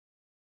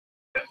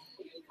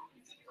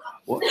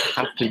What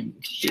happened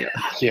here?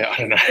 Yeah, I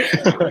don't know.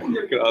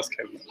 You could ask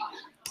him.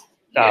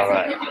 Oh,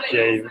 right.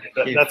 Yeah,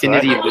 that's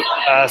Infinity right. loop.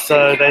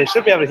 So they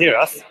should be able to hear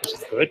us, which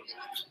is good.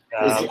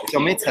 Do you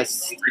want me to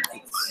test if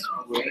it's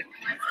working?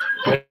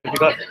 Have you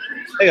got?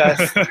 Hey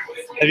guys,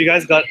 have you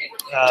guys got?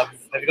 Have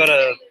you got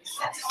a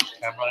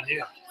camera on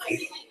you?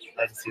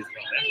 I just use it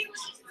on there.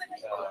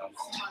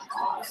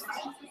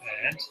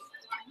 And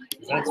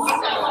that's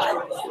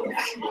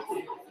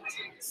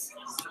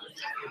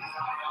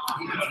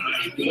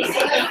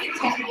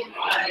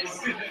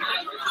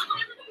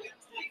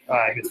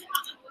alright. Good.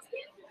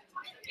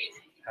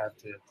 Have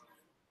to.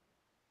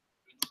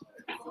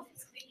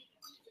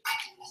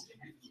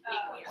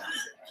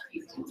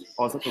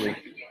 Oh, is that the link?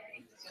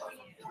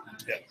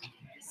 Yeah.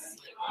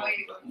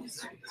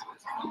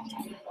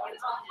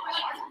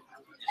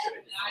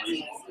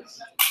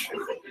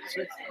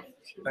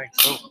 Thanks.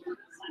 Cool.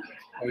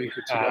 Are we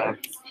good to go? Do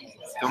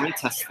you want me to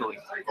test the link?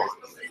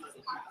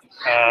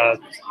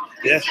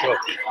 Yeah, sure.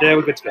 Yeah,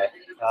 we're good to go.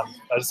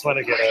 I just want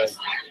to get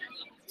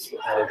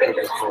a good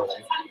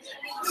recording.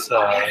 So,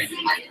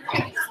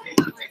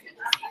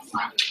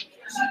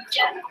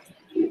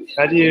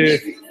 how do you?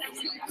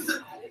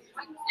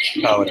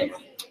 Oh, whatever.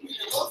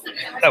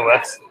 That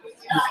works.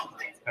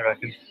 I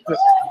reckon.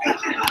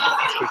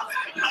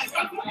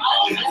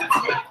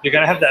 You're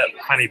gonna have that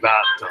funny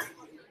bar.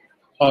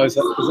 Oh, is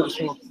that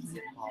sure?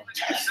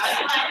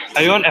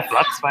 Are you on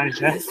F-Lux by any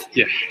chance?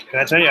 Yeah. Can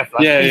I turn you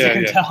F-Lux? Yeah, You yeah,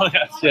 can yeah. tell,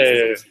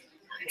 Yeah.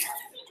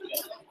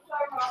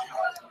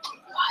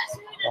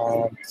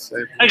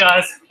 Hey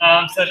guys,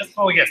 so just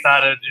before we get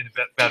started in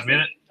about a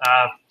minute,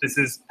 this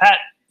is Pat.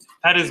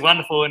 Pat is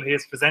wonderful and he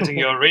is presenting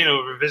your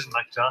renal revision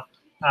lecture.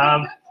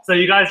 So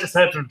you guys just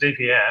heard from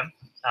DPM.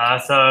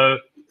 So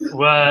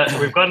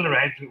we've got an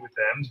arrangement with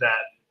them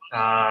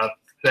that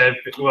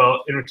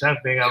in return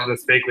for being able to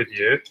speak with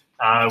you,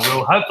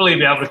 we'll hopefully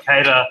be able to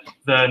cater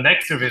the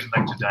next revision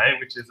lecture day,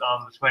 which is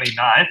on the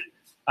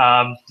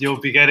 29th. You'll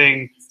be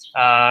getting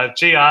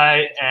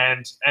GI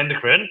and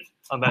endocrine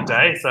on that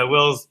day. So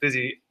Will's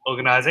busy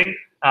organising.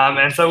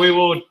 And so we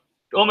will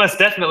almost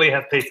definitely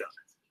have pizza,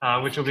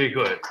 which will be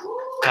good.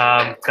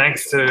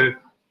 Thanks to,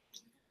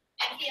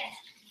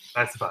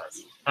 I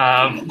suppose.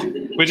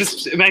 We're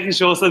just making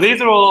sure, so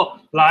these are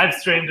all live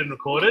streamed and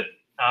recorded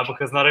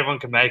because not everyone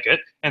can make it.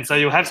 And so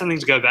you'll have something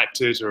to go back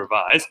to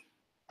revise.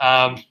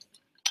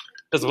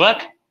 Does it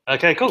work?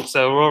 Okay, cool.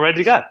 So we're all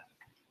ready to go.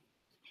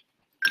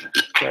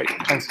 Great.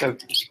 Thanks, guys.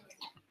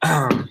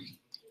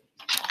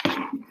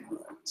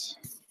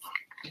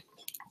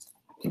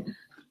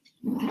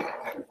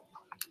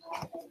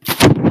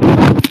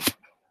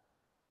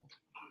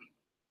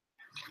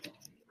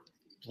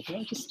 What did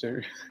I just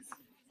do?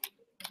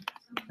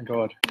 Oh my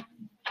God.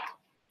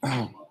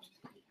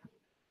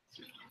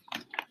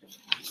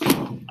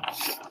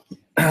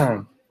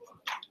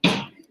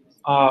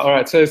 All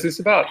right, so is this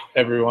about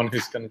everyone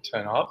who's going to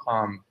turn up?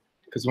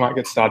 Because we might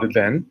get started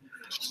then.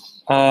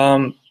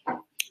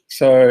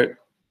 So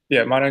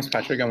yeah, my name's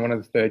Patrick. I'm one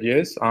of the third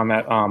years. I'm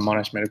at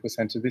Monash Medical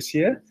Centre this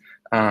year,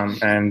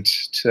 and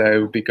today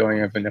we'll be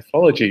going over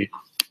nephrology.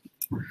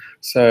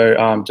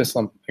 So just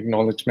some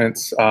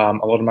acknowledgements. A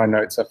lot of my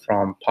notes are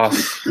from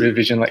past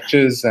revision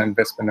lectures and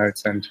Vesper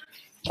notes and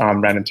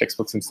random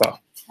textbooks and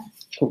stuff.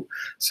 Cool.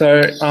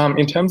 So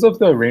in terms of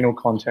the renal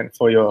content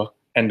for your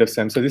end of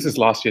SEM, so this is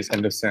last year's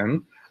end of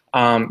SEM,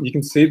 you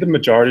can see the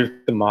majority of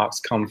the marks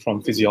come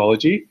from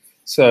physiology.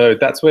 So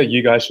that's where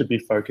you guys should be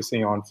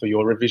focusing on for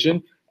your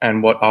revision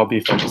and what I'll be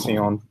focusing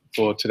on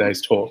for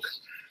today's talk.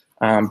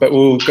 But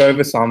we'll go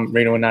over some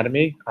renal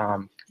anatomy,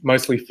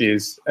 mostly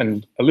phys,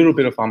 and a little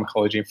bit of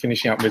pharmacology, and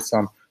finishing up with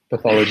some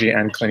pathology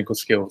and clinical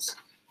skills.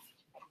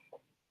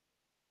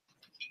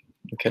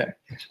 Okay,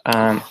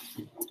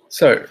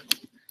 so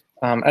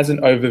as an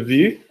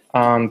overview,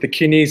 the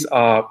kidneys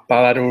are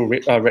bilateral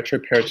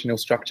retroperitoneal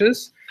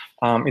structures.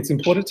 It's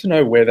important to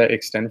know where they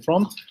extend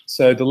from.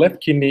 So the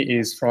left kidney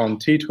is from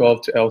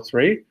T12 to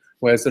L3,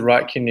 whereas the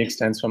right kidney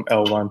extends from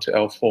L1 to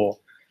L4.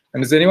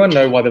 And does anyone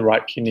know why the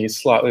right kidney is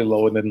slightly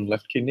lower than the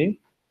left kidney?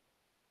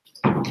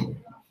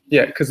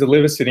 Yeah, because the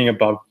liver's sitting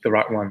above the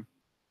right one.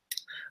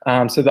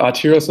 So the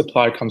arterial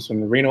supply comes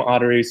from the renal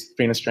arteries,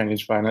 venous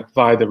drainage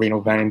via the renal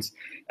veins,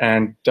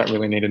 and don't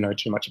really need to know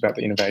too much about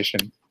the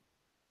innervation.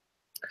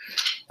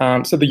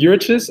 So the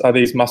ureters are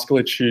these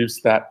muscular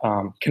tubes that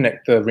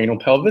connect the renal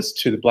pelvis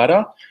to the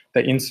bladder.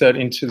 They insert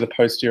into the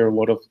posterior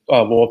wall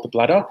of the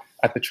bladder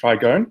at the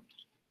trigone,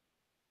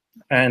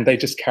 and they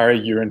just carry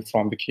urine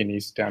from the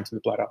kidneys down to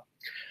the bladder.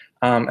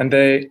 And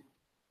they're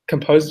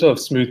composed of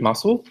smooth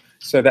muscle,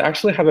 so they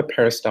actually have a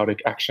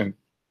peristaltic action.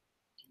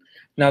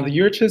 Now the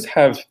ureters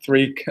have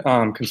three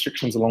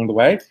constrictions along the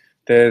way.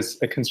 There's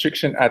a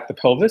constriction at the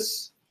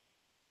pelvis,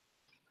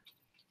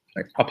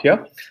 like up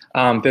here.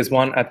 There's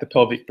one at the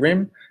pelvic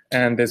brim,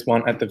 and there's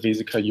one at the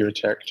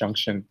vesico-ureteric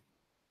junction.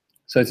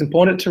 So it's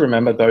important to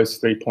remember those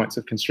 3 points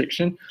of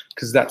constriction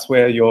because that's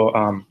where your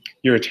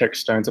ureteric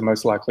stones are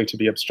most likely to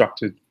be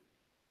obstructed.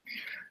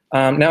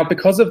 Now,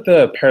 because of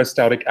the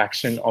peristaltic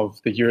action of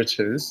the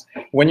ureters,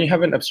 when you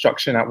have an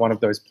obstruction at one of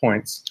those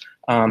points,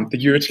 the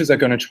ureters are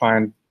going to try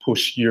and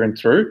push urine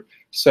through.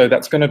 So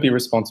that's going to be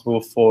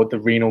responsible for the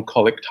renal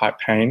colic type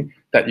pain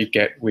that you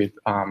get with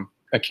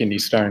a kidney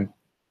stone.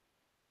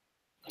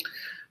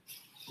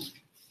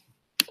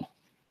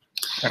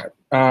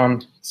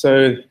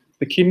 So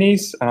the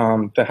kidneys,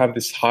 they have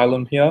this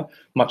hilum here,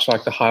 much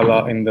like the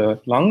hilar in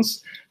the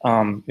lungs.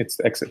 It's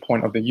the exit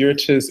point of the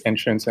ureters,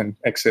 entrance and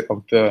exit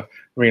of the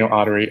renal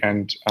artery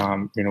and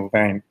renal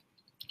vein.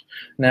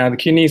 Now, the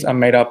kidneys are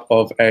made up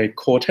of a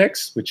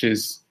cortex, which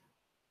is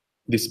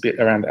this bit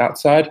around the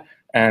outside,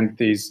 and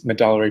these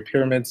medullary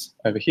pyramids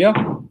over here.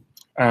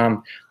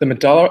 The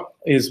medulla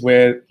is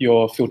where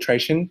your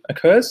filtration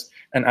occurs,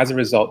 and as a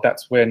result,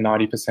 that's where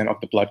 90% of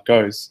the blood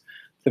goes.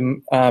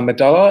 The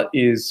medulla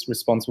is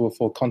responsible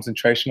for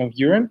concentration of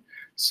urine.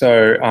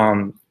 So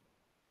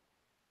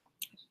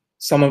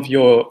some of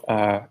your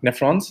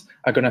nephrons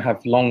are going to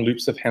have long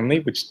loops of Henle,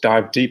 which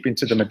dive deep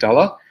into the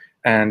medulla,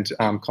 and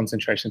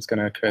concentration is going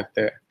to occur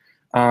there.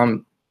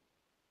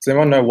 Does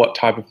anyone know what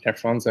type of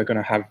nephrons are going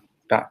to have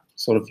that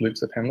sort of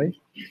loops of Henle?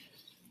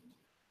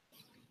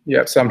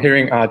 Yeah, so I'm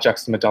hearing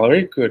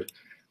juxtamedullary. Good.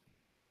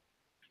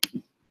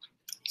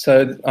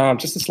 So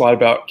just a slide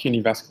about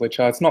kidney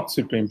vasculature. It's not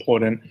super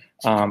important,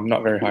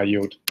 not very high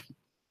yield.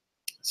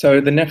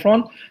 So the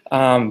nephron,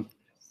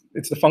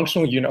 it's the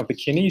functional unit of the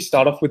kidney. You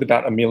start off with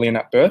about 1 million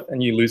at birth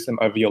and you lose them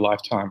over your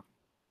lifetime.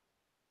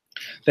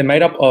 They're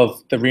made up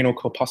of the renal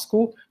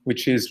corpuscle,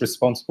 which is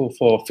responsible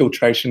for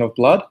filtration of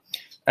blood,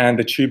 and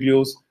the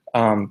tubules,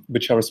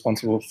 which are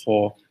responsible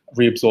for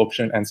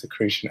reabsorption and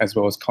secretion, as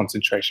well as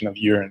concentration of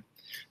urine.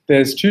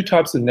 There's two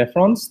types of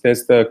nephrons.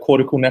 There's the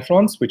cortical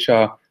nephrons, which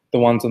are the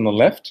ones on the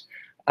left.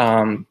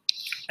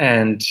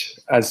 And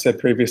as said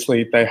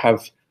previously, they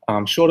have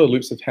shorter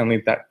loops of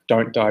Henle that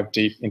don't dive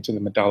deep into the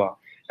medulla.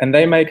 And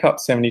they make up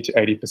 70 to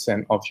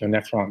 80% of your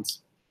nephrons.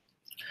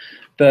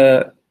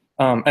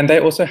 And they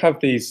also have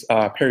these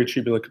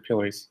peritubular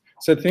capillaries.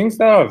 So things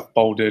that I've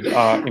bolded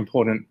are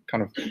important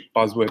kind of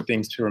buzzword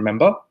things to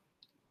remember.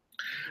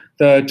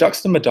 The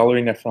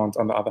juxtamedullary nephrons,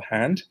 on the other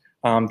hand,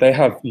 they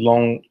have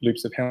long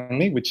loops of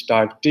Henle which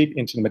dive deep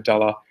into the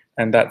medulla,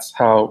 and that's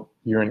how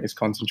urine is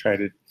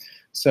concentrated.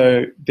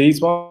 So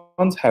these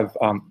ones have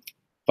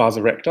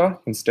vasa recta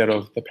instead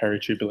of the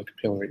peritubular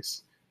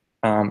capillaries.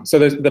 So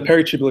the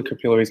peritubular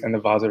capillaries and the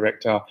vasa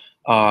recta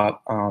are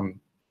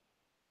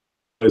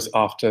goes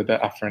after the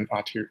efferent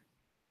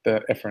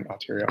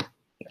arteria.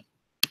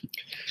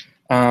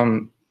 Yeah.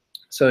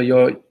 So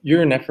your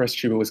uriniferous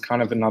tubule is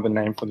kind of another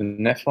name for the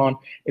nephron.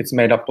 It's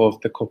made up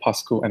of the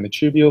corpuscle and the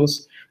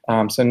tubules.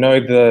 So know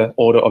the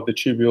order of the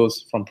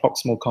tubules from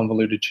proximal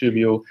convoluted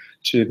tubule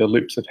to the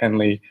loops of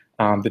Henle,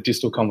 the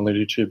distal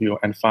convoluted tubule,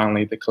 and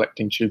finally the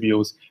collecting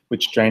tubules,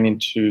 which drain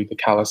into the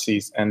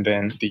calyces and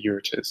then the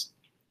ureters.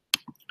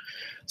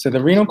 So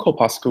the renal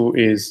corpuscle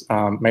is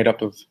made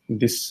up of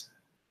this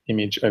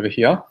image over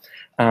here.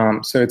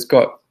 So it's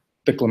got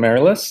the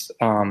glomerulus,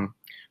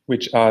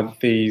 which are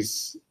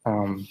these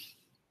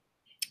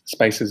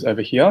spaces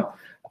over here,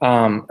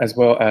 as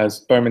well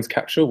as Bowman's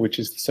capsule, which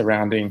is the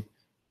surrounding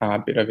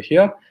bit over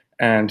here,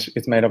 and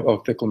it's made up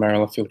of the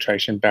glomerular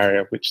filtration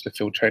barrier, which the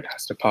filtrate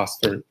has to pass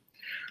through.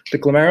 The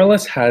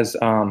glomerulus has,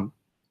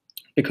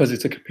 because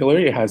it's a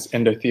capillary, it has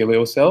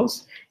endothelial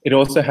cells. It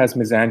also has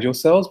mesangial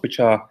cells, which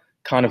are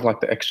kind of like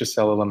the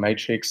extracellular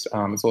matrix.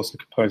 It's also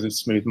composed of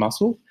smooth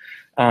muscle,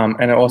 and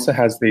it also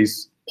has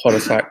these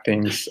podocyte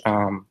things.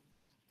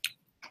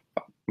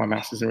 My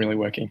mouse isn't really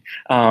working.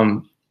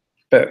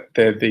 But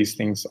they're these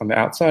things on the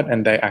outside,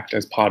 and they act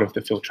as part of the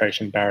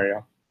filtration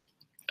barrier.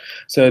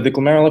 So the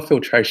glomerular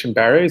filtration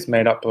barrier is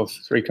made up of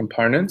 3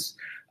 components.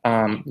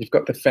 You've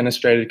got the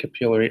fenestrated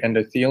capillary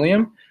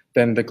endothelium,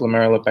 then the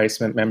glomerular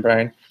basement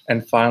membrane,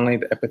 and finally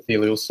the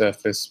epithelial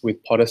surface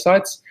with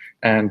podocytes.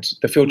 And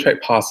the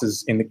filtrate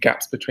passes in the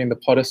gaps between the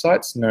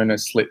podocytes, known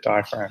as slit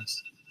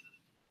diaphragms.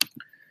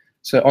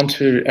 So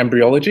onto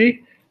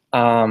embryology.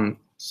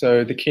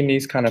 So the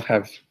kidneys kind of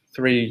have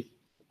 3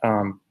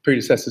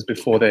 predecessors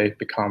before they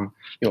become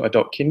your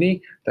adult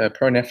kidney: the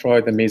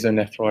pronephroid, the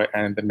mesonephroid,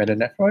 and the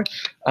metanephroid.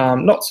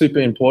 Not super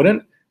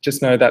important.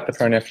 Just know that the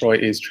pronephroid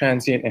is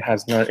transient. It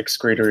has no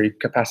excretory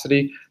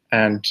capacity,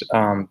 and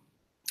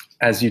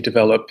as you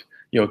develop,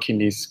 your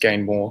kidneys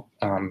gain more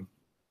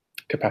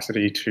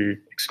capacity to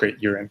excrete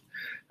urine,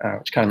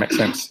 which kind of makes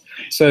sense.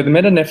 So the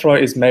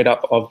metanephroid is made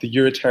up of the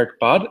ureteric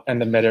bud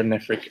and the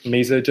metanephric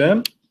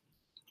mesoderm.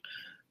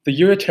 The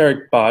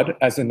ureteric bud,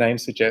 as the name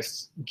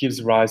suggests,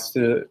 gives rise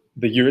to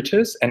the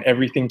ureters and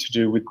everything to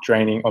do with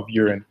draining of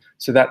urine.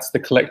 So that's the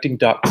collecting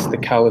ducts, the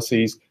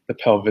calyces, the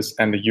pelvis,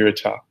 and the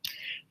ureter.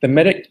 The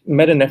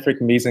metanephric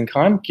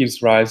mesenchyme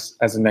gives rise,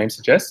 as the name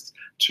suggests,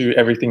 to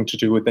everything to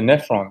do with the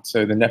nephron,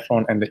 so the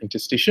nephron and the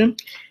interstitium.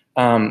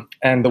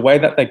 And the way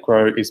that they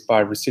grow is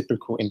by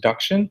reciprocal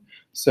induction.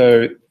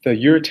 So the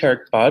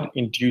ureteric bud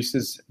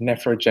induces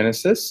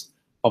nephrogenesis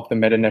of the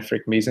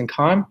metanephric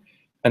mesenchyme,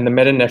 and the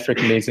metanephric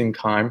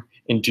mesenchyme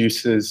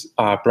induces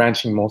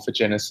branching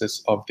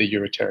morphogenesis of the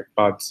ureteric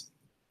buds.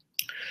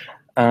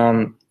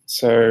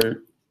 So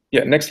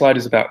Yeah, next slide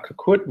is about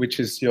Kakut, which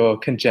is your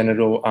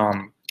congenital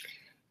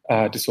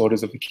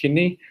disorders of the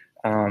kidney.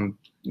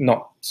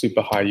 Not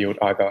super high yield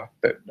either,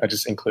 but I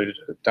just included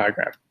a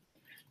diagram.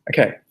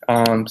 Okay,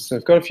 so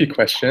I've got a few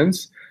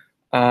questions.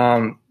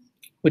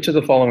 Which of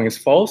the following is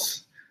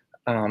false?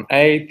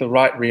 A, the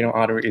right renal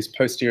artery is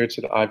posterior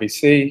to the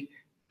IVC.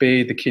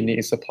 B, the kidney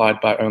is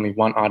supplied by only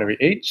one artery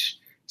each.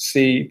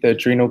 C, the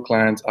adrenal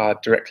glands are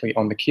directly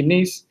on the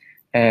kidneys.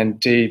 And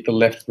D, the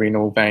left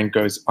renal vein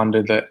goes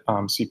under the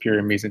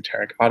superior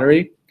mesenteric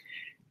artery.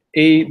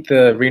 E,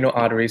 the renal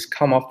arteries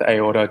come off the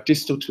aorta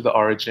distal to the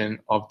origin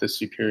of the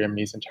superior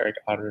mesenteric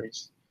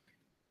arteries.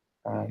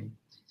 Does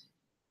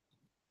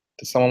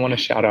someone want to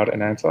shout out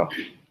an answer?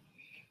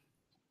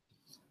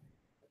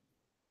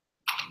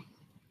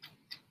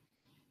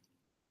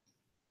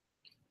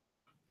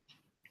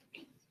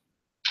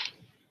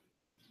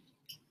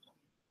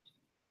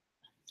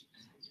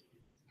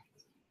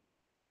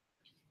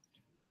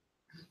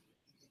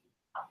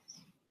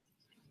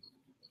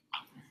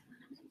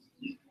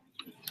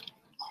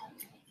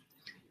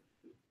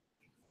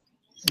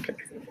 Okay.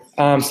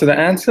 So the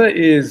answer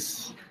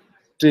is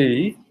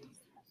D.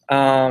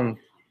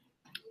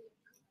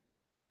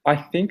 I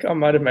think I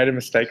might have made a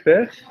mistake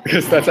there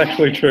because that's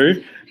actually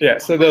true. Yeah,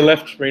 so the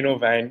left renal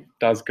vein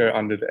does go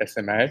under the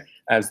SMA,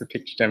 as the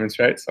picture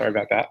demonstrates. Sorry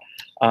about that.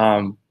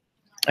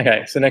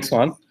 Okay, so next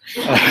one.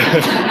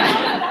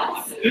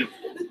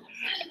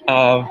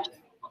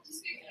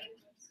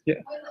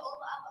 Yeah.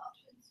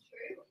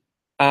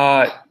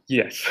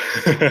 Yes.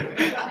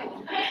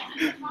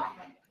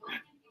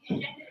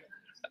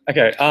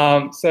 Okay,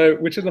 so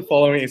which of the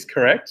following is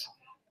correct?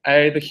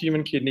 A, the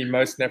human kidney,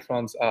 most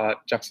nephrons are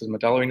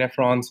juxtamedullary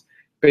nephrons.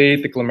 B,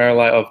 the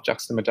glomeruli of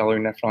juxtamedullary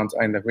nephrons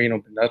are in the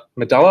renal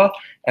medulla.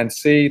 And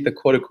C, the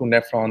cortical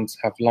nephrons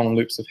have long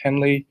loops of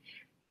Henle.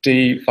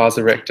 D,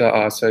 vasa recta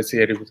are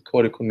associated with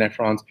cortical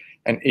nephrons.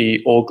 And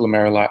E, all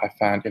glomeruli are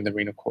found in the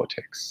renal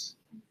cortex.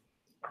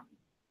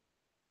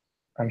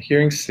 I'm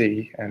hearing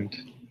C and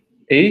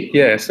E.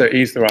 Yeah, so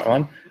E is the right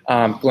one.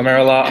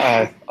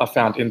 Glomeruli are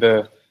found in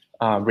the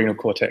renal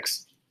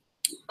cortex.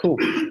 Cool.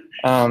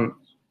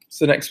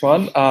 So next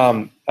one,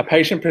 a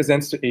patient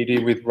presents to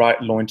ED with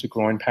right loin to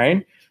groin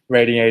pain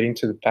radiating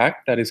to the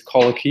back that is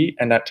colicky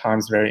and at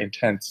times very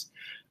intense.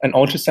 An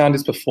ultrasound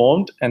is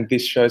performed and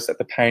this shows that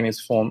the pain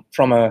is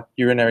from a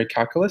urinary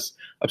calculus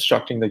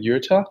obstructing the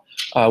ureter.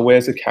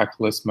 Where's the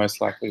calculus most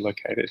likely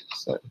located?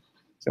 So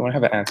does anyone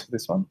have an answer for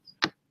this one?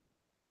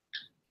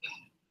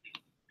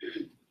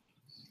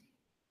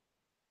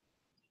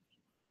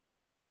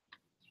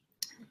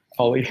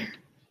 Ollie.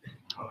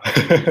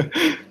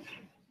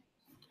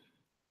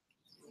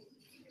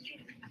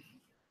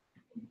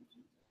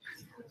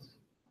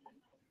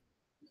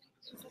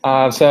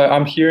 So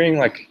I'm hearing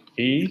like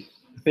E,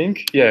 I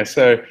think. Yeah,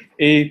 so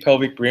E,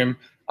 pelvic brim.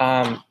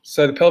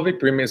 So the pelvic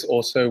brim is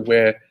also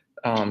where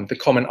the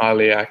common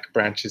iliac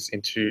branches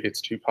into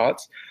its two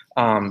parts.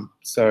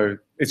 So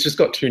it's just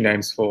got two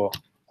names for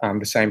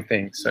the same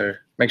thing. So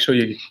make sure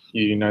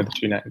you know the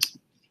two names.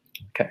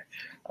 Okay,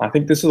 I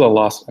think this is the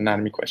last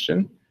anatomy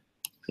question.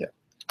 Yeah.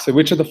 So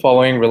which of the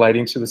following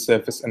relating to the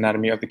surface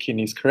anatomy of the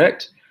kidney is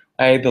correct?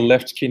 A, the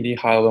left kidney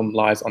hilum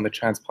lies on the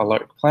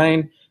transpyloric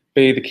plane.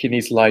 B, the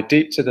kidneys lie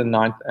deep to the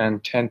 9th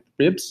and 10th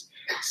ribs.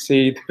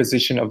 C, the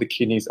position of the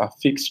kidneys are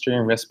fixed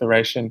during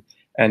respiration.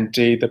 And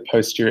D, the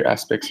posterior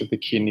aspects of the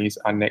kidneys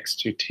are next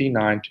to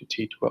T9 to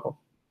T12.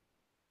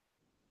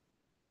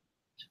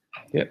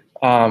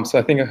 Yeah. So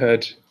I think I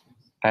heard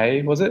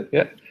A, was it?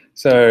 Yeah.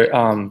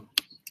 So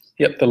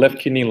yep, the left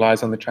kidney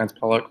lies on the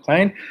transpyloric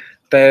plane.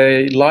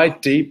 They lie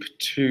deep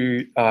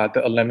to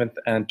the 11th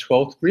and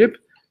 12th rib,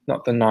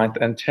 not the 9th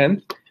and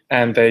 10th,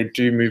 and they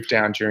do move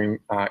down during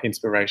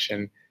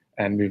inspiration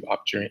and move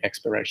up during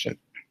expiration.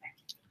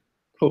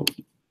 Cool.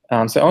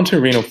 So on to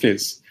renal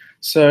phys.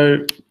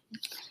 So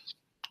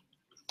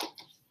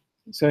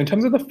in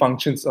terms of the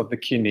functions of the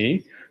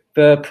kidney,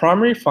 the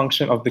primary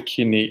function of the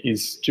kidney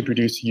is to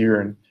produce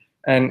urine.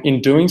 And in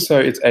doing so,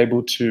 it's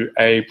able to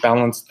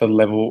balance the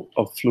level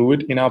of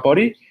fluid in our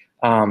body,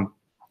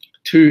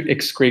 to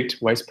excrete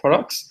waste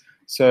products.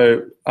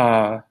 So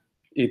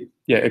it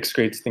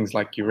excretes things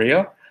like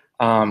urea,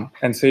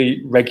 and so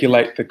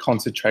regulate the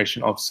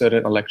concentration of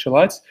certain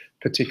electrolytes,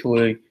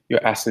 particularly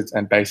your acids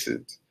and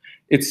bases.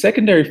 Its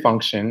secondary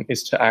function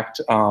is to act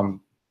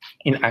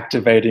in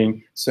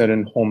activating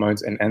certain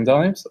hormones and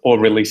enzymes or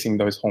releasing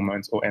those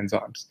hormones or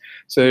enzymes.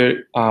 So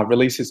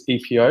releases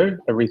EPO,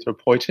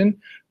 erythropoietin,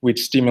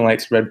 which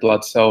stimulates red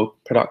blood cell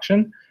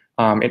production.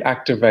 It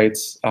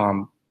activates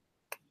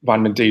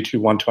vitamin D to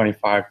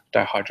 125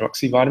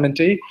 dihydroxyvitamin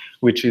D,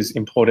 which is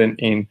important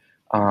in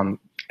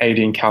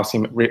aiding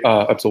calcium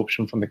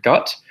absorption from the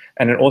gut.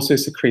 And it also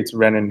secretes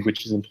renin,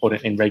 which is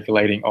important in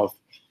regulating of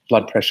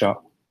blood pressure.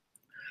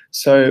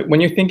 So when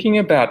you're thinking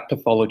about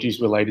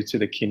pathologies related to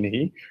the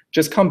kidney,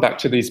 just come back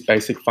to these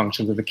basic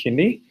functions of the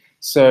kidney.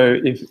 So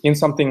if in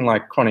something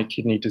like chronic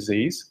kidney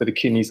disease, where the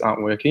kidneys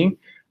aren't working,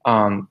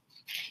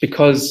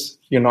 because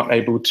you're not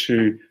able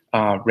to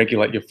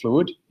regulate your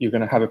fluid, you're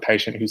going to have a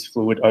patient who's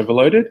fluid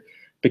overloaded.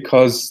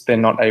 because they're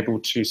not able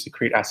to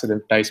secrete acid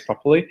and base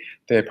properly,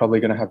 they're probably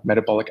going to have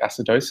metabolic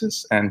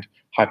acidosis and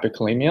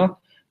hyperkalemia.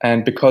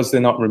 And because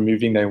they're not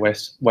removing their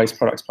waste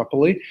products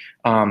properly,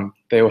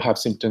 they will have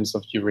symptoms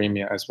of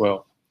uremia as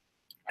well.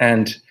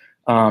 And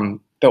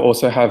they'll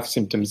also have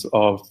symptoms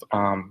of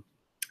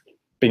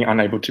being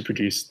unable to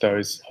produce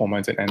those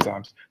hormones and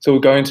enzymes. So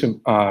we'll go into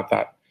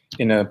that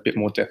in a bit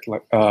more depth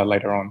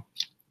later on.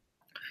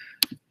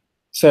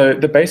 So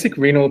the basic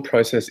renal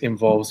process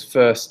involves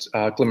first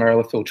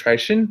glomerular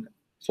filtration,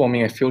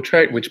 forming a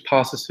filtrate which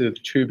passes through the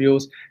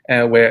tubules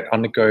where it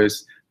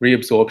undergoes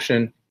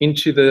reabsorption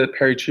into the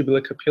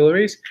peritubular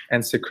capillaries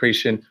and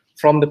secretion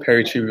from the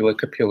peritubular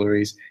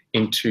capillaries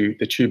into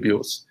the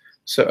tubules.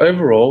 So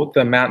overall,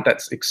 the amount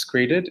that's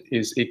excreted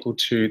is equal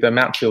to the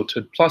amount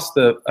filtered plus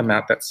the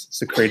amount that's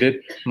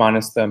secreted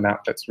minus the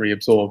amount that's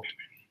reabsorbed.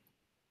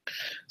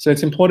 So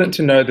it's important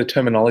to know the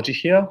terminology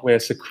here, where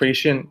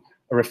secretion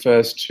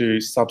refers to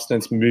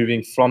substance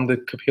moving from the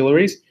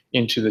capillaries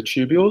into the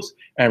tubules,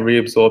 and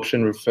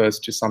reabsorption refers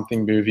to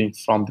something moving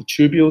from the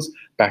tubules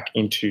back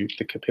into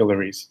the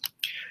capillaries.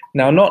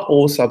 Now, not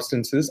all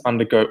substances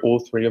undergo all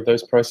three of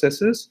those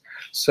processes.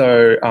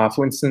 So,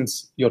 for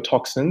instance, your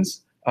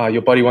toxins,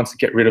 your body wants to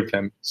get rid of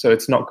them, so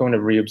it's not going to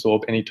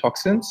reabsorb any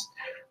toxins.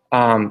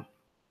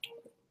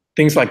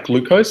 Things like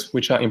glucose,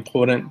 which are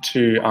important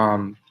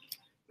to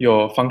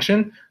your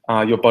function,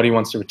 your body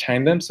wants to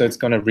retain them, so it's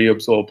going to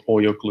reabsorb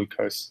all your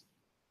glucose.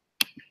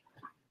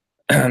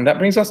 And that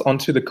brings us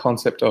onto the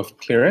concept of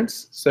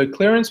clearance. So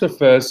clearance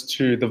refers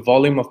to the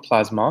volume of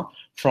plasma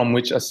from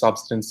which a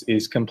substance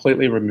is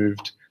completely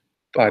removed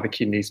by the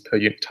kidneys per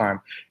unit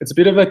time. It's a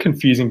bit of a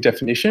confusing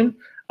definition,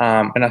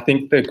 and I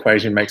think the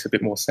equation makes a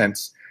bit more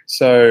sense.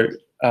 So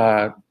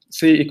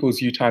C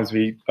equals U times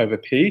V over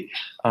P.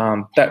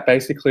 That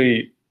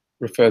basically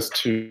refers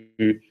to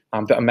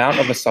the amount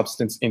of a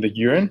substance in the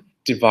urine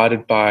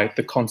divided by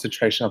the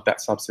concentration of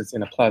that substance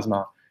in a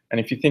plasma. And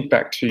if you think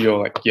back to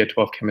your year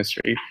 12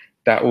 chemistry,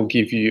 that will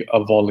give you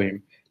a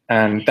volume.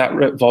 And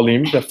that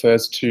volume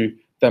refers to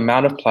the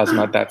amount of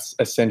plasma that's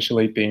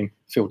essentially being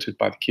filtered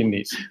by the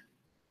kidneys.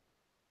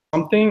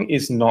 Something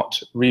is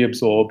not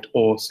reabsorbed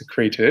or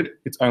secreted,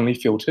 it's only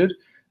filtered,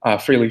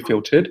 freely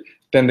filtered,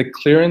 then the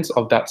clearance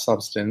of that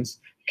substance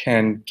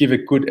can give a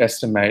good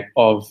estimate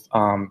of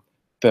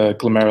the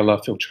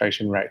glomerular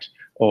filtration rate,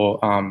 or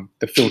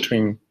the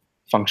filtering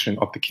function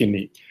of the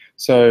kidney.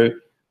 So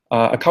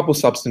a couple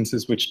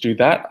substances which do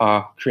that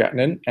are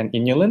creatinine and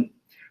inulin.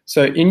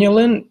 So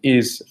inulin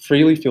is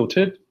freely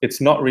filtered,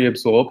 it's not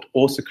reabsorbed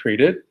or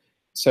secreted.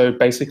 So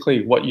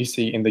basically what you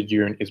see in the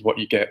urine is what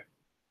you get.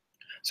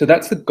 So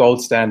that's the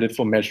gold standard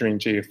for measuring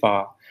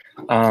GFR,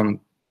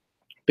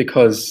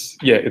 because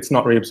it's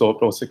not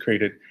reabsorbed or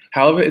secreted.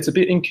 However, it's a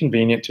bit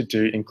inconvenient to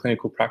do in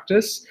clinical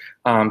practice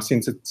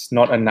since it's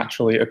not a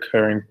naturally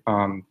occurring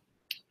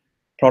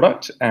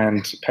product,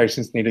 and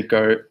patients need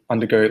to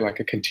undergo like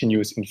a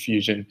continuous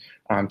infusion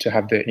to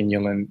have their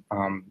inulin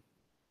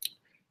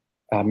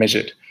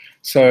measured.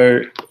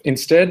 So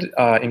instead,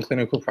 in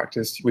clinical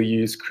practice, we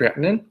use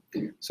creatinine.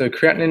 So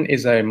creatinine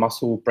is a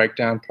muscle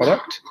breakdown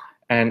product,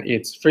 and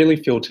it's freely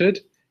filtered.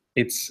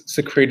 It's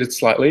secreted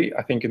slightly,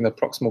 I think, in the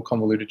proximal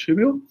convoluted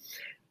tubule,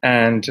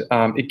 and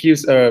it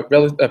gives a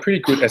pretty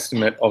good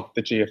estimate of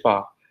the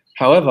GFR.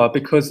 However,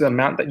 because the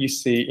amount that you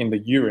see in the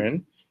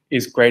urine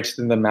is greater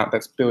than the amount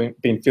that's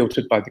being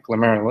filtered by the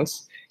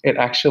glomerulus, it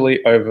actually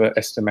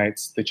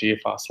overestimates the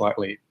GFR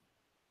slightly.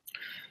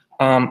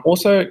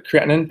 Also,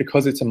 creatinine,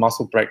 because it's a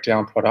muscle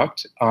breakdown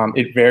product,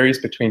 it varies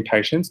between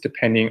patients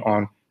depending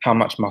on how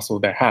much muscle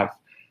they have.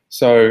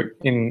 So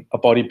in a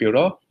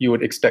bodybuilder, you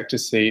would expect to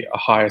see a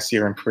higher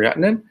serum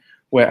creatinine,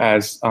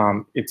 whereas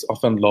it's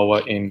often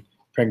lower in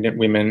pregnant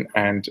women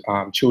and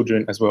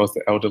children, as well as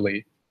the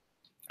elderly.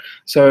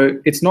 So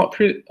it's not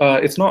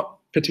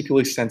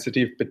particularly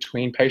sensitive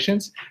between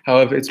patients.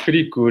 However, it's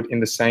pretty good in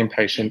the same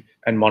patient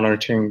and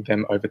monitoring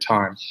them over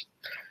time.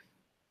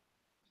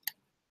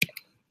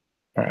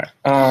 All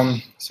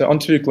right, so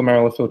onto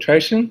glomerular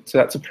filtration. So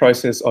that's a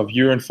process of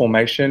urine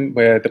formation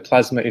where the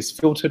plasma is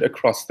filtered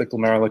across the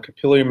glomerular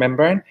capillary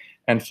membrane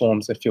and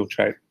forms a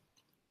filtrate.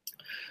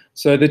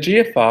 So the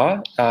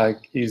GFR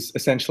is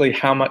essentially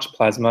how much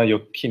plasma your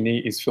kidney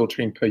is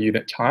filtering per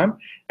unit time,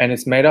 and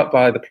it's made up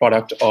by the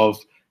product of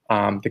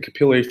the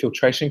capillary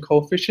filtration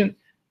coefficient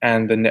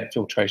and the net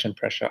filtration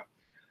pressure.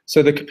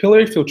 So the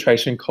capillary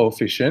filtration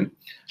coefficient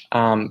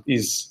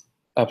is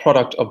a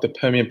product of the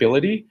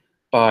permeability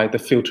by the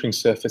filtering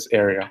surface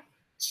area.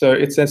 So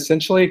it's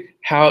essentially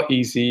how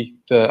easily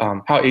the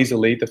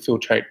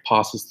filtrate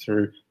passes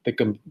through the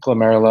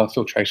glomerular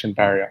filtration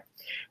barrier.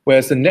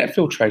 Whereas the net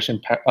filtration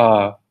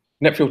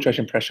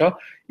pressure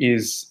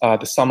is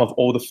the sum of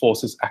all the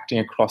forces acting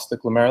across the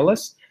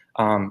glomerulus.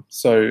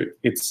 So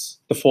it's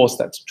the force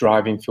that's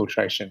driving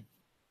filtration.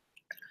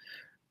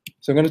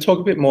 So I'm going to talk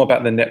a bit more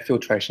about the net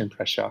filtration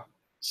pressure.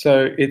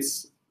 So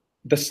it's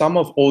the sum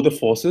of all the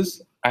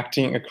forces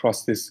acting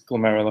across this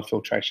glomerular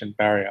filtration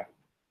barrier.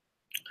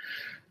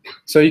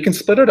 So you can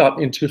split it up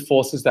into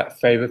forces that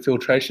favor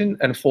filtration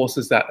and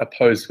forces that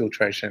oppose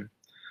filtration.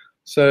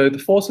 So the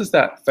forces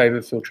that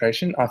favor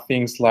filtration are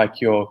things like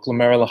your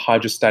glomerular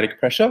hydrostatic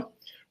pressure.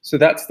 So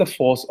that's the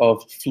force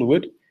of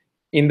fluid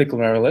in the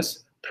glomerulus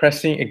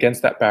pressing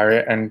against that barrier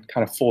and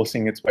kind of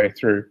forcing its way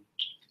through.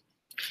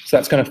 So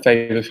that's going to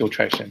favor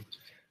filtration.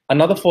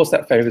 Another force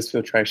that favors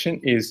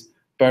filtration is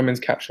Bowman's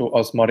capsule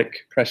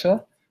osmotic pressure.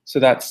 So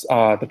that's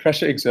the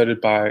pressure exerted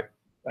by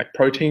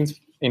proteins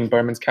in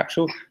Bowman's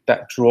capsule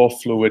that draw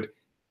fluid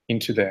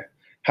into there.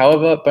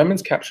 However,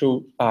 Bowman's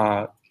capsule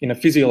in a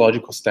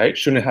physiological state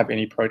shouldn't have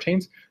any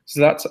proteins,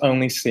 so that's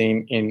only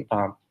seen in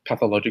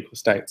pathological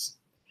states.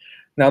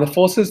 Now, the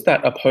forces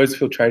that oppose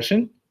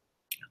filtration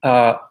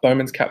are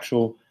Bowman's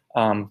capsule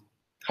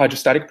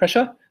hydrostatic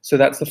pressure. So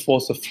that's the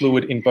force of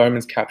fluid in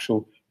Bowman's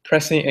capsule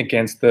pressing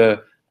against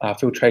the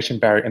filtration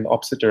barrier in the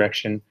opposite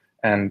direction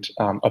and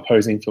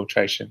opposing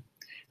filtration.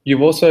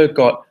 You've also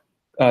got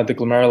the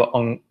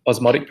glomerular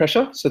osmotic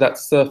pressure. So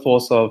that's the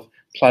force of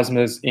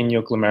plasmas in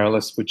your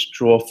glomerulus which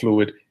draw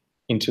fluid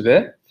into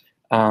there.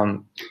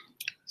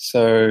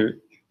 So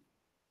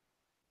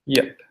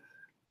you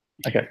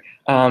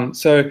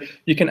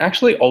can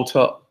actually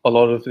alter a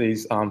lot of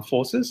these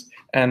forces,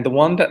 and the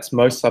one that's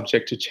most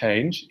subject to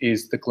change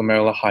is the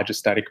glomerular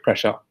hydrostatic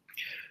pressure.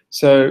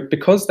 So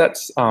because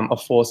that's a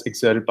force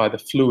exerted by the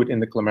fluid in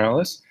the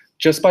glomerulus,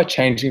 just by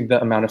changing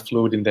the amount of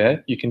fluid in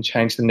there, you can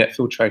change the net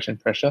filtration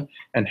pressure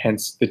and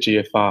hence the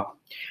GFR.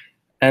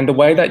 And the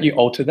way that you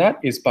alter that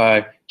is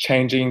by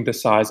changing the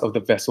size of the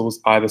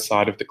vessels either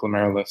side of the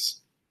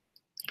glomerulus.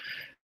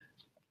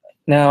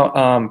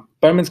 Now,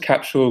 Bowman's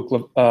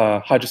capsule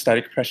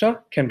hydrostatic pressure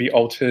can be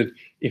altered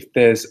if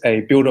there's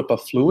a buildup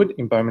of fluid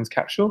in Bowman's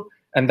capsule,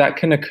 and that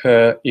can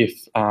occur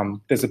if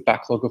there's a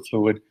backlog of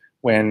fluid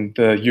when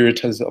the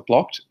ureters are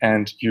blocked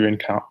and urine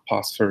can't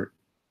pass through.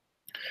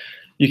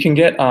 You can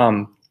get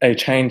a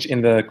change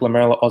in the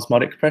glomerular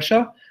osmotic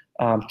pressure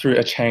through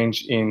a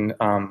change in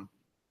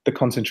the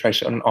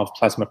concentration of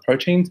plasma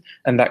proteins,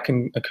 and that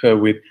can occur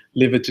with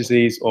liver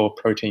disease or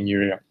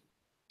proteinuria.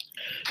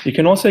 You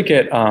can also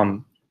get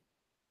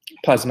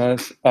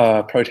plasmas,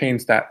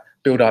 proteins that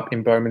build up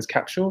in Bowman's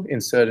capsule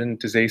in certain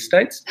disease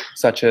states,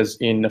 such as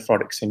in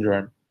nephrotic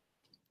syndrome.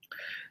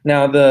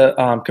 Now, the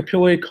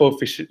capillary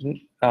coefficient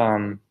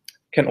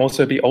can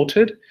also be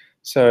altered.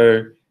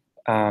 So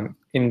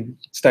in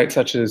states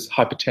such as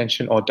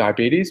hypertension or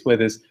diabetes, where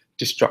there's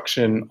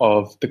destruction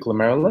of the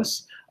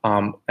glomerulus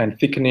and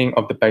thickening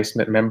of the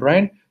basement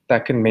membrane,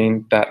 that can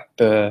mean that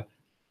the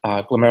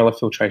glomerular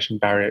filtration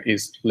barrier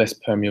is less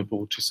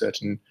permeable to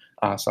certain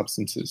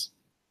substances.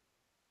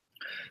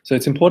 So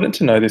it's important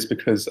to know this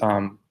because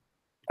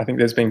I think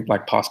there's been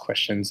past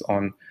questions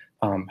on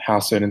how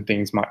certain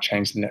things might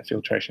change the net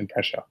filtration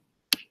pressure.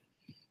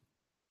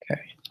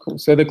 Okay, cool.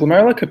 So the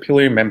glomerular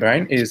capillary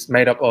membrane is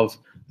made up of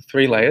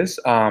 3 layers.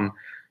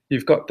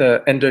 You've got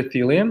the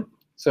endothelium.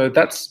 So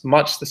that's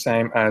much the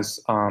same as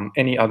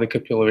any other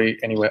capillary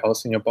anywhere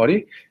else in your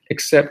body,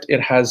 except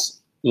it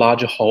has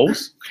larger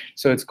holes.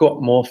 So it's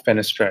got more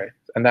fenestrae,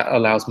 and that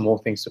allows more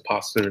things to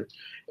pass through.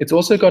 It's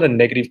also got a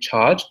negative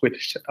charge,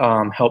 which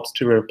helps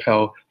to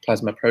repel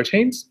plasma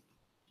proteins.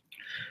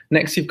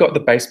 Next, you've got the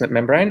basement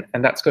membrane,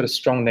 and that's got a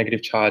strong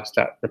negative charge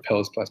that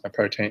repels plasma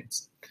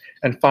proteins.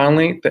 And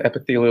finally, the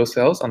epithelial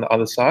cells on the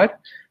other side,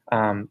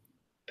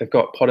 they've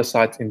got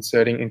podocytes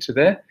inserting into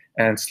there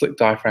and slit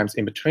diaphragms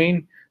in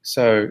between.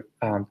 So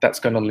that's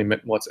going to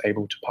limit what's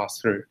able to pass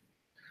through.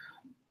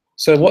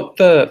 So what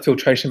the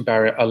filtration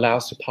barrier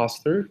allows to pass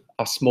through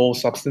are small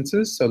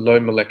substances, so low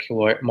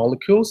molecular weight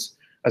molecules,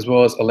 as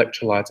well as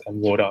electrolytes and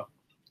water.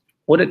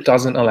 What it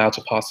doesn't allow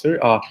to pass through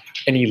are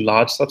any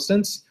large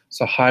substance,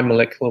 so high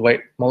molecular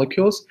weight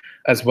molecules,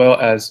 as well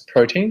as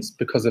proteins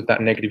because of that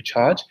negative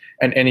charge,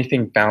 and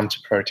anything bound to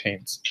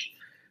proteins.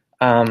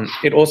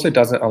 It also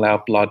doesn't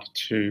allow blood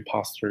to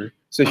pass through.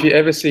 So if you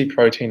ever see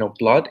protein or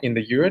blood in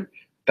the urine,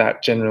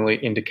 that generally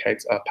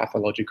indicates a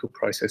pathological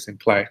process in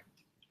play.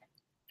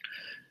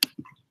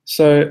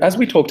 So as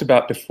we talked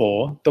about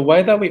before, the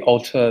way that we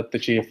alter the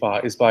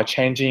GFR is by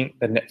changing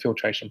the net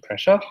filtration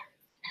pressure.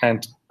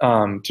 And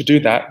to do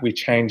that, we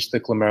change the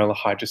glomerular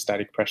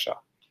hydrostatic pressure.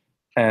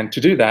 And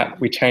to do that,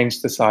 we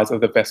change the size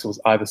of the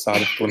vessels either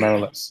side of the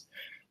glomerulus.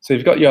 So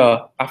you've got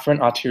your afferent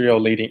arteriole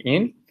leading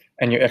in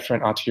and your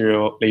efferent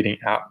arteriole leading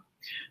out.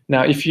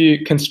 Now, if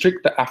you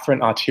constrict the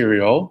afferent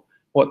arteriole,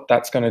 what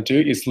that's going to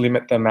do is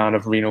limit the amount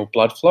of renal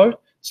blood flow.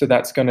 So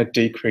that's going to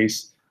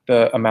decrease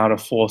the amount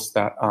of force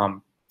that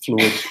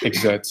fluid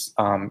exerts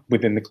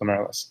within the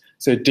glomerulus.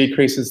 So it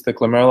decreases the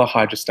glomerular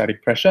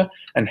hydrostatic pressure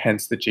and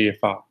hence the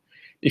GFR.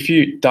 If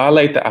you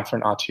dilate the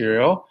afferent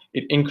arteriole,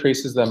 it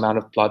increases the amount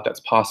of blood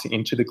that's passing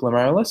into the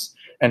glomerulus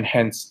and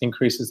hence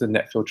increases the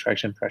net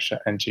filtration pressure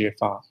and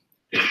GFR.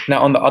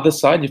 Now on the other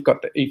side, you've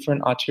got the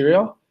efferent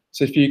arteriole.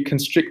 So if you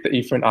constrict the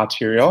efferent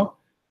arteriole,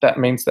 that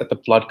means that the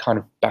blood kind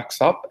of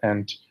backs up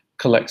and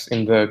collects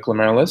in the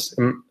glomerulus.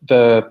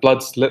 The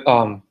blood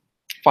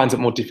finds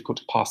it more difficult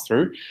to pass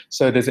through.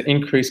 So there's an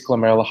increased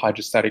glomerular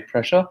hydrostatic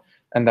pressure,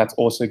 and that's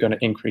also going to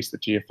increase the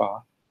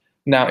GFR.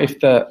 Now, if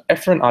the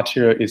efferent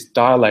arteriole is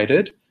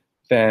dilated,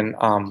 then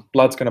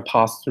blood's going to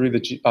pass through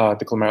the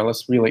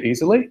glomerulus really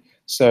easily.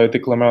 So the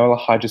glomerular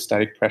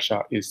hydrostatic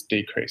pressure is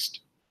decreased.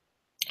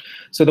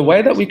 So the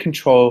way that we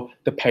control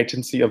the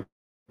patency of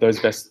those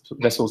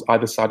vessels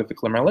either side of the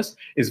glomerulus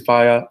is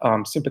via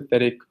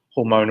sympathetic,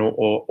 hormonal,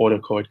 or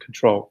autocoid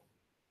control.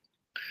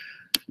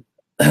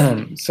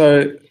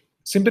 So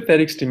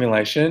sympathetic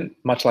stimulation,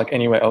 much like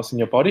anywhere else in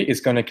your body, is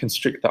going to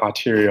constrict the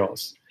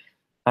arterioles.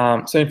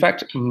 So in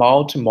fact,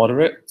 mild to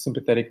moderate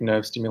sympathetic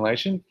nerve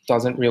stimulation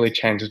doesn't really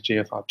change the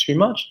GFR too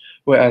much,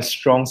 whereas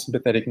strong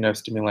sympathetic nerve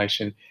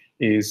stimulation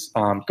is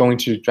going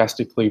to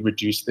drastically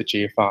reduce the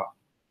GFR.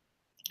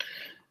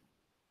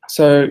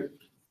 So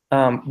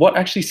what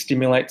actually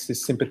stimulates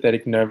this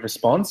sympathetic nerve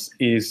response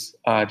is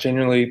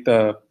generally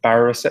the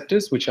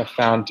baroreceptors, which are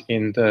found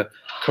in the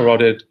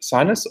carotid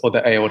sinus or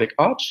the aortic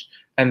arch,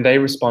 and they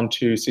respond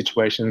to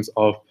situations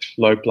of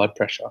low blood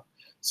pressure.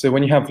 So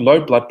when you have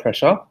low blood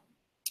pressure,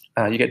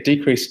 you get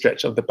decreased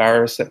stretch of the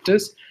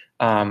baroreceptors,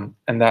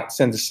 and that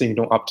sends a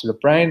signal up to the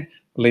brain,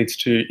 leads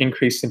to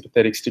increased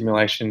sympathetic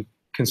stimulation,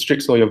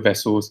 constricts all your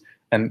vessels,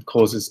 and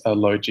causes a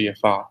low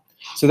GFR.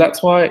 So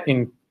that's why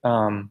in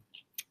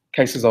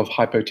cases of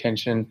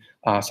hypotension,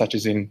 such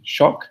as in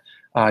shock,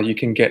 you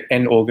can get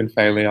end organ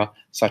failure,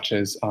 such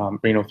as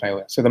renal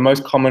failure. So the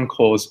most common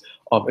cause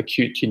of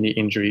acute kidney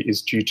injury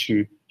is due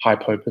to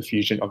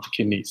hypoperfusion of the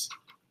kidneys.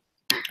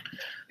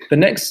 The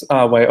next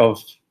way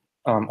of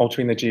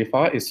altering the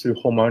GFR is through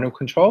hormonal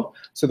control.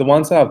 So the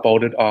ones that are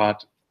bolded are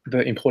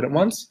the important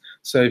ones.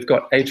 So you've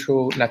got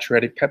atrial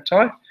natriuretic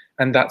peptide,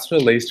 and that's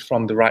released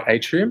from the right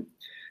atrium.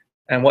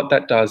 And what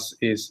that does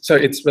is, so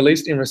it's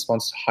released in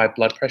response to high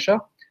blood pressure.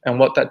 And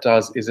what that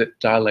does is it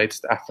dilates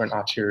the afferent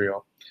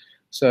arteriole.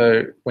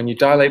 So when you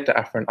dilate the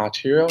afferent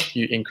arteriole,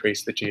 you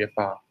increase the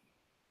GFR.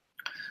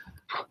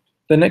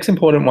 The next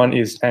important one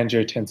is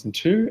angiotensin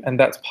II, and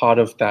that's part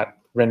of that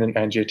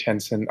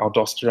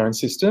renin-angiotensin-aldosterone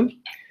system.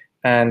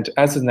 And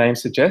as the name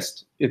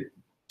suggests, it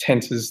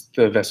tenses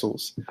the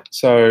vessels.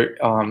 So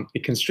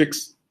it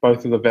constricts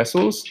both of the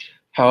vessels.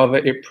 However,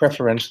 it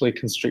preferentially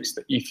constricts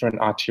the efferent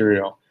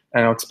arteriole.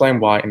 And I'll explain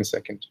why in a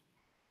second.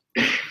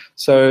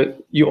 So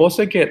you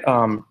also get,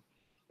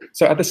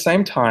 so at the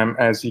same time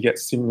as you get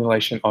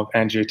stimulation of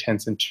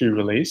angiotensin II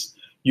release,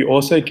 you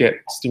also get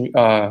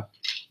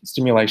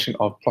stimulation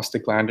of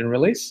prostaglandin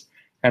release.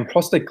 And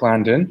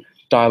prostaglandin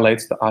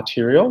dilates the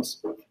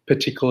arterioles,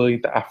 particularly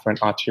the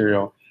afferent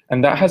arteriole.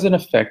 And that has an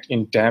effect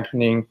in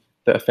dampening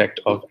the effect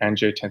of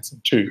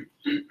angiotensin II.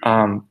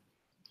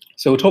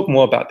 So we'll talk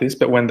more about this,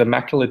 but when the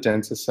macular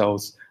denser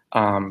cells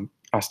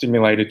are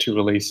stimulated to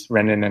release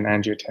renin and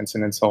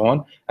angiotensin and so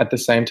on, at the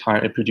same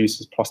time it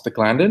produces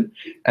prostaglandin,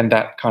 and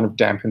that kind of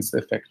dampens the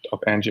effect of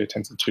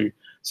angiotensin II.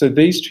 So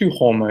these two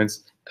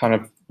hormones kind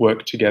of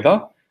work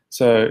together.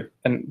 So,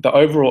 and the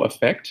overall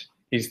effect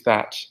is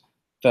that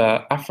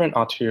the afferent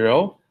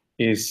arteriole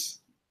is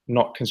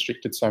not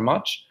constricted so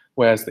much,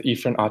 whereas the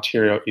efferent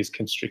arteriole is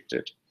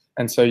constricted.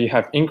 And so you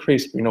have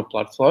increased renal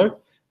blood flow,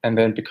 and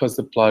then because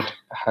the blood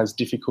has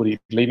difficulty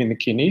leaving the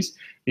kidneys,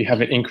 you have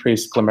an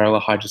increased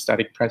glomerular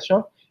hydrostatic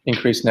pressure,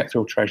 increased net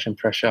filtration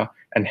pressure,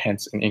 and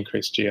hence an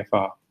increased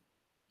GFR.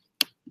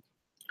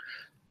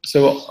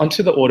 So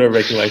onto the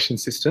autoregulation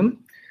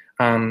system.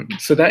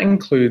 So that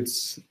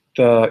involves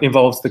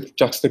the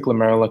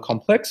juxtaglomerular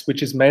complex,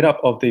 which is made up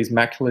of these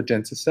macular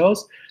denser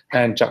cells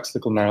and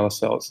juxtaglomerular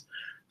cells.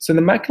 So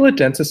the macular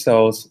denser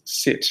cells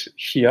sit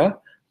here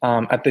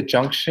at the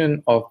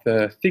junction of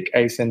the thick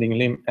ascending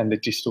limb and the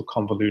distal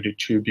convoluted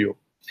tubule.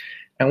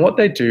 And what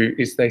they do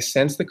is they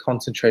sense the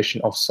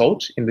concentration of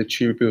salt in the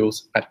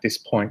tubules at this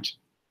point.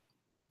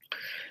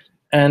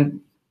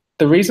 And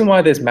the reason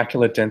why there's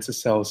macular denser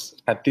cells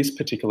at this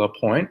particular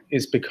point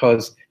is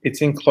because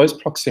it's in close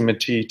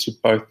proximity to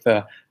both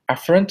the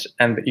afferent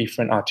and the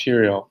efferent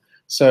arteriole.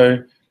 So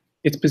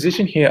its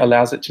position here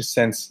allows it to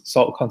sense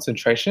salt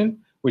concentration,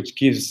 which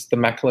gives the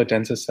macular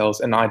denser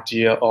cells an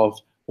idea of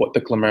what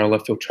the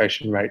glomerular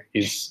filtration rate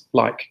is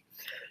like.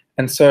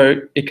 And so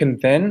it can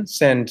then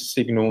send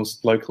signals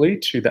locally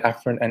to the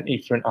afferent and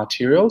efferent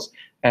arterioles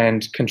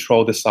and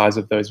control the size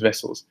of those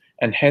vessels.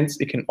 And hence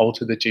it can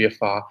alter the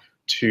GFR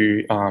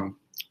to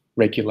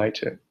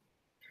regulate it.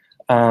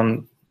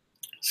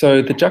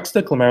 So the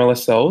juxtaglomerular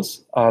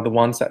cells are the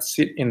ones that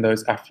sit in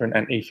those afferent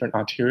and efferent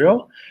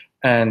arteriole,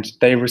 and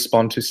they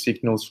respond to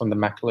signals from the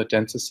macular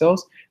denser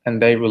cells,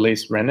 and they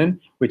release renin,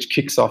 which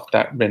kicks off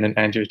that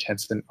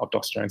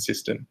renin-angiotensin-aldosterone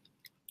system.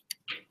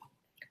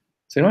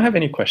 So anyone have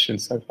any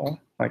questions so far?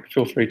 Like,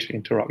 feel free to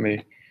interrupt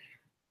me.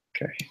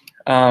 Okay.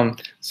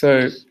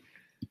 So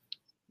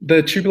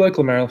the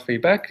tubulo-glomerular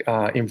feedback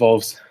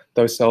involves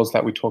those cells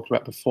that we talked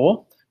about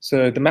before.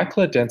 So the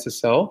macular denser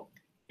cell,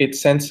 it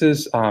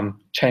senses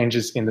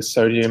changes in the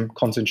sodium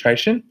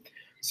concentration.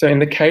 So in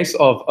the case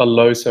of a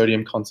low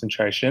sodium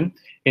concentration,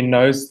 it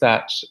knows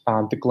that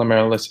the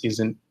glomerulus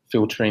isn't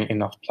filtering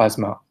enough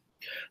plasma.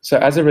 So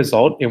as a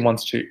result, it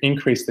wants to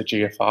increase the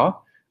GFR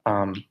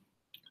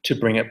to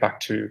bring it back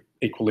to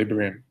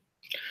equilibrium.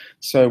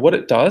 So what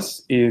it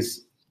does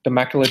is the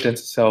macular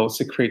denser cell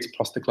secretes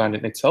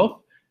prostaglandin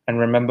itself. And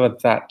remember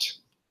that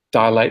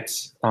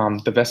dilates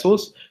the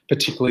vessels,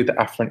 particularly the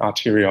afferent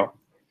arteriole.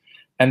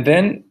 And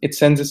then it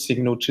sends a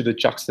signal to the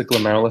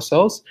juxtaglomerular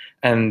cells,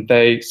 and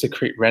they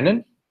secrete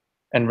renin,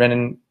 and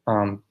renin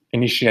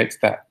initiates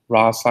that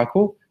RAS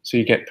cycle, so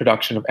you get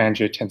production of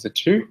angiotensin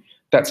II.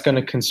 That's going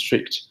to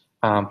constrict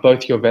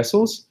both your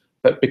vessels,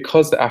 but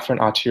because the afferent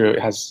arteriole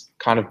has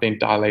kind of been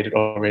dilated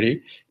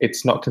already,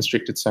 it's not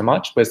constricted so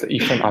much, whereas the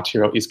efferent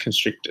arteriole is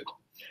constricted.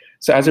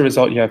 So as a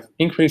result, you have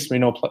increased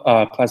renal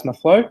plasma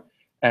flow,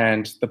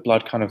 and the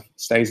blood kind of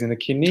stays in the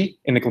kidney,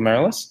 in the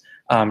glomerulus.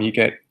 You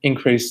get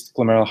increased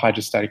glomerular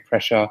hydrostatic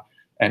pressure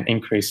and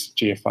increased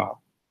GFR.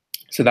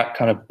 So that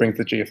kind of brings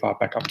the GFR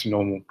back up to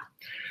normal.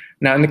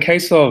 Now, in the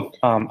case of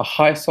a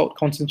high salt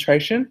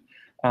concentration,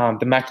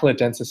 the macular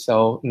denser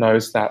cell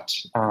knows that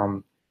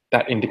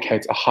that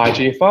indicates a high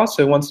GFR,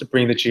 so it wants to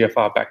bring the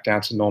GFR back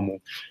down to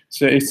normal.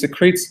 So it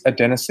secretes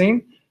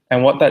adenosine,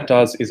 and what that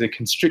does is it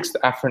constricts the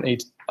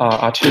afferent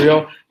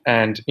arteriole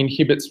and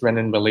inhibits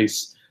renin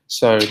release,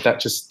 so that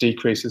just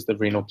decreases the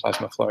renal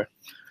plasma flow.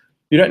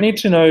 You don't need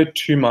to know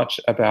too much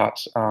about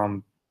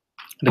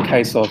the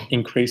case of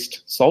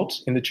increased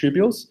salt in the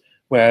tubules,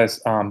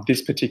 whereas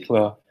this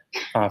particular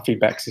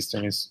feedback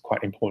system is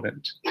quite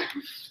important.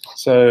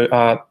 So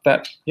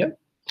that, yeah.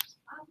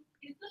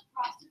 Is the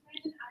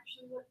prostaglandin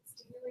actually what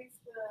stimulates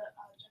the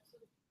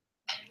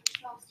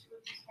juxtaglomerular cells to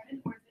release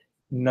renin, or is it?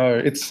 No,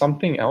 it's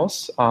something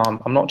else.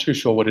 I'm not too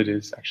sure what it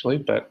is actually,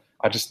 but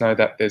I just know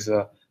that there's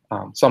a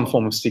some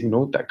form of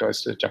signal that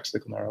goes to the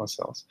juxtaglomerular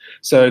cells.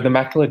 So the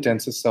macular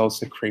denser cells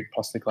secrete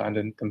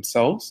prostaglandin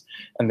themselves,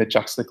 and the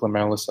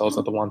juxtaglomerular cells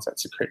are the ones that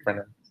secrete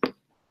renin.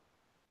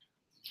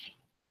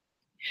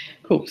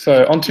 Cool,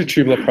 so onto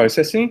tubular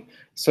processing.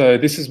 So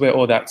this is where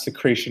all that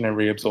secretion and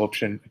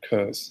reabsorption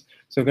occurs.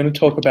 So we're going to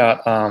talk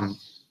about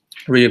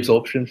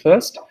reabsorption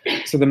first.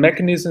 So the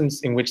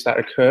mechanisms in which that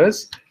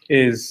occurs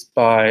is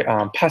by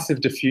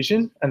passive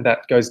diffusion, and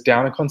that goes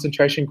down a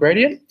concentration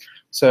gradient.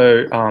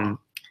 So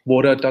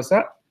water does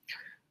that.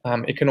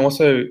 It can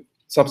also,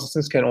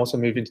 substances can also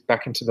move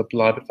back into the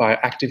blood via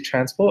active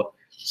transport.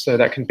 So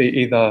that can be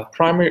either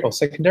primary or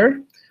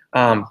secondary.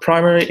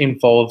 Primary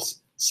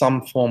involves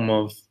some form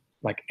of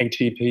like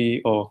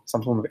ATP or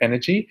some form of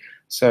energy.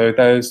 So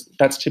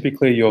that's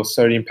typically your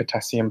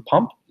sodium-potassium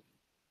pump.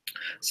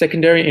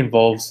 Secondary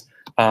involves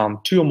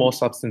two or more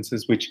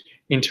substances which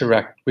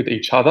interact with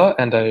each other,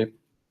 and they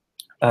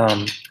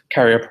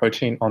carry a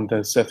protein on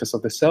the surface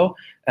of the cell,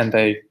 and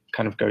they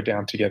kind of go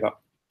down together.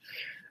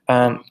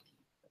 An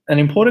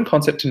important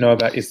concept to know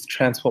about is the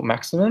transport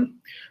maximum.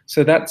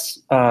 So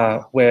that's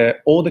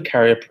where all the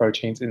carrier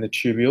proteins in the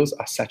tubules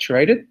are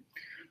saturated.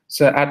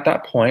 So at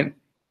that point,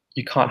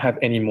 you can't have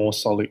any more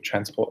solute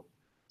transport.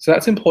 So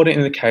that's important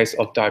in the case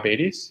of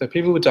diabetes. So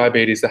people with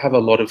diabetes, they have a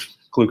lot of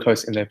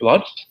glucose in their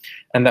blood,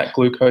 and that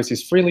glucose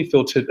is freely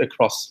filtered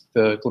across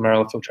the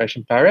glomerular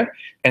filtration barrier,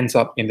 ends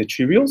up in the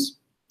tubules.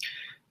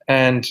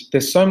 And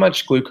there's so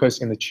much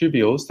glucose in the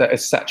tubules that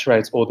it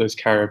saturates all those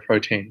carrier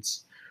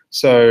proteins.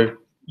 So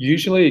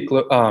usually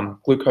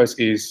glucose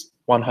is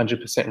 100%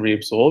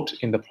 reabsorbed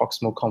in the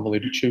proximal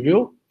convoluted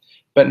tubule,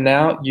 but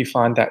now you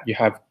find that you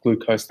have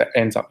glucose that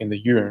ends up in the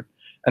urine.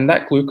 And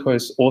that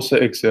glucose also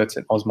exerts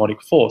an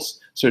osmotic force,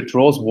 so it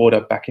draws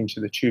water back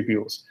into the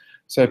tubules.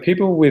 So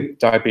people with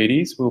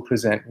diabetes will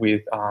present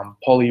with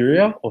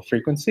polyuria or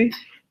frequency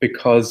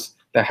because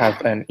they have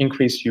an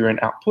increased urine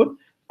output,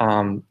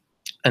 and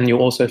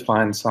you'll also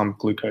find some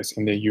glucose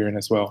in their urine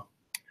as well.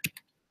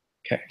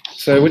 Okay,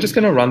 so we're just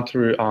going to run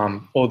through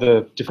all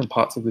the different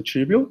parts of the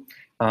tubule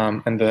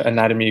and the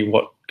anatomy,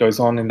 what goes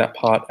on in that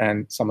part,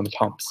 and some of the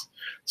pumps.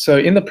 So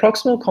in the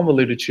proximal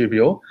convoluted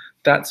tubule,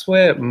 that's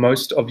where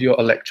most of your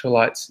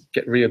electrolytes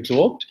get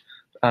reabsorbed.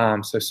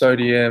 So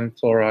sodium,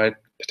 fluoride,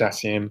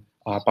 potassium,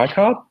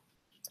 bicarb,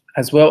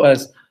 as well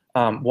as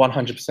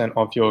 100%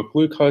 of your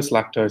glucose,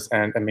 lactose,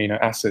 and amino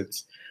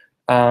acids.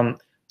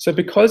 So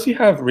because you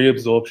have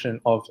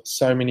reabsorption of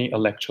so many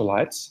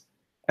electrolytes,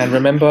 and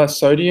remember,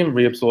 sodium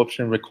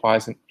reabsorption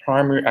requires a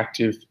primary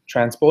active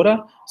transporter,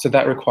 so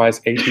that requires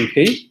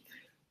ATP.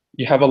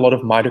 You have a lot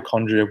of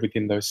mitochondria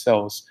within those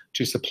cells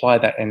to supply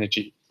that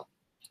energy.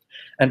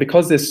 And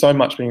because there's so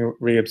much being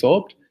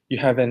reabsorbed, you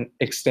have an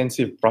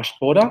extensive brush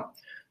border.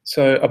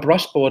 So a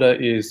brush border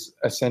is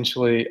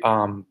essentially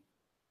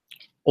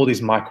all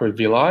these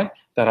microvilli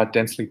that are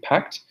densely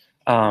packed,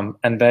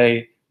 and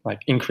they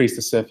like increase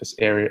the surface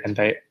area and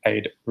they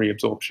aid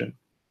reabsorption.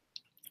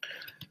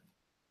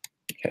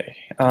 Okay,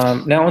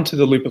 now onto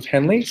the loop of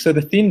Henle. So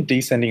the thin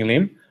descending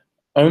limb,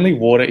 only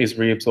water is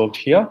reabsorbed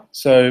here.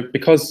 So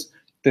because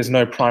there's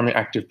no primary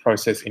active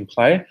process in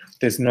play,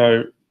 there's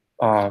no,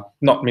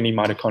 not many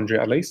mitochondria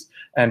at least,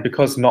 and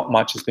because not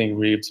much is being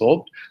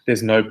reabsorbed,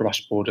 there's no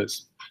brush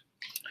borders.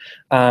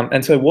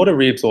 And so water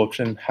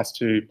reabsorption has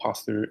to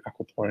pass through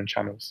aquaporin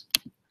channels.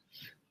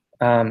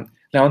 Now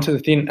onto the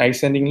thin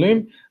ascending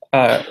limb.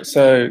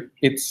 So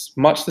it's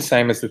much the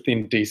same as the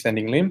thin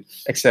descending limb,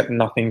 except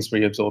nothing's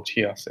reabsorbed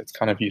here, so it's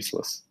kind of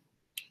useless.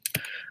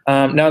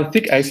 Now the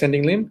thick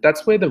ascending limb,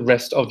 that's where the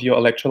rest of your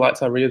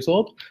electrolytes are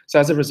reabsorbed. So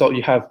as a result,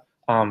 you have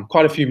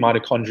quite a few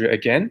mitochondria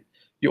again.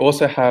 You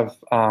also have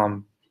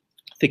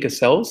thicker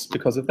cells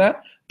because of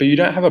that, but you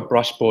don't have a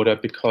brush border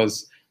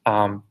because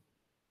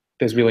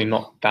there's really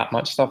not that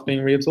much stuff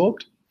being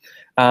reabsorbed.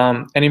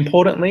 And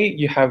importantly,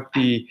 you have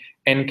the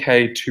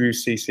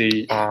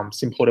NK2cc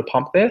symporter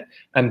pump there,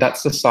 and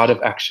that's the site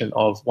of action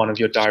of one of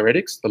your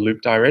diuretics, the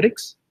loop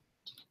diuretics.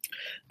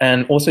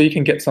 And also you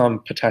can get some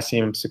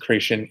potassium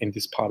secretion in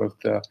this part of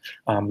the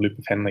loop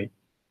of Henle.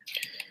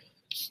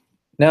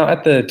 Now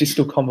at the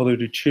distal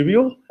convoluted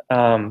tubule,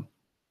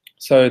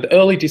 so the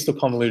early distal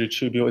convoluted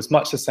tubule is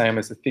much the same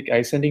as the thick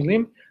ascending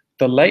limb.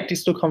 The late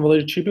distal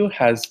convoluted tubule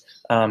has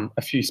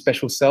a few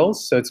special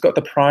cells. So it's got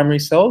the primary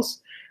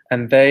cells,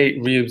 and they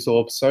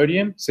reabsorb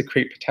sodium,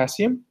 secrete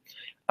potassium,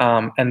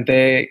 and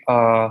they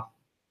are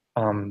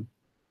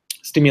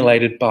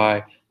stimulated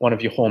by one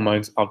of your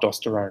hormones,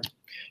 aldosterone.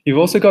 You've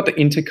also got the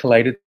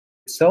intercalated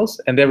cells,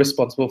 and they're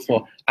responsible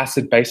for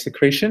acid-base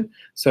secretion.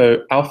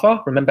 So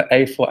alpha, remember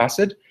A for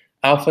acid,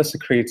 alpha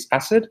secretes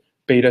acid,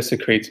 beta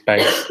secretes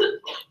base.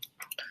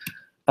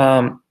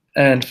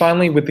 And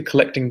finally, with the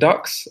collecting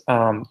ducts,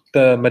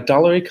 the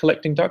medullary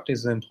collecting duct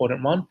is an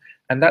important one,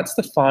 and that's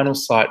the final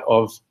site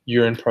of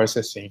urine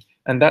processing.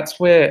 And that's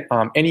where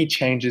any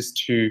changes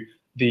to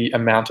the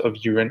amount of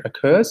urine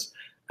occurs,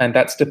 and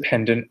that's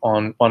dependent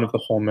on one of the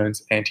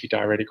hormones,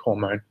 antidiuretic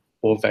hormone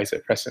or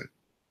vasopressin.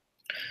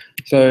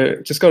 So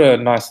just got a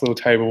nice little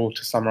table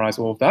to summarize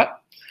all of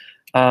that.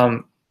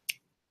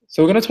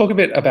 So we're going to talk a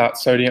bit about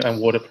sodium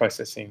and water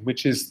processing,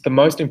 which is the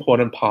most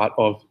important part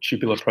of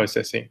tubular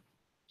processing.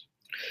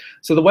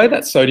 So the way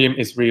that sodium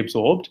is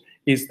reabsorbed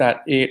is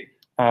that it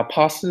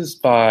passes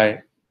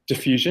by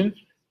diffusion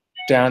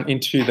down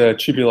into the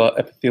tubular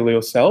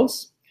epithelial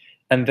cells,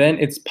 and then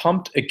it's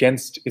pumped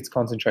against its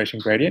concentration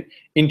gradient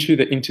into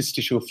the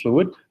interstitial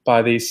fluid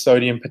by these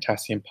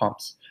sodium-potassium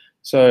pumps.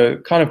 So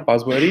kind of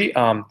buzzwordy,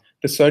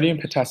 the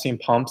sodium-potassium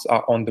pumps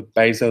are on the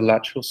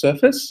basolateral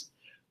surface,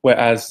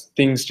 whereas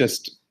things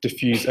just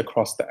diffuse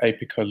across the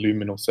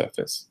apicoluminal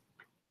surface.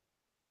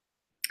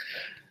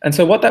 And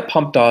so what that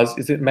pump does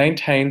is it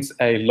maintains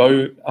a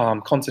low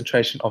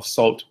concentration of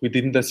salt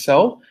within the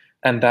cell,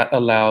 and that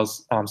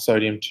allows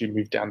sodium to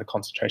move down the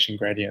concentration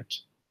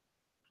gradient.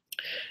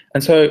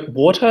 And so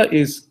water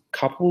is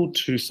coupled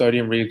to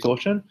sodium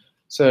reabsorption.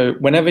 So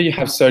whenever you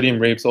have sodium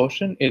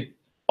reabsorption, it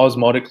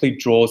osmotically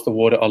draws the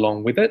water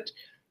along with it.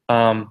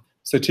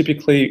 So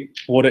typically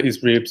water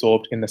is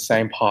reabsorbed in the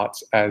same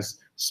parts as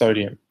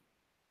sodium.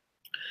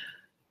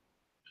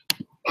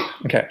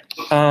 Okay,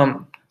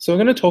 so we're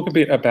going to talk a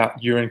bit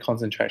about urine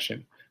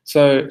concentration.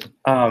 So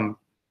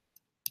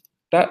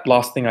that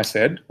last thing I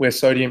said, where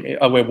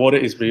water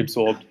is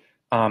reabsorbed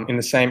in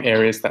the same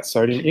areas that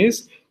sodium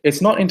is,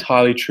 it's not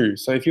entirely true.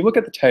 So if you look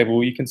at the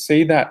table, you can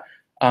see that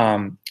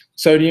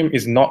sodium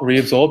is not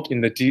reabsorbed in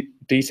the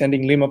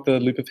descending limb of the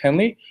loop of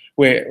Henle,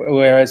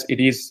 whereas it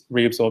is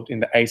reabsorbed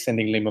in the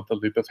ascending limb of the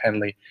loop of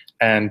Henle,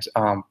 and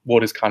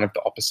water is kind of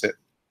the opposite.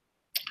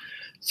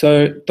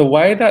 So the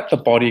way that the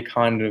body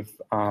kind of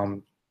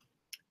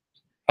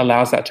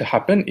allows that to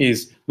happen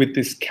is with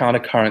this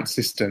countercurrent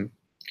system.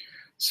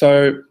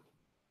 So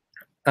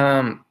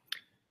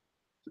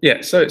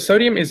so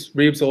sodium is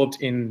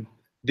reabsorbed in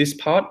this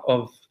part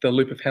of the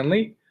loop of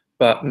Henle,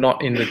 but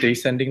not in the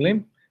descending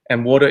limb,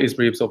 and water is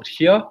reabsorbed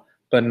here,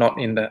 but not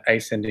in the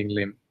ascending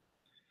limb.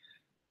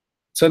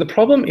 So the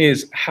problem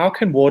is, how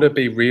can water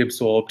be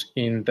reabsorbed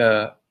in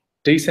the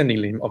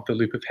descending limb of the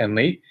loop of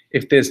Henle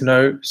if there's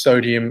no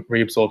sodium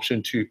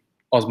reabsorption to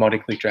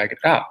osmotically drag it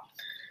out?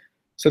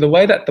 So the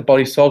way that the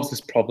body solves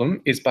this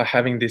problem is by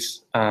having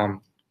this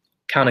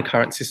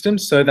countercurrent system,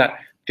 so that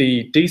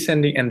the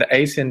descending and the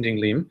ascending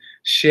limb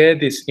share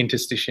this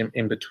interstitium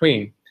in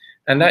between.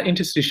 And that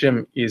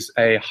interstitium is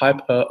a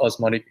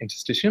hyperosmotic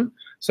interstitium.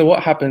 So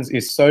what happens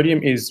is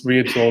sodium is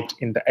reabsorbed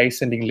in the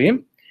ascending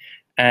limb,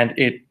 and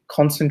it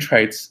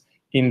concentrates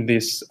in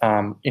this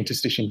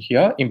interstitium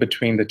here in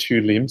between the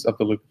two limbs of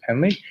the loop of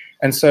Henle.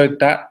 And so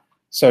that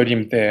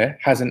sodium there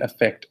has an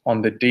effect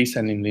on the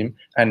descending limb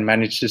and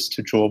manages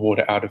to draw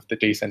water out of the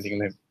descending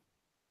limb.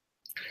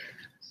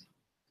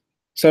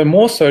 So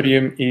more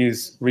sodium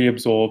is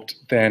reabsorbed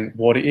than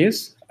water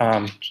is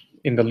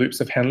in the loops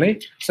of Henle.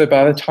 So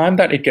by the time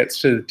that it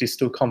gets to the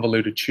distal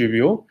convoluted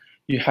tubule,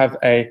 you have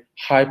a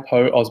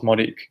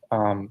hypoosmotic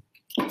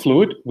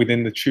fluid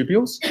within the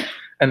tubules.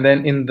 And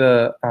then in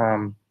the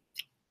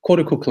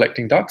cortical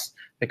collecting ducts,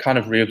 they're kind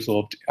of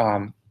reabsorbed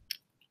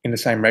in the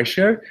same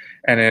ratio,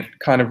 and it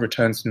kind of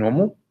returns to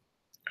normal.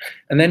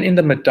 And then in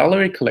the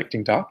medullary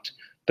collecting duct,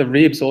 the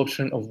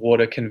reabsorption of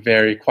water can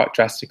vary quite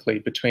drastically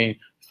between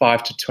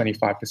 5 to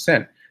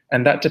 25%.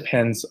 And that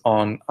depends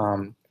on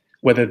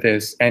whether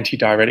there's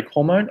antidiuretic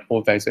hormone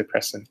or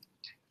vasopressin.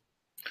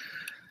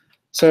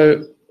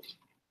 So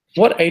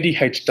what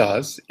ADH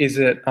does is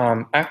it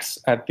acts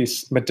at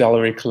this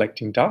medullary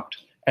collecting duct,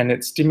 and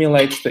it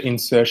stimulates the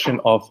insertion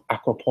of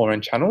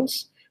aquaporin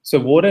channels. So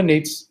water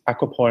needs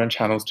aquaporin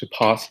channels to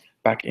pass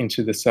back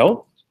into the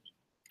cell.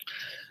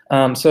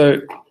 So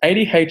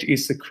ADH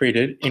is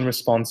secreted in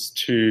response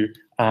to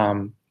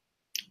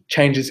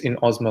changes in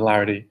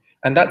osmolarity,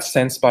 and that's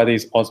sensed by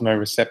these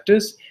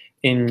osmoreceptors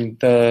in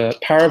the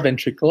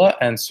paraventricular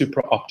and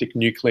supraoptic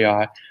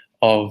nuclei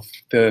of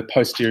the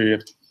posterior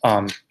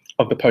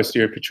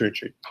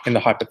pituitary in the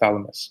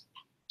hypothalamus.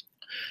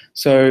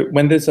 So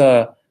when there's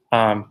a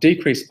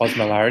decreased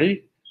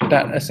osmolarity,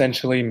 that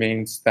essentially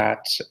means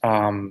that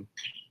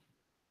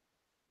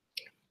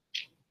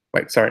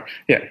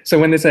So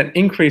when there's an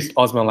increased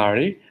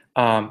osmolarity,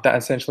 that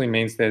essentially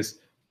means there's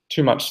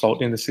too much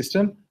salt in the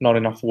system, not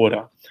enough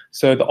water.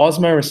 So the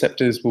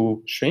osmoreceptors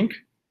will shrink,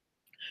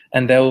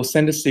 and they'll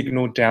send a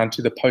signal down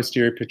to the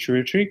posterior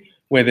pituitary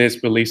where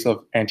there's release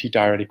of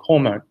antidiuretic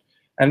hormone.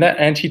 And that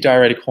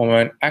antidiuretic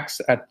hormone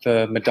acts at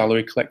the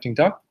medullary collecting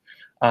duct,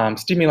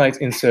 stimulates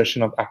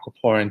insertion of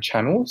aquaporin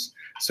channels.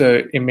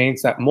 So it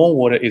means that more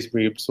water is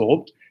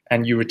reabsorbed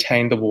and you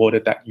retain the water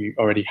that you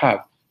already have.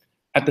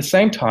 At the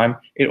same time,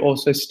 it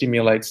also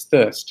stimulates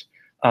thirst.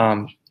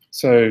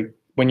 So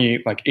when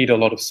you eat a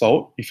lot of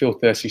salt, you feel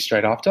thirsty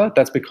straight after.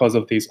 That's because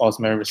of these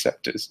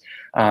osmoreceptors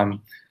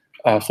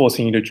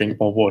forcing you to drink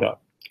more water.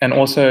 And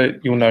also,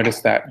 you'll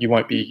notice that you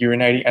won't be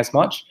urinating as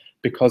much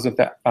because of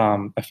that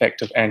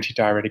effect of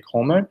antidiuretic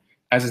hormone.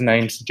 As the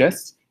name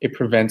suggests, it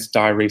prevents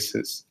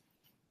diuresis.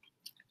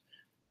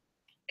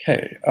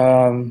 Okay,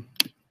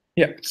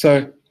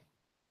 so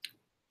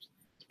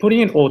putting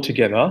it all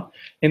together,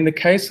 in the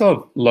case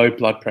of low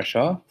blood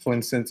pressure, for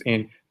instance,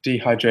 in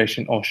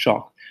dehydration or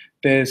shock,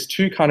 there's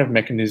two kind of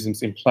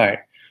mechanisms in play.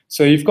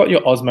 So you've got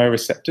your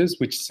osmoreceptors,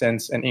 which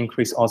sense an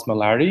increased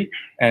osmolarity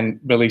and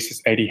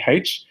releases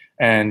ADH,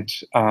 and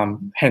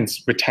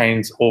hence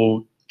retains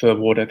all the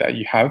water that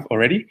you have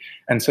already.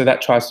 And so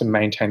that tries to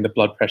maintain the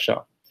blood pressure.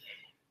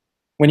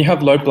 When you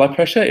have low blood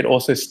pressure, it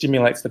also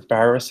stimulates the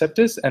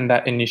baroreceptors, and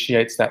that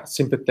initiates that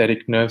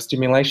sympathetic nerve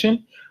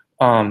stimulation,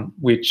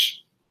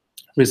 which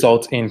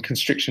results in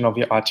constriction of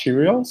your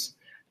arterioles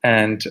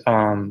and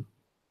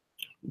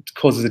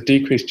causes a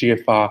decreased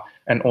GFR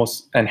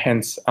and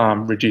hence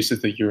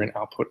reduces the urine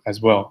output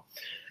as well.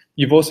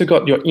 You've also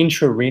got your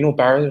intrarenal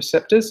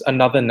baroreceptors,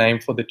 another name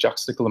for the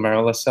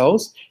juxtaglomerular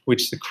cells,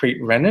 which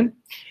secrete renin.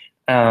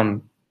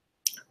 And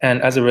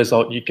as a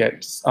result, you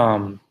get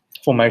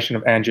formation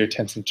of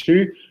angiotensin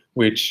II,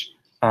 which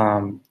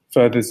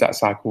furthers that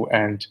cycle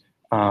and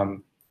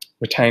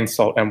retains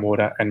salt and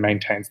water and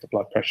maintains the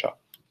blood pressure.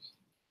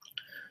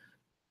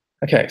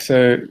 Okay,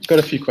 so got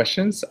a few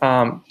questions.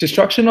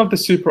 Destruction of the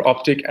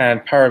supraoptic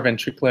and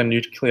paraventricular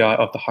nuclei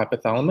of the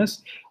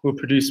hypothalamus will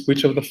produce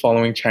which of the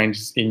following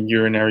changes in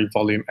urinary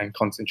volume and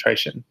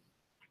concentration?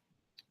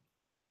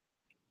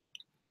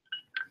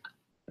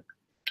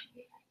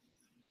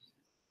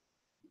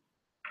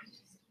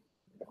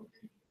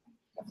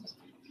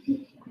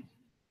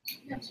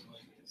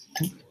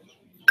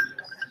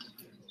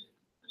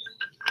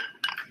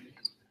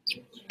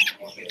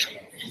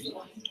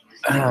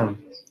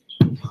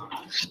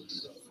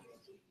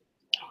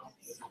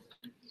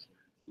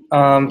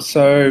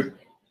 So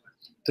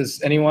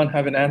does anyone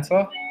have an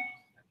answer?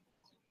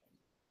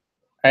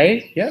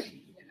 A, yeah,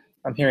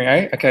 I'm hearing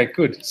A. Okay,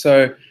 good.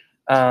 So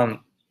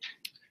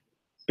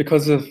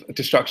because of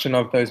destruction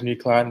of those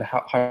nuclei in the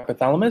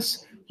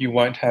hypothalamus, you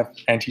won't have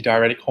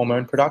antidiuretic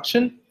hormone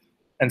production.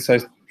 And so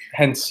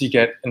hence you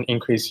get an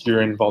increased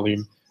urine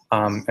volume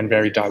and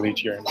very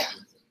dilute urine.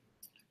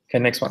 Okay,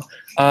 next one.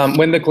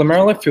 When the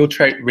glomerular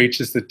filtrate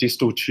reaches the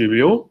distal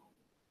tubule,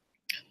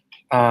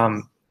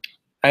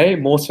 A,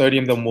 more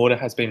sodium than water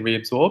has been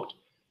reabsorbed.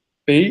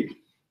 B,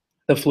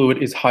 the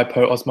fluid is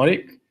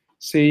hypoosmotic.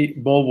 C,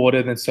 more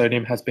water than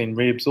sodium has been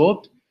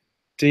reabsorbed.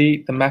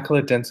 D, the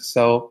macular denser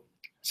cell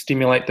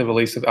stimulate the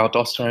release of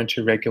aldosterone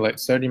to regulate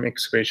sodium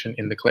excretion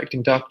in the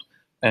collecting duct.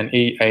 And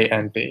E, A,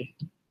 and B.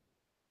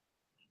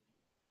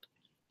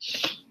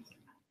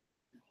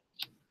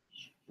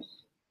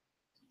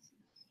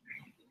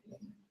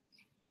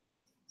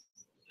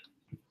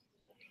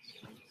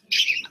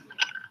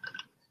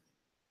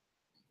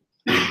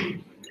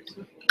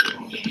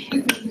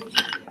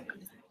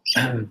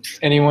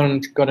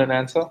 Anyone got an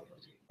answer?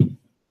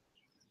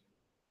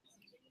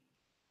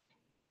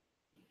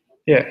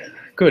 Yeah,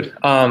 good.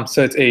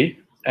 So it's E,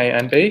 A,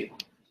 and B.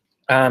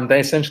 They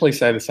essentially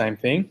say the same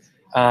thing.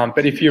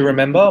 But if you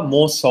remember,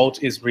 more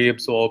salt is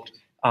reabsorbed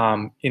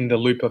in the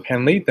loop of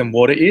Henle than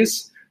water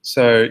is.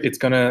 So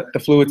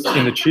the fluid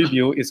in the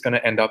tubule is going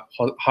to end up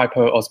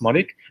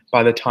hypoosmotic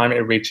by the time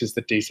it reaches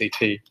the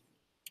DCT.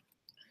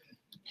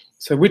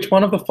 So which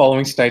one of the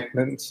following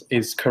statements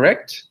is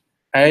correct?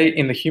 A,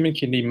 in the human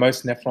kidney,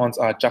 most nephrons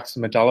are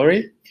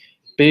juxtamedullary.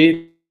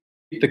 B,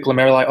 the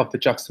glomeruli of the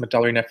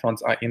juxtamedullary nephrons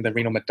are in the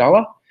renal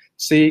medulla.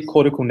 C,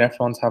 cortical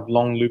nephrons have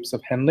long loops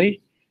of Henle.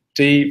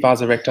 D,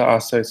 vasa recta are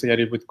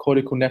associated with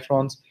cortical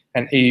nephrons.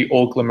 And E,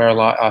 all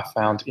glomeruli are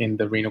found in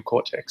the renal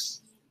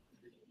cortex.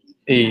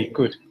 E,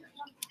 good.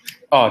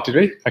 Oh, did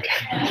we?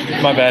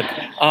 Okay, my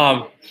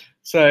bad.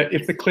 So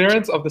if the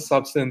clearance of the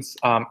substance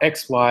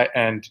X, Y,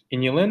 and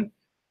inulin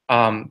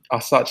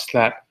are such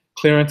that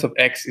clearance of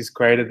X is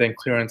greater than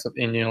clearance of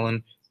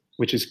inulin,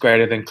 which is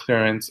greater than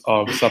clearance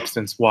of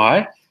substance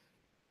Y.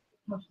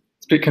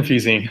 It's a bit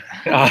confusing.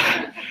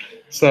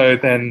 So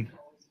then,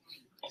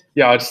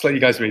 yeah, I'll just let you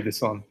guys read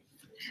this one.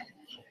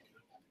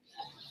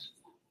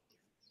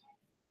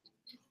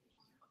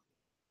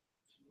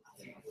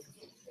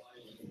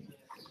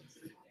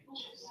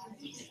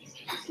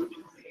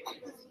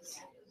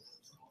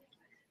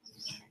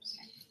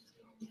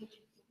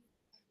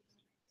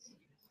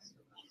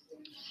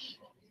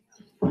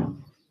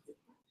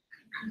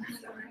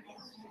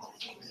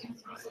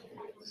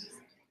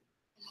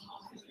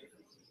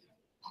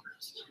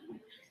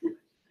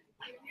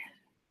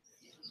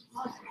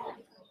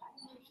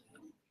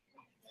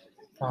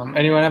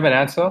 Anyone have an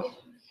answer?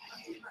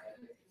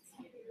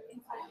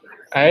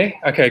 A?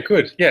 Okay,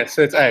 good. Yeah,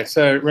 so it's A.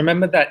 So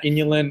remember that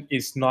inulin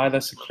is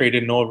neither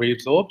secreted nor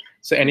reabsorbed.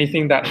 So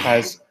anything that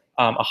has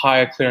a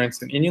higher clearance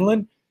than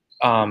inulin,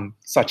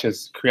 such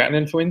as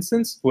creatinine, for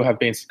instance, will have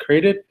been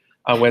secreted,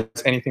 whereas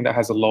anything that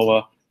has a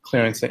lower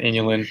clearance than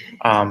inulin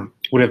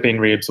would have been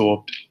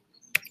reabsorbed.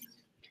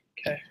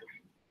 Okay.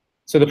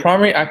 So the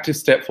primary active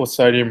step for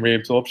sodium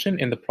reabsorption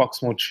in the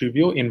proximal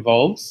tubule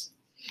involves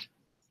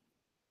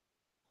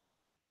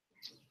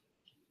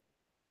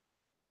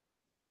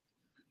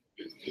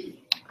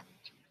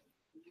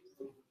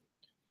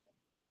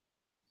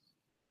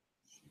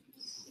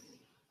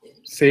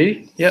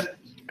C? Yep,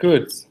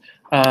 good.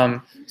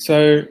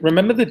 So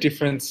remember the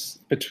difference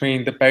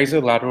between the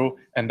basolateral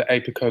and the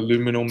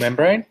apicoluminal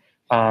membrane?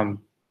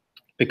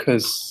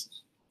 Because,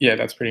 yeah,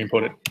 that's pretty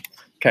important.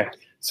 Okay,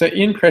 so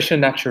in pressure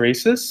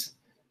natriuresis,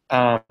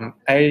 yeah,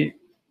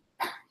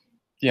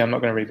 I'm not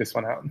going to read this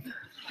one out.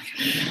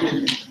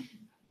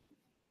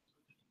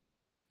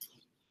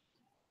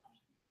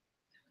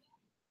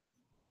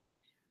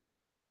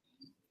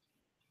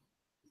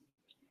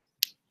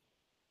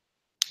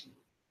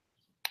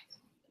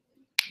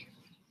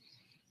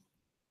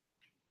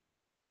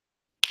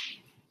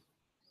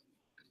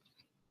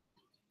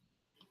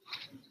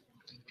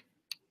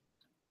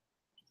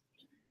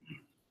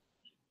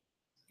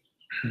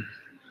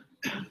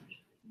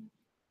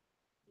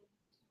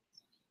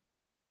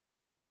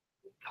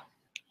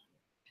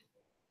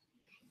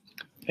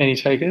 Any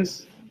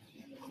takers?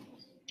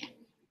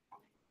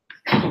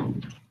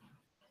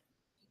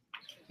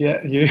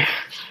 Yeah, you.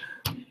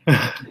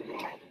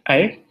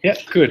 A? Yeah,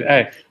 good,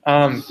 A.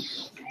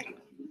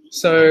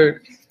 So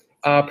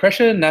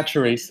pressure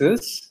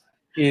natriuresis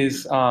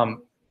is,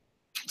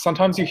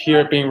 sometimes you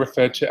hear it being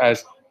referred to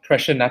as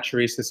pressure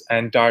natriuresis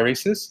and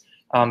diuresis.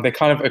 They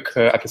kind of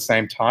occur at the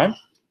same time.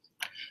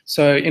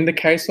 So in the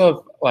case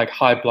of like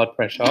high blood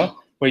pressure,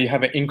 where you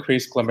have an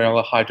increased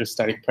glomerular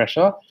hydrostatic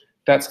pressure,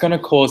 that's going to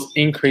cause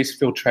increased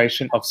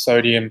filtration of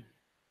sodium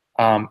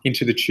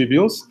into the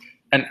tubules.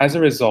 And as a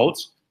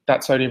result,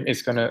 that sodium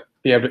is going to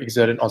be able to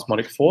exert an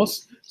osmotic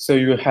force. So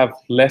you have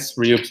less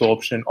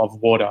reabsorption of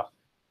water.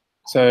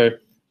 So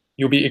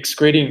you'll be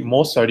excreting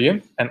more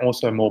sodium and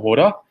also more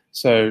water.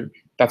 So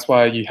that's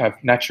why you have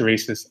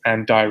natriuresis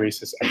and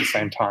diuresis at the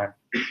same time.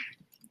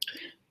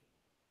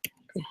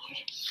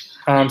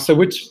 So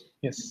which,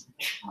 yes?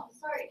 Oh,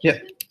 sorry. Yeah.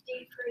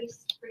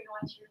 Decreased renal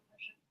arterial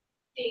pressure.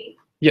 D.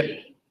 Yeah.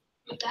 D.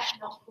 Would that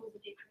not cause a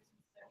decrease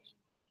in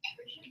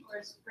sodium nutrition, or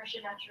is pressure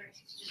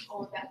natriuresis just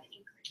all about the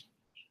increase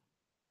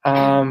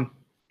in pressure?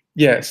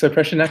 Yeah, so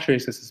pressure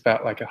natriuresis is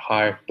about like a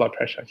high blood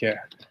pressure, yeah.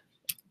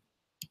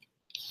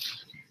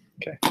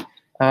 Okay.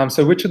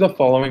 So which of the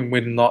following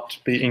would not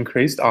be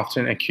increased after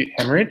an acute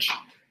hemorrhage?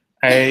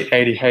 A,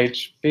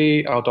 ADH,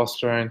 B,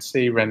 aldosterone,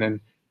 C, renin,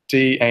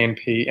 D,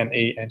 ANP, and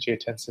E,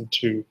 angiotensin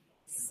 2.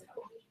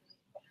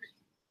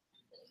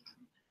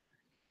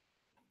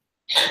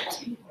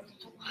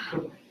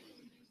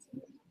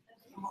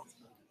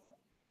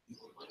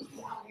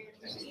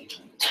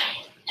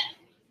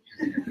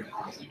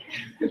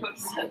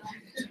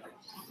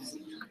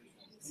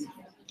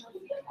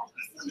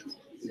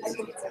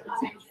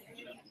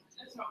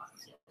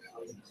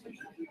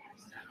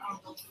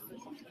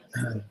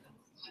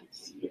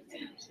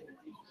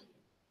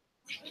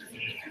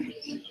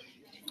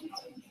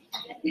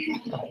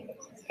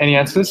 Any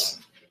answers?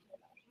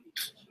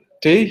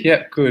 D?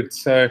 Yeah, good.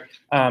 So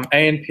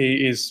ANP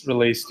is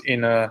released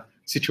in a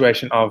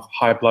situation of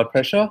high blood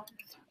pressure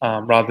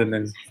rather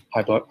than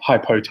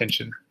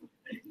hypotension.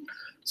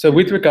 So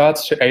with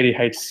regards to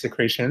ADH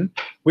secretion,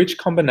 which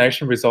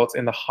combination results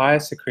in the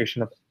highest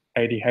secretion of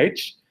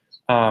ADH?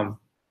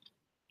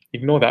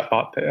 Ignore that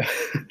part there.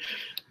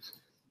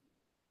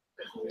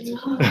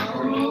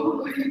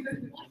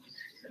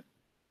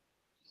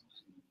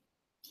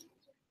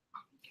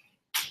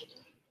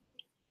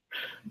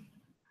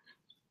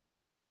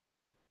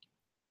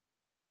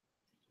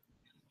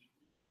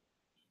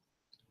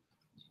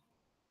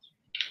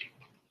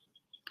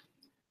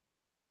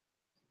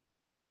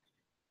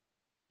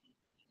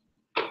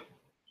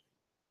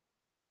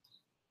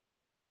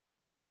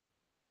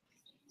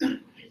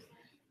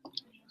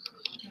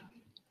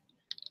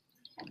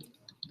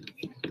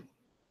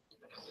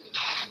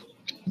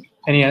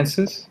 Any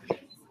answers?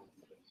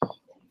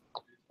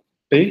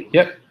 B?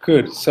 Yep,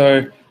 good.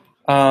 So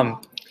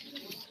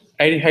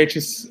ADH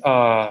is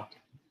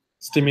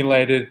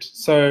stimulated.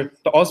 So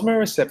the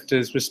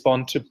osmoreceptors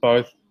respond to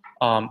both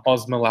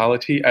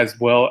osmolality as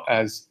well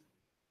as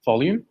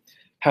volume.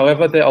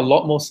 However, they're a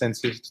lot more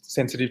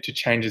sensitive to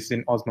changes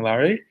in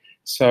osmolarity.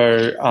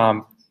 So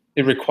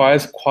it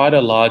requires quite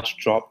a large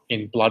drop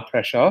in blood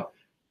pressure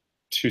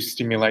to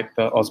stimulate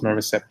the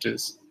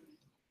osmoreceptors.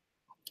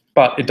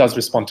 But it does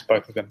respond to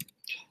both of them.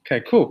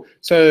 Okay, cool.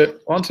 So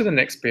on to the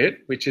next bit,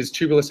 which is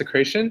tubular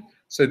secretion.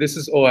 So this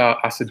is all our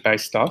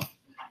acid-base stuff.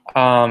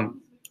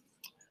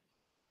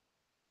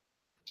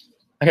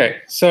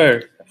 Okay, so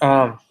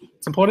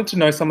it's important to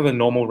know some of the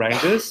normal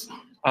ranges.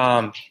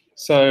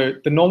 So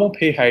the normal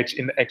pH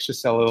in the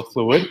extracellular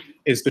fluid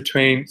is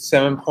between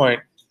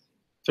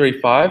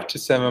 7.35 to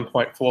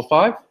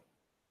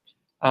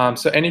 7.45.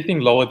 So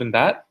anything lower than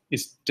that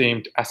is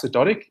deemed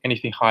acidotic.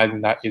 Anything higher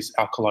than that is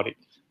alkalotic.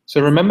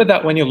 So remember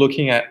that when you're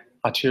looking at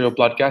arterial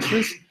blood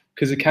gases,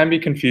 because it can be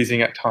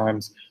confusing at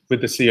times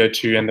with the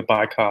CO2 and the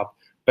bicarb.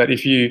 But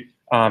if you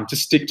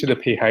just stick to the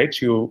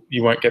pH, you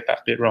won't get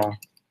that bit wrong.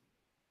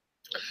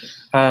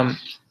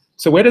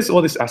 So where does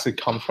all this acid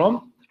come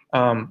from?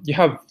 You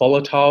have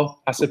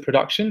volatile acid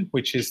production,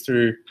 which is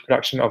through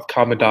production of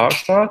carbon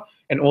dioxide,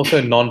 and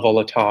also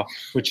non-volatile,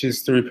 which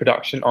is through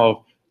production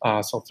of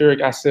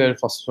sulfuric acid,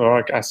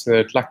 phosphoric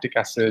acid, lactic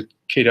acid,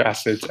 keto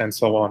acids, and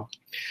so on.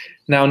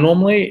 Now,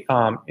 normally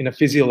in a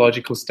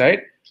physiological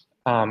state,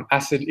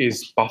 acid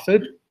is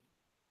buffered,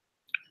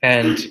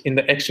 and in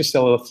the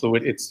extracellular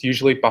fluid, it's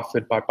usually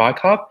buffered by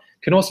bicarb,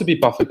 can also be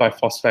buffered by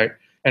phosphate,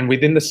 and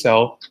within the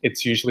cell,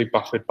 it's usually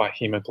buffered by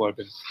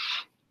hemoglobin.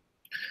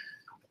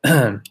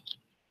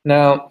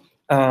 Now,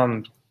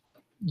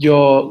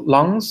 your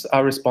lungs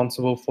are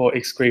responsible for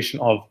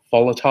excretion of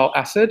volatile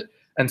acid,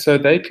 and so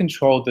they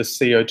control the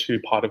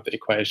CO2 part of the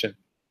equation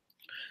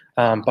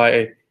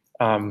by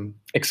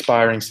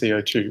expiring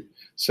CO2.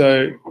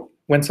 So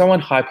when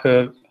someone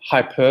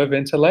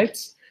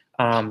hyperventilates,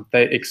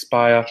 they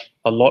expire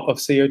a lot of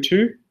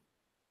CO2,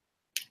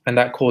 and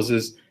that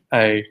causes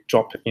a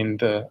drop in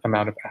the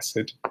amount of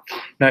acid.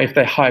 Now, if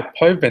they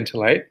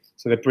hypoventilate,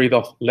 so they breathe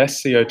off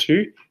less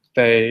CO2,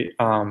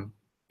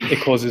 it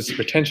causes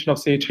retention of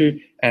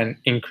CO2 and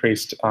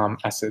increased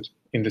acid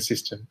in the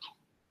system.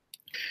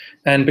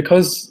 And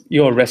because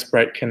your rest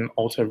rate can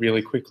alter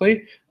really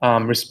quickly,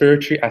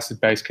 respiratory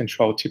acid-base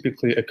control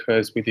typically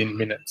occurs within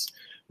minutes,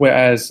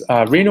 whereas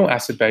renal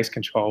acid-base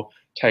control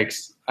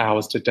takes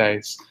hours to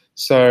days.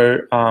 So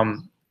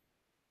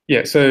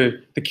so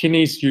the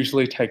kidneys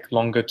usually take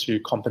longer to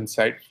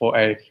compensate for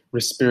a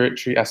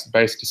respiratory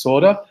acid-base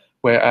disorder,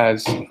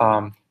 whereas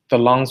the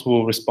lungs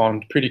will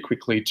respond pretty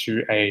quickly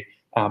to a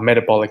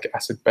metabolic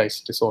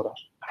acid-base disorder.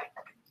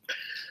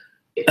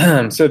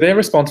 So they're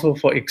responsible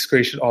for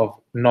excretion of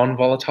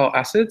non-volatile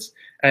acids,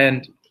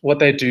 and what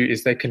they do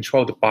is they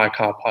control the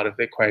bicarb part of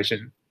the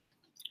equation.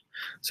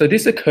 So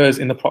this occurs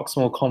in the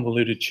proximal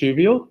convoluted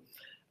tubule.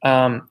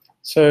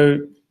 So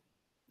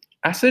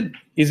acid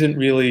isn't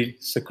really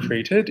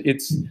secreted.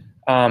 It's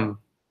so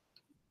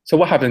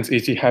what happens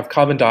is you have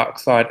carbon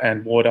dioxide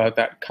and water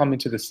that come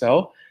into the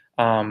cell,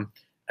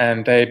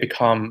 and they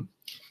become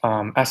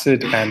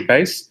acid and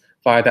base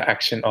via the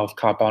action of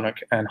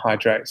carbonic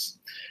anhydrase.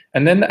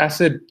 And then the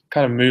acid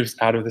kind of moves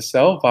out of the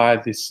cell via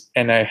this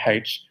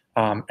NaH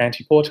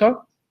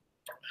antiporter,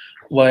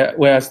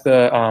 whereas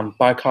the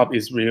bicarb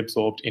is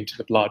reabsorbed into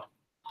the blood.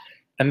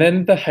 And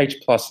then the H+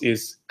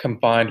 is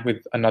combined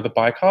with another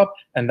bicarb,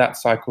 and that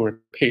cycle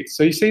repeats.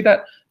 So you see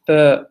that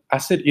the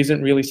acid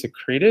isn't really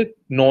secreted,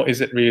 nor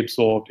is it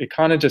reabsorbed. It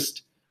kind of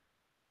just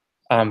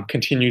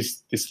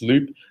continues this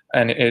loop,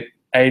 and it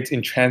aids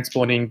in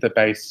transporting the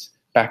base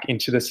back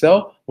into the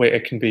cell where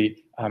it can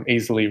be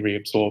easily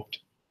reabsorbed.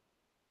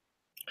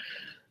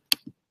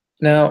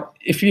 Now,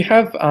 if you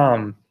have,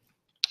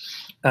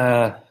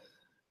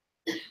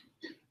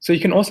 so you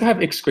can also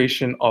have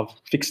excretion of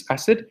fixed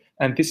acid,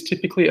 and this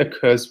typically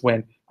occurs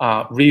when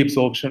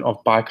reabsorption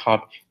of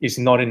bicarb is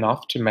not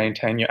enough to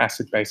maintain your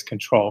acid-base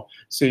control.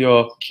 So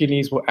your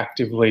kidneys will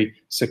actively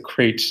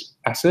secrete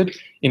acid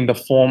in the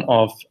form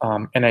of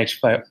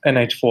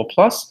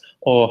NH4+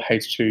 or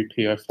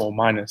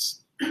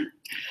H2PO4-.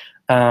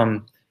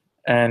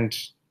 And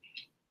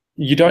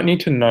you don't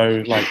need to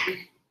know like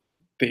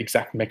the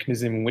exact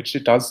mechanism in which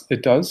it does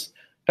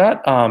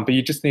that, but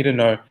you just need to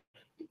know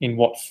in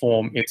what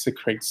form it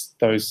secretes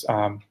those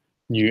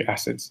new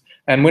acids.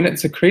 And when it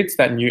secretes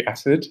that new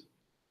acid,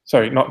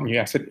 sorry, not new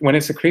acid, when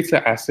it secretes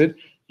that acid,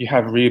 you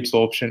have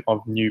reabsorption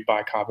of new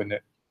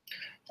bicarbonate.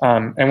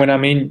 And when I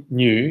mean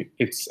new,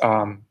 it's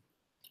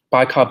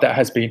bicarb that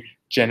has been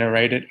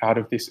generated out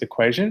of this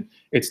equation.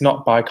 It's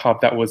not bicarb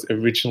that was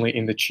originally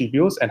in the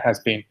tubules and has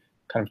been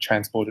kind of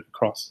transported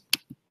across.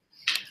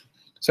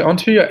 So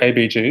onto your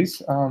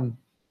ABGs.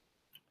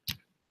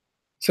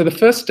 So the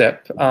first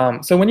step,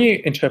 so when you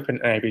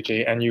interpret an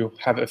ABG and you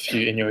have a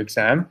few in your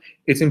exam,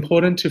 it's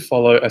important to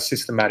follow a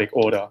systematic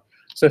order.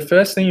 So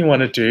first thing you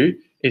want to do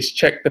is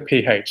check the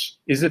pH.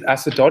 Is it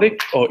acidotic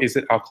or is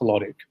it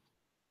alkalotic?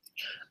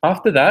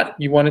 After that,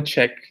 you want to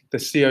check the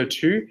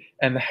CO2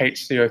 and the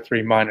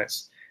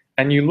HCO3-.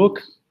 And you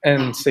look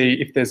and see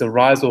if there's a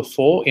rise or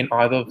fall in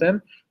either of them,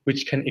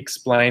 which can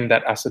explain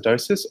that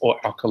acidosis or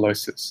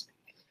alkalosis.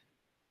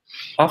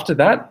 After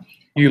that,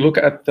 you look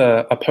at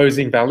the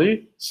opposing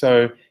value.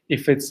 So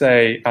if it's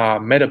a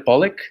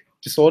metabolic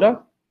disorder,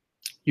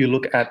 you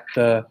look at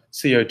the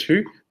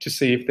CO2 to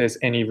see if there's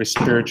any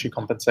respiratory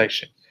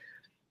compensation.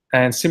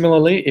 And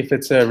similarly, if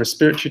it's a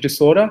respiratory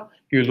disorder,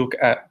 you look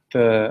at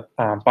the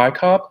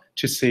bicarb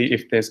to see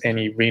if there's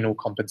any renal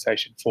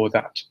compensation for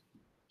that.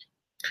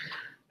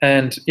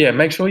 And yeah,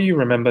 make sure you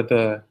remember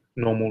the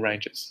normal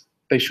ranges.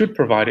 They should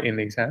provide it in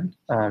the exam.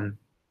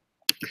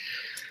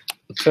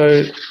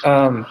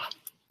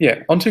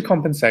 Yeah, onto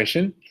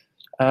compensation.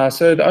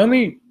 So the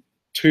only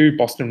two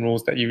Boston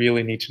rules that you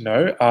really need to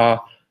know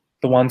are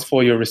the ones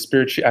for your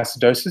respiratory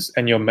acidosis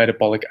and your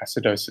metabolic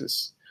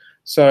acidosis.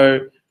 So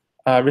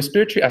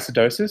respiratory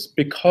acidosis,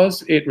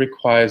 because it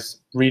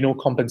requires renal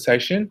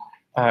compensation,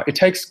 it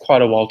takes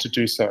quite a while to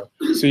do so.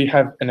 So you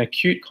have an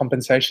acute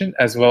compensation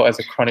as well as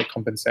a chronic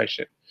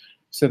compensation.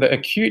 So the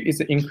acute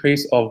is an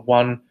increase of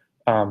 1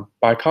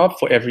 bicarb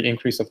for every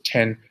increase of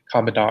 10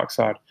 carbon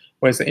dioxide,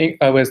 whereas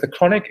the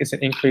chronic is an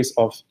increase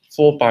of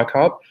 4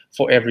 bicarb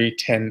for every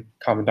 10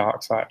 carbon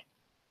dioxide.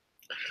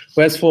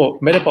 Whereas for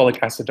metabolic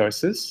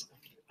acidosis,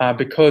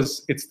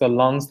 because it's the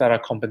lungs that are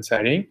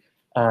compensating,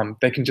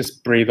 they can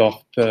just breathe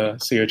off the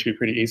CO2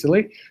 pretty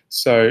easily.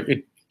 So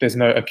there's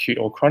no acute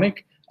or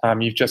chronic.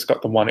 You've just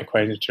got the one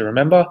equation to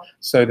remember.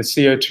 So the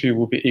CO2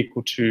 will be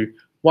equal to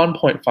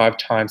 1.5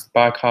 times the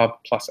bicarb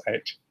plus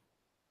 8.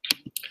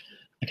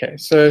 Okay,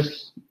 so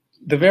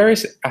the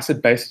various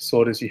acid-base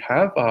disorders you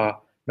have are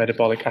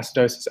metabolic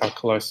acidosis,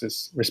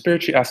 alkalosis,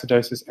 respiratory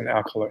acidosis, and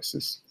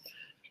alkalosis.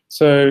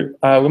 So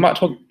we might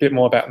talk a bit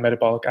more about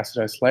metabolic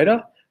acidosis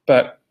later,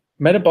 but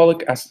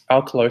metabolic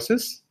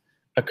alkalosis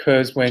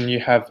occurs when you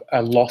have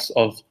a loss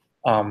of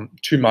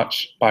too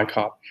much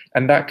bicarb,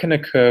 and that can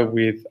occur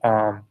with,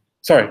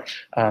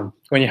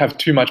 when you have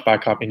too much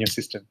bicarb in your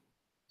system.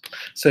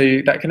 So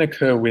that can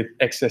occur with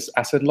excess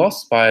acid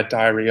loss via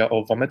diarrhea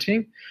or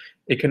vomiting.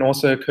 It can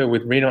also occur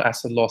with renal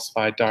acid loss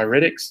via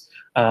diuretics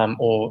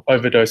or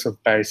overdose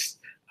of base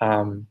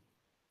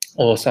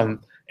or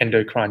some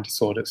endocrine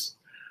disorders.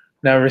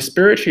 Now,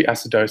 respiratory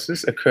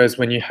acidosis occurs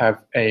when you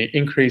have an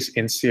increase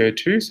in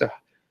CO2. So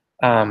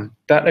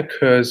that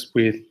occurs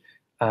with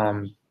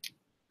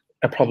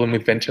a problem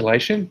with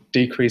ventilation,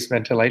 decreased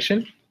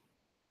ventilation.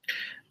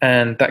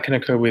 And that can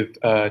occur with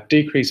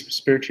decreased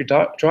respiratory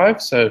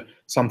drive, so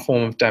some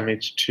form of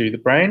damage to the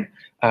brain,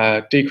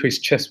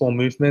 decreased chest wall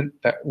movement,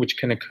 which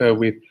can occur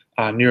with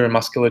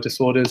neuromuscular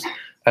disorders,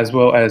 as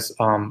well as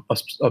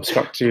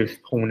obstructive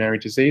pulmonary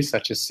disease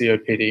such as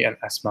COPD and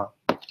asthma.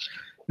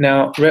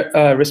 Now,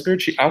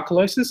 respiratory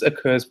alkalosis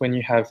occurs when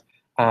you have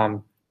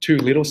too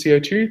little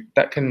CO2.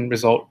 That can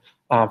result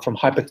from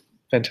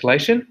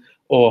hyperventilation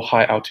or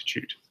high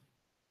altitude.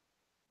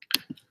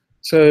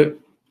 So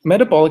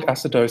metabolic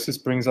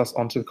acidosis brings us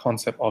onto the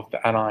concept of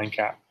the anion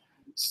gap.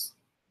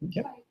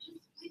 Yep. Sorry,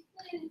 just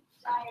with the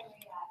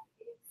diarrhea,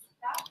 is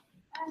that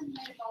a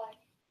metabolic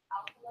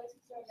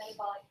alkalosis or a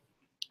metabolic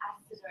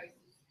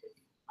acidosis?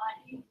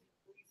 Aren't you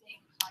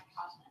losing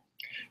bicarbonate?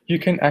 You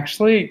can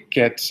actually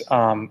get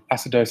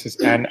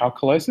acidosis and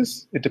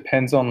alkalosis. It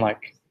depends on,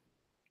 like,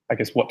 I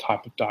guess, what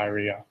type of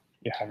diarrhea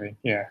you're having.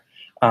 Yeah,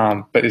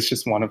 but it's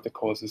just one of the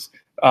causes.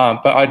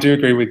 But I do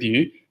agree with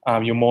you.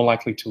 You're more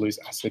likely to lose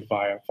acid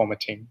via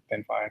vomiting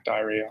than via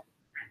diarrhea.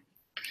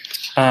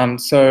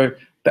 So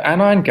the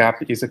anion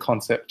gap is a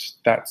concept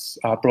that's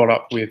brought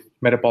up with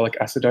metabolic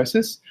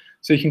acidosis.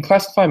 So you can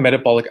classify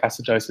metabolic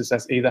acidosis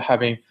as either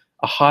having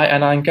a high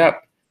anion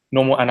gap,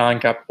 normal anion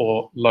gap,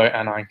 or low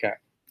anion gap.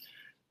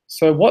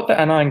 So what the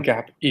anion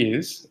gap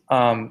is,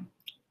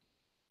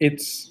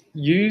 it's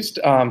used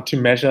to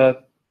measure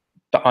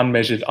the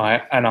unmeasured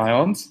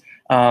anions.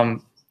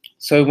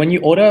 So when you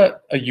order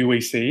a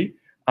UEC,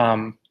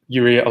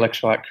 urea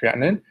electrolyte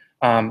creatinine,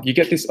 you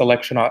get this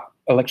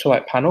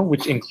electrolyte panel,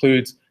 which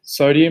includes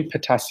sodium,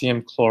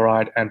 potassium,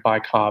 chloride, and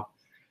bicarb.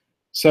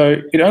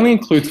 So it only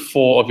includes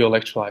 4 of your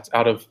electrolytes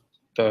out of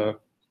the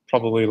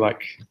probably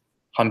like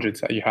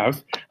hundreds that you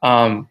have.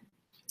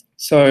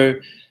 So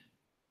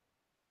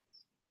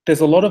there's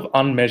a lot of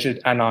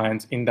unmeasured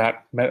anions in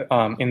that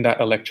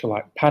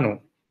electrolyte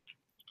panel.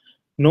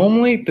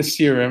 Normally, the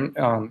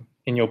serum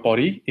in your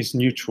body is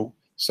neutral.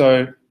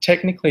 So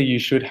technically, you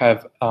should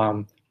have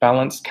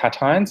balanced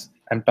cations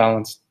and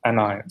balanced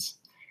anions.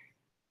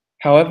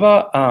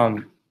 However,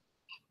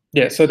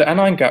 so the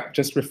anion gap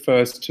just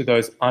refers to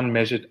those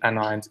unmeasured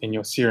anions in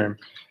your serum.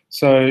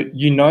 So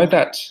you know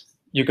that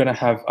you're going to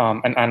have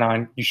an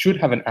anion, you should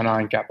have an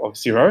anion gap of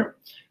 0,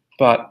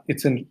 but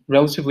it's a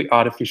relatively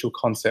artificial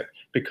concept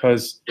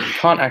because you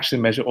can't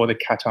actually measure all the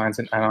cations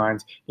and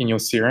anions in your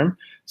serum.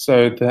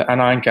 So the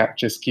anion gap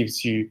just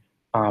gives you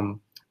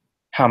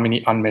how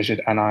many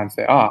unmeasured anions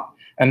there are.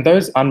 And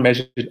those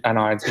unmeasured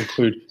anions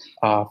include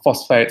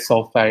phosphate,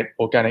 sulfate,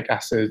 organic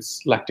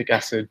acids, lactic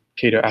acid,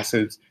 keto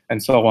acids,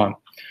 and so on.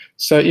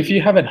 So if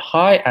you have a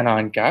high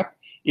anion gap,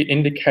 it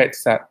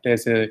indicates that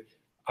there's a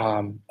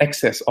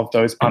excess of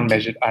those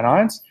unmeasured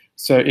anions.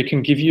 So it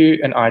can give you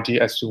an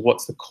idea as to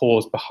what's the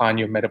cause behind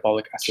your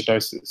metabolic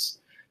acidosis.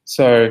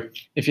 So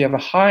if you have a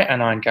high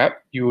anion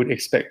gap, you would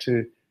expect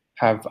to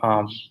have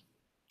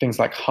things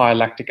like high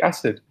lactic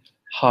acid,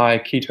 high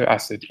keto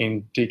acid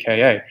in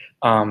DKA,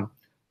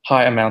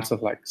 high amounts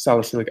of like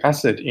salicylic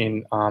acid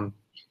in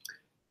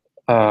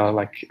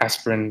like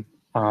aspirin,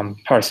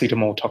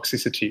 paracetamol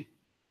toxicity.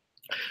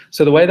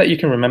 So the way that you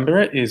can remember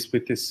it is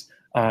with this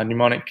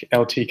mnemonic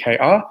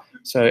LTKR,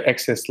 so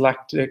excess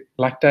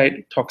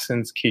lactate,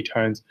 toxins,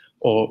 ketones,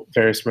 or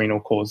various renal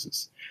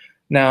causes.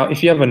 Now,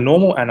 if you have a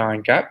normal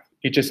anion gap,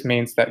 it just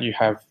means that you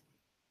have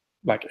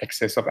like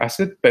excess of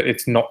acid, but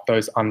it's not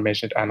those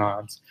unmeasured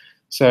anions.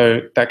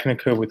 So that can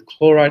occur with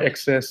chloride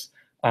excess,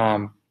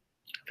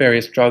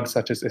 various drugs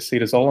such as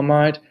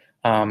acetazolamide,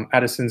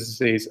 Addison's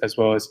disease, as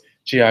well as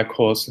GI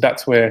cause. So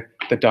that's where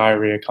the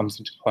diarrhea comes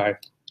into play.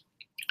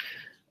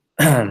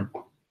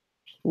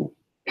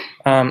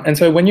 And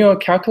so when you're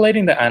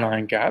calculating the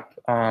anion gap,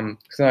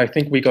 because I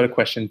think we got a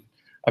question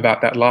about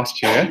that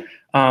last year,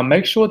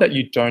 make sure that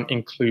you don't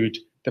include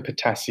the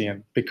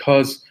potassium,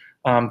 because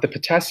the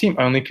potassium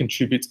only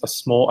contributes a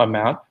small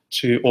amount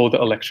to all the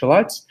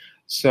electrolytes.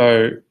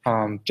 So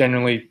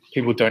generally,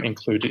 people don't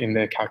include it in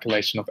their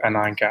calculation of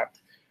anion gap.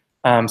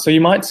 So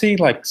you might see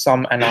like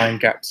some anion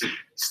gaps,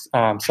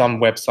 some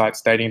websites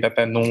stating that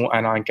the normal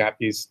anion gap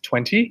is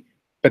 20,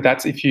 but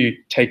that's if you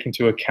take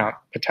into account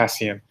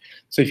potassium.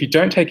 So if you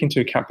don't take into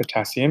account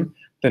potassium,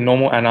 the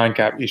normal anion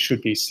gap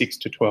should be 6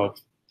 to 12.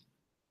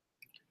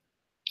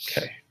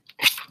 Okay.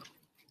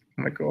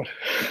 Oh my God.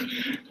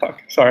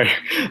 Fuck, sorry.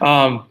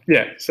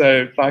 Yeah,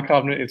 so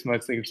bicarbonate is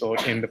mostly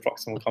absorbed in the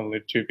proximal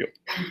convoluted tubule.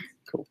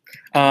 Cool.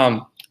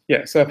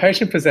 Yeah, so a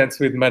patient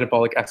presents with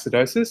metabolic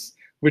acidosis.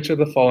 Which of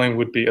the following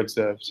would be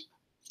observed?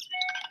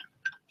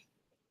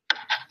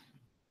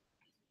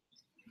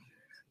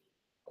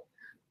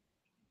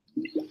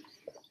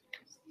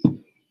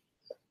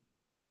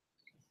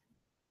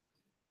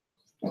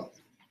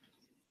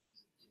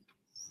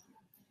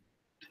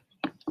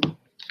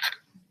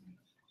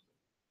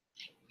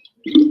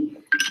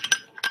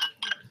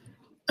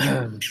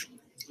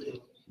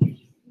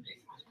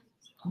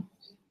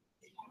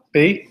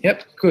 B,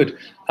 yep, good.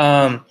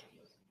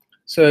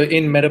 So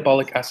in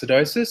metabolic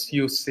acidosis,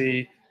 you'll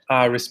see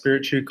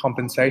respiratory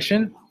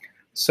compensation.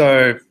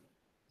 So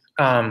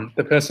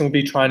the person will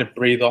be trying to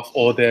breathe off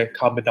all their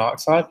carbon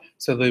dioxide,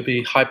 so they'll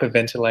be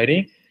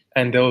hyperventilating,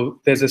 and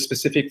there's a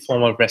specific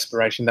form of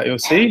respiration that you'll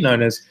see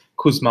known as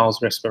Kussmaul's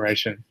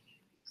respiration.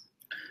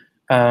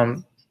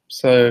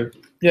 So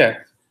yeah,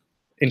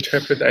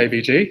 interpret the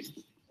ABG.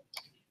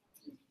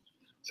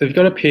 So if you've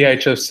got a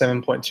pH of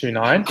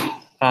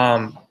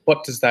 7.29,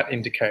 what does that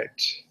indicate?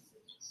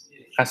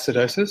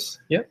 Acidosis,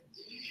 yep.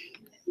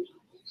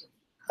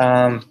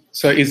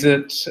 So is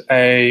it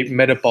a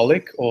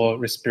metabolic or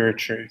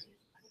respiratory?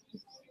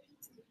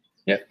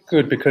 Yep,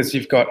 good, because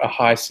you've got a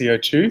high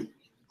CO2.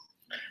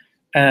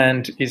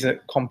 And is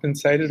it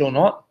compensated or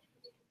not?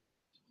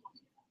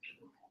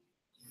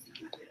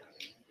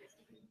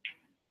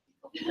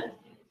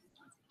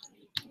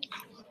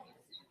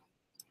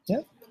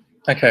 Yep.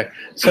 Okay,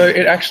 so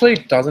it actually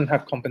doesn't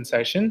have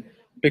compensation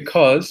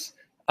because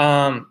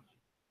the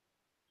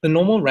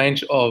normal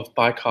range of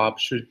bicarb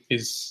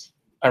is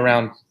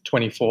around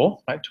 24,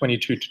 right?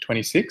 22 to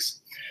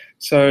 26.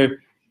 So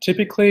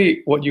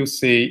typically what you'll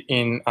see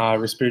in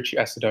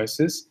respiratory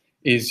acidosis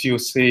is you'll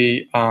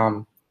see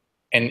an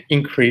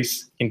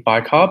increase in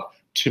bicarb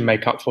to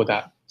make up for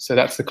that. So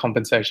that's the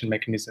compensation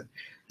mechanism.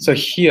 So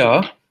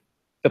here,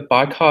 the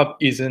bicarb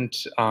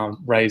isn't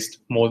raised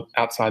more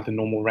outside the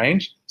normal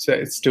range, so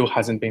it still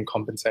hasn't been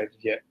compensated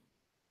yet.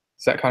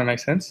 Does that kind of make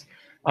sense?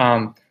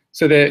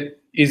 So there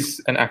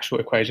is an actual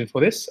equation for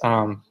this.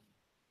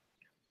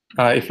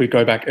 If we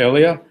go back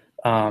earlier,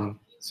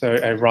 so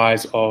a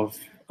rise of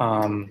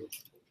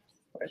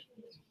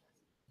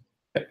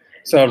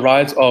a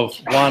rise of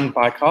 1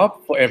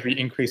 bicarb for every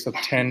increase of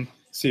 10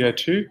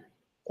 CO2,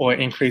 or an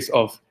increase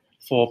of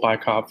 4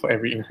 bicarb for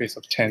every increase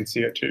of 10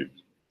 CO2.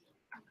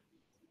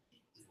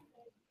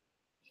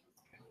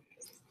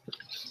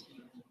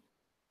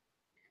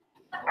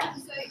 So the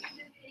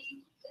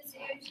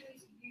CO2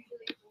 is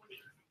usually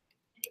 40,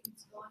 and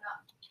it's gone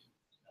up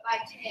by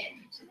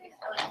 10 to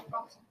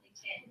approximately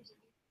 10 to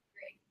 53.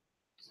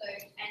 So,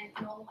 and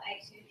normal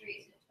A2 is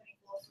at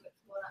 24, so it's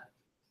gone up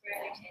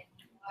really 10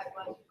 by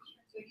 1.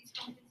 So it is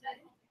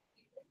compensated.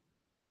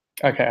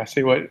 Okay, I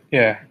see what,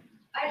 yeah.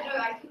 I don't know,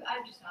 I'm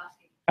just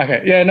asking.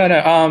 Okay, yeah,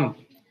 no.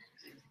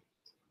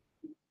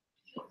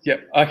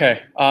 Yep,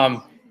 okay.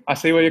 I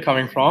see where you're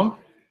coming from.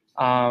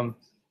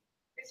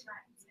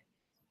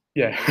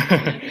 Yeah.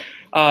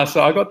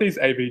 So I got these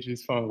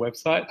ABGs from a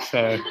website.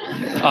 So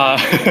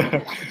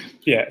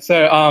yeah.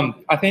 So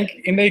I think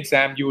in the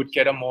exam you would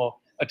get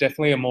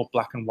definitely a more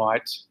black and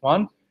white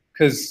one,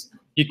 because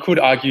you could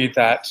argue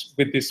that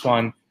with this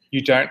one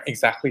you don't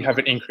exactly have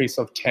an increase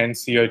of 10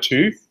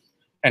 CO2,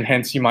 and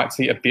hence you might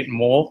see a bit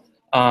more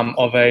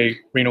of a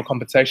renal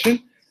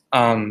compensation.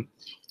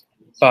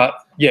 But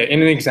yeah,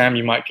 in an exam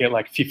you might get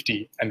like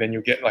 50, and then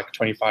you'll get like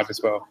 25 as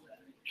well.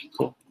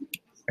 Cool.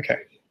 Okay.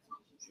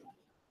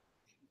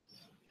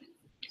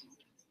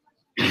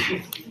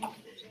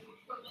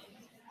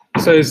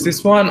 So is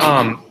this one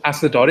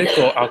acidotic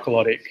or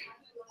alkalotic?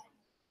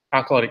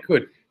 Alkalotic,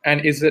 good.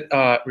 And is it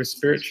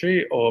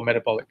respiratory or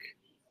metabolic?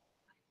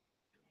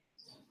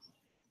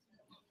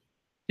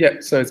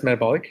 Yeah, so it's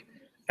metabolic.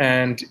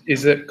 And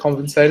is it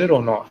compensated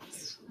or not?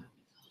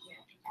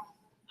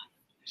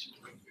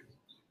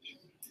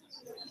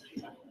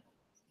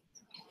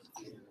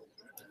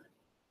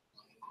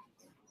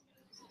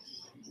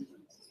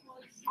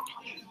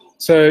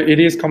 So it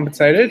is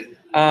compensated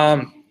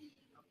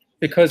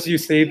because you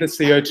see the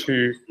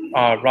CO2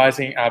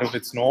 rising out of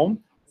its norm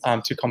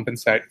to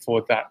compensate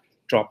for that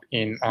drop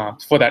in,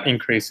 for that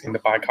increase in the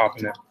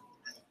bicarbonate.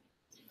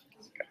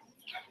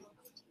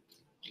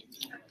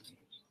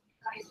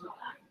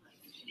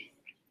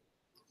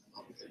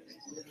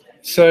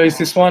 So is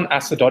this one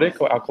acidotic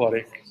or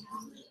alkalotic?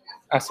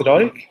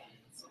 Acidotic.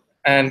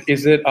 And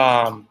is it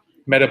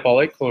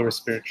metabolic or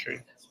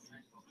respiratory?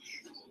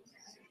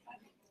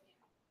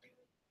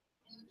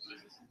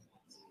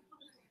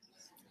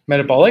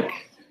 Metabolic.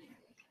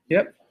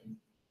 Yep.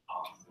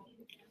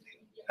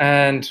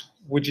 And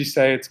would you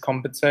say it's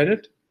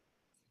compensated?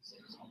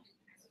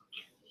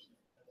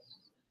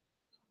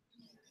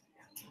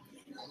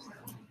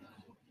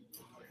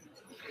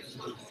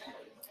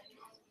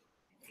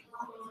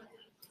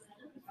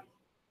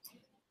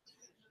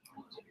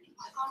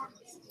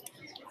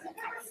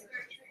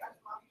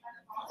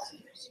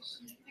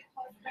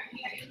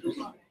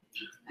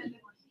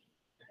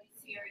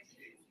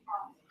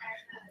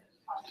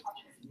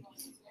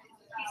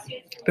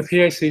 The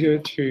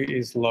PaCO2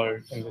 is low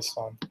in this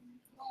one.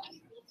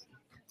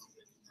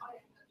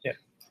 Yeah.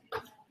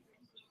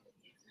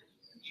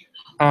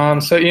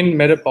 So in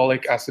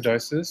metabolic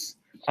acidosis,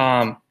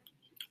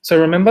 so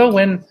remember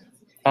when,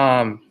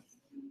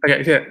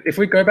 okay, yeah, if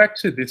we go back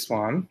to this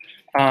one,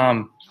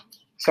 sorry,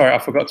 I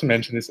forgot to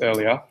mention this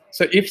earlier.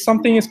 So if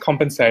something is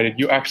compensated,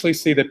 you actually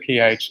see the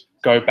pH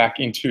go back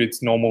into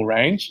its normal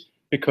range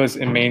because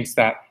it means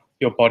that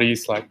your body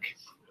is like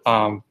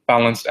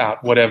balanced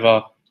out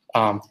whatever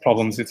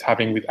problems it's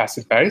having with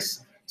acid base.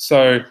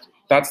 So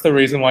that's the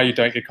reason why you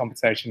don't get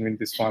compensation in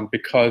this one,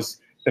 because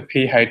the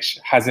pH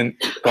hasn't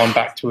gone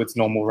back to its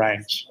normal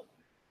range.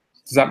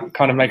 Does that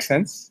kind of make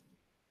sense?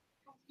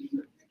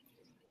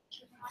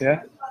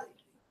 Yeah?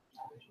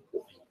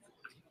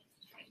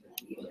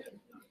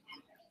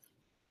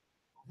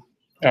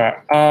 All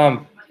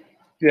right.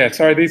 Yeah,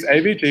 sorry, these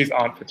ABGs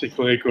aren't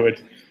particularly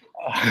good.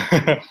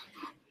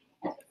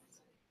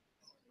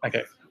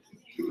 Okay.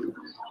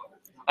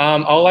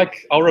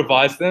 I'll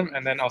revise them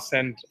and then I'll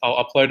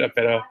upload a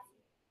better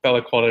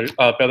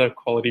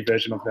quality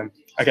version of them.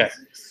 Okay.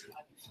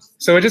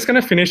 So we're just going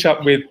to finish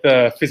up with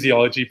the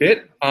physiology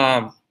bit.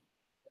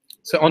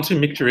 So onto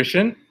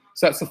micturition.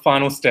 So that's the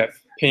final step,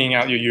 peeing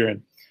out your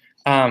urine.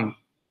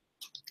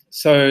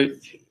 So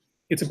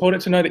it's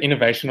important to know the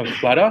innervation of the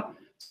bladder.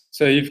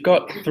 So you've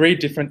got 3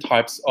 different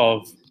types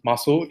of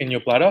muscle in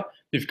your bladder.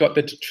 You've got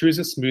the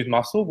detrusor smooth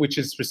muscle, which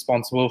is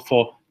responsible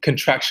for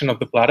contraction of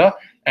the bladder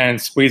and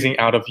squeezing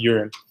out of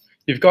urine.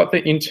 You've got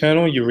the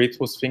internal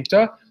urethral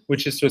sphincter,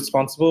 which is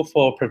responsible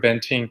for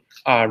preventing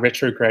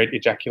retrograde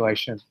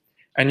ejaculation.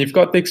 And you've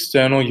got the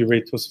external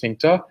urethral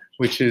sphincter,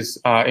 which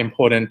is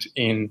important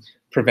in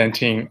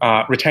preventing,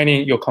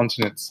 retaining your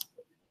continence.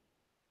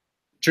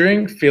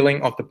 During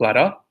filling of the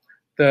bladder,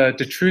 the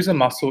detrusor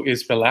muscle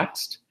is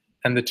relaxed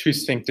and the 2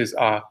 sphincters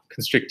are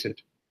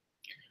constricted.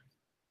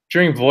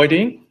 During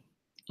voiding,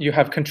 you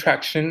have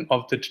contraction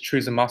of the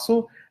detrusor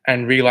muscle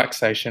and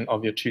relaxation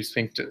of your 2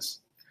 sphincters.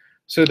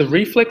 So the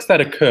reflex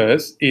that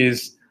occurs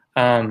is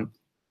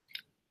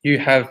you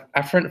have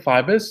afferent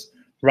fibers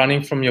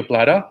running from your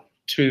bladder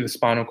to the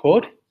spinal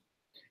cord,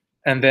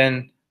 and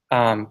then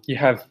you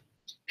have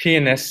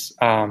PNS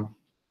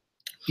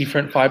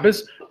efferent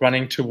fibers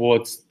running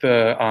towards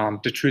the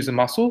detrusor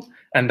muscle,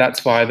 and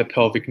that's via the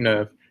pelvic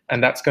nerve,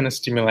 and that's going to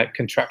stimulate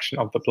contraction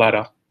of the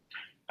bladder.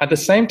 At the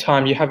same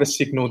time, you have a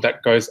signal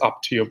that goes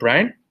up to your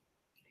brain,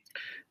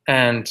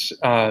 and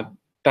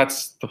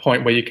that's the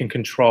point where you can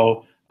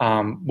control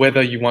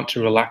whether you want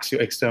to relax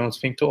your external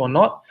sphincter or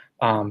not,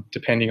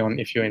 depending on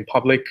if you're in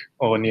public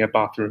or near a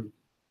bathroom.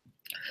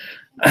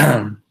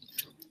 All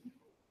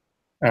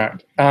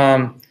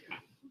right.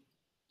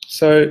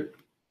 So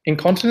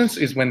incontinence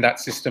is when that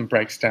system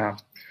breaks down.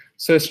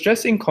 So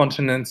stress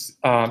incontinence,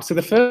 so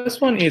the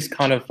first one is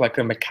kind of like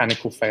a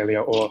mechanical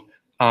failure or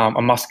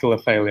a muscular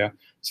failure.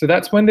 So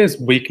that's when there's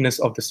weakness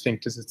of the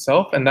sphincters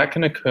itself, and that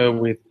can occur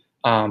with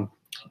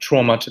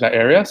trauma to that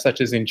area, such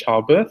as in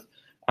childbirth,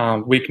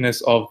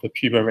 weakness of the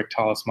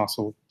puborectalis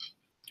muscle.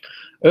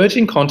 Urge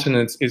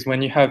incontinence is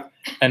when you have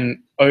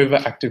an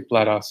overactive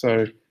bladder.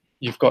 So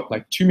you've got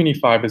like too many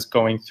fibers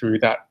going through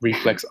that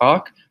reflex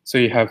arc. So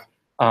you have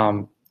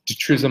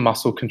detrusor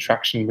muscle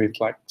contraction with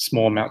like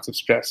small amounts of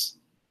stress.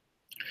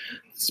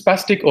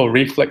 Spastic or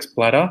reflex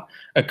bladder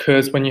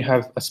occurs when you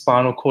have a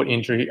spinal cord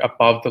injury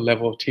above the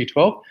level of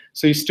T12.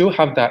 So you still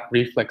have that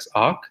reflex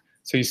arc.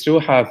 So you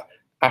still have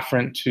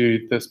afferent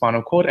to the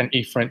spinal cord and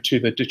efferent to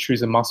the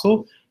detrusor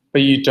muscle,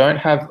 but you don't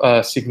have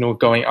a signal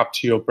going up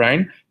to your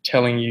brain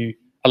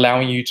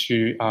allowing you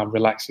to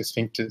relax your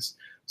sphincters.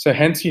 So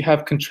hence you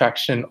have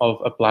contraction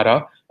of a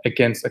bladder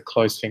against a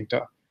closed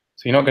sphincter.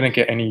 So you're not going to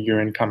get any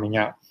urine coming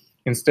out.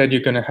 Instead,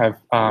 you're going to have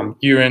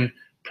urine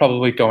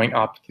probably going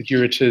up the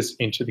ureters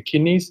into the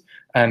kidneys,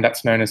 and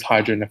that's known as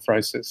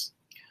hydronephrosis.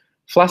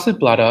 Flaccid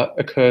bladder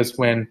occurs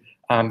when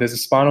there's a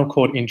spinal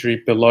cord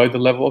injury below the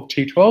level of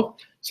T12,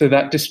 so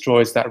that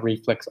destroys that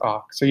reflex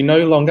arc. So you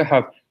no longer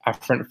have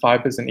afferent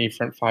fibers and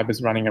efferent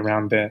fibers running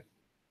around there.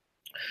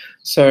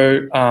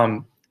 So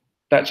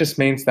that just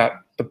means that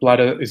the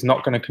bladder is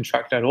not going to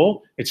contract at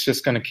all. It's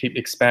just going to keep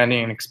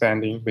expanding and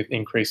expanding with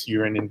increased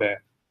urine in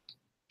there.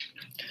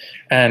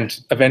 And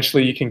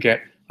eventually you can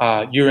get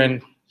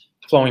urine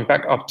flowing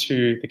back up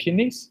to the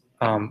kidneys,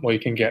 or you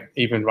can get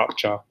even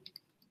rupture.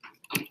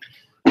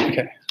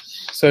 Okay,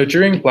 so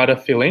during bladder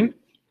filling,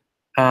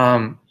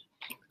 a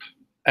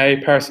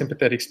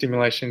parasympathetic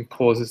stimulation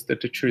causes the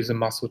detrusor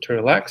muscle to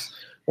relax,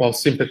 while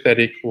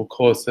sympathetic will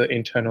cause the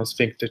internal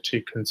sphincter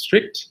to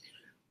constrict.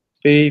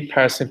 B,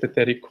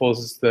 parasympathetic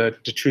causes the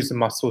detrusor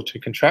muscle to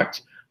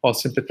contract, while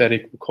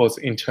sympathetic will cause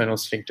the internal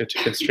sphincter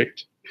to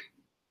constrict.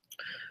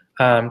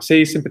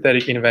 C,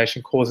 sympathetic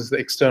innervation causes the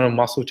external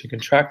muscle to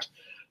contract,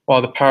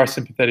 while the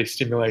parasympathetic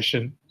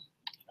stimulation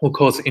will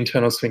cause the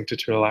internal sphincter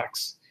to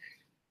relax.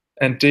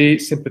 And D,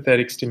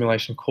 sympathetic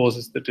stimulation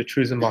causes the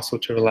detrusor muscle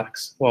to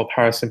relax, while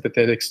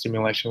parasympathetic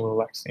stimulation will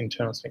relax the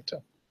internal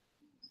sphincter.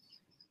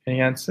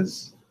 Any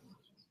answers?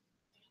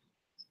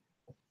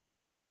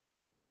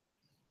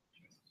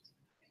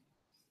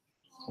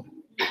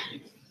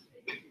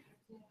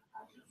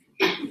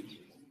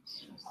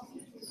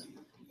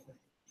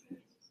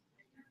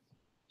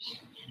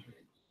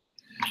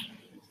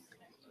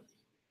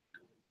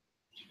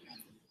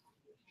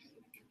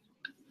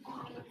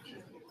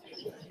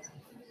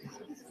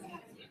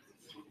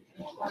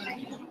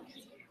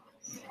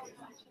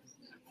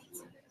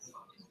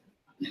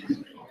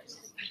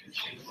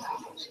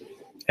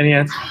 Any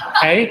answer?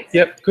 A?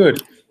 Yep,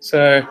 good.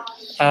 So,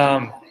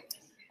 yeah,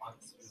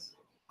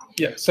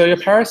 so your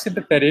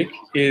parasympathetic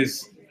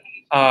is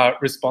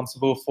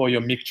responsible for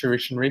your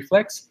micturition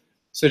reflex.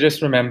 So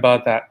just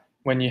remember that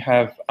when you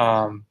have,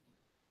 when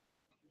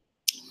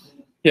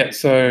you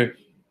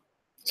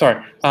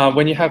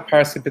have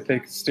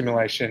parasympathetic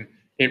stimulation,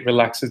 it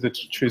relaxes the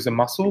detrusor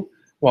muscle,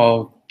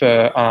 while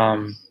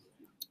the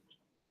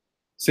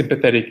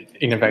sympathetic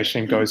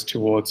innervation goes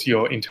towards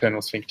your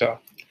internal sphincter,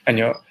 and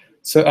your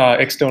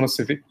external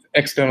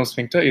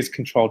sphincter is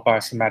controlled by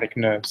somatic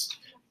nerves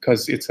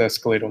because it's a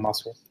skeletal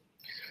muscle.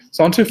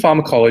 So onto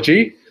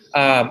pharmacology.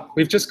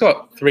 We've just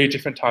got 3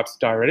 different types of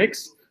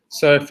diuretics.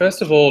 So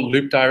first of all,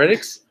 loop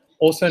diuretics,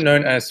 also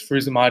known as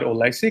furosemide or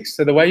Lasix.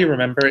 So the way you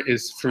remember it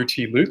is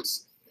fruity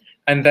loops,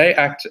 and they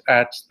act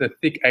at the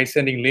thick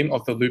ascending limb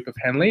of the loop of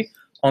Henle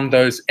on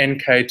those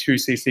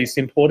NK2cc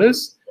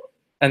symporters.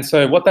 And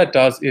so what that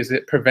does is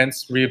it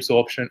prevents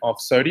reabsorption of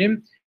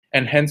sodium,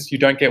 and hence you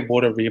don't get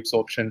water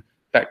reabsorption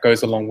that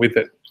goes along with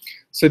it.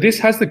 So this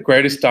has the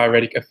greatest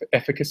diuretic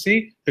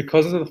efficacy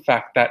because of the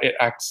fact that it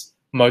acts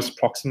most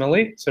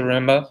proximally. So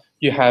remember,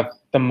 you have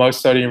the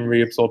most sodium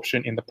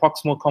reabsorption in the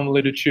proximal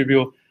convoluted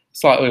tubule,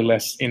 slightly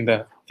less in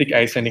the thick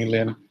ascending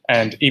limb,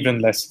 and even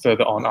less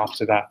further on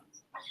after that.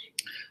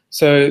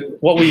 So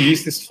what we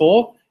use this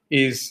for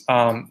is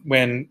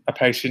when a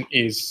patient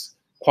is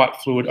quite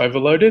fluid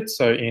overloaded,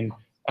 so in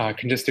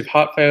congestive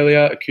heart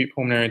failure, acute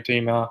pulmonary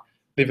edema,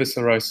 liver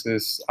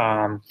cirrhosis,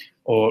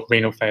 or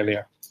renal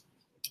failure.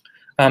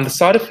 The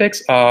side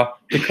effects are,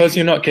 because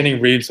you're not getting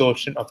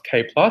reabsorption of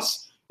K+,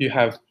 you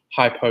have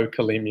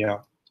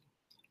hypokalemia.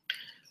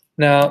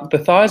 Now, the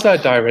thiazide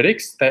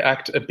diuretics, they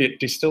act a bit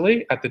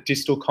distally at the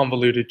distal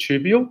convoluted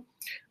tubule.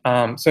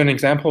 So an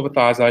example of a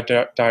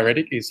thiazide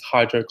diuretic is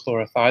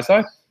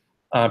hydrochlorothiazide,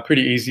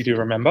 pretty easy to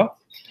remember.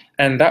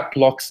 And that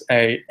blocks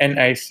a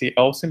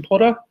NaCl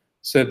symporter,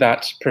 so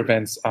that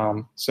prevents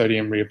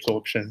sodium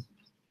reabsorption.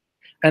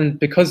 And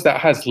because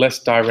that has less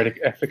diuretic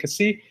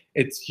efficacy,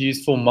 it's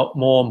used for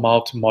more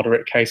mild to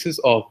moderate cases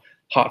of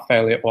heart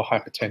failure or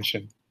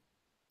hypertension.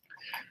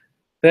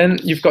 Then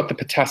you've got the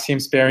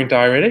potassium-sparing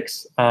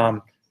diuretics,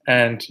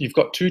 and you've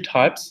got 2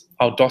 types,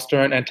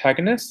 aldosterone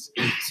antagonists,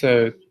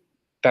 so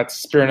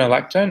that's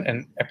spironolactone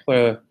and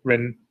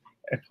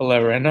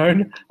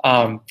eplerenone,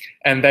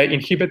 and they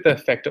inhibit the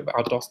effect of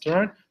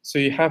aldosterone, so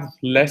you have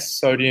less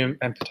sodium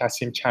and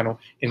potassium channel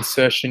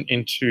insertion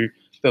into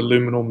the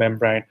luminal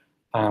membrane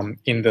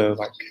in the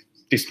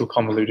distal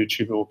convoluted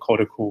tubule or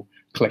cortical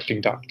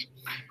collecting duct.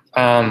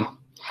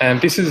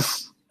 And this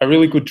is a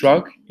really good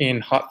drug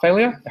in heart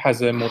failure. It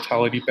has a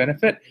mortality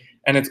benefit,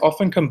 and it's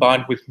often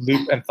combined with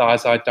loop and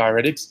thiazide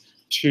diuretics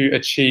to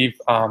achieve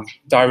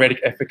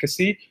diuretic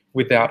efficacy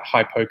without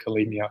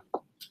hypokalemia.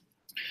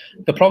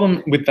 The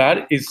problem with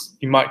that is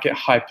you might get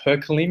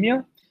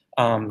hyperkalemia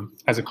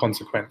as a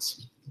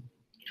consequence.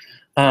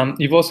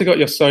 You've also got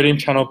your sodium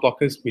channel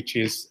blockers, which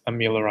is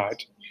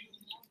amiloride.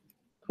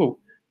 Cool.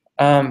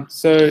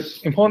 So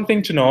important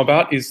thing to know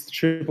about is the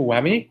triple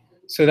whammy.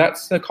 So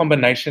that's a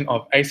combination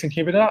of ACE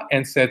inhibitor,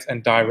 NSAIDs,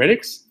 and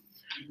diuretics.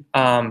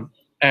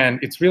 And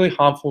it's really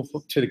harmful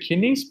to the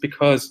kidneys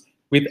because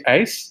with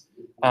ACE,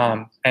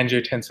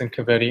 angiotensin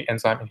converting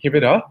enzyme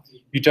inhibitor,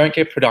 you don't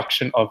get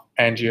production of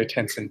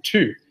angiotensin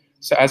 2.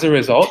 So as a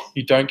result,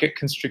 you don't get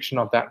constriction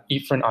of that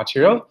efferent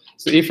arteriole.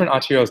 So the efferent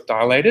arteriole is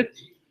dilated.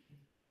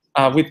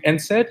 With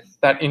NSAID,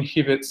 that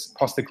inhibits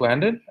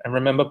prostaglandin. And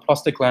remember,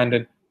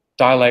 prostaglandin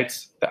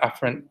dilates the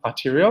afferent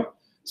arteriole.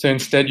 So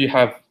instead, you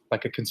have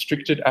like a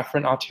constricted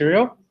afferent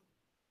arteriole.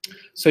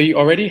 So you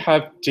already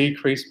have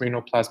decreased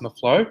renal plasma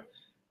flow.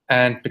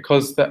 And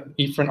because the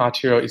efferent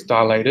arteriole is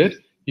dilated,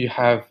 you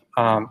have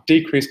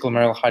decreased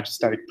glomerular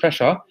hydrostatic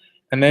pressure.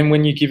 And then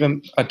when you give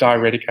them a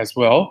diuretic as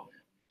well,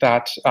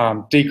 that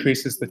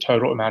decreases the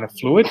total amount of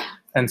fluid.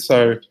 And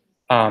so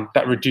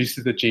that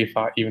reduces the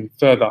GFR even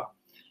further.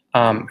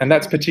 And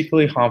that's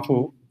particularly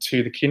harmful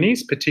to the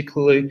kidneys,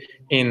 particularly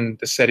in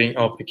the setting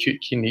of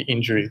acute kidney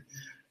injury.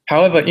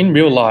 However, in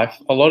real life,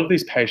 a lot of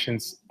these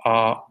patients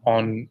are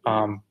on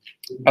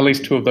at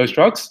least 2 of those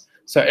drugs.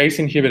 So ACE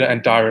inhibitor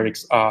and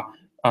diuretics are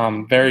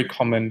very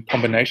common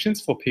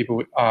combinations for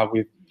people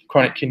with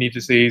chronic kidney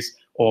disease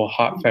or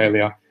heart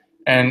failure.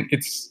 And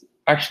it's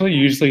actually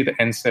usually the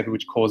NSAID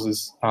which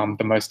causes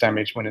the most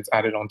damage when it's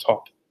added on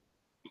top.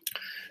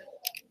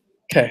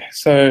 Okay,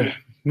 so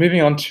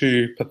moving on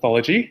to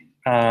pathology.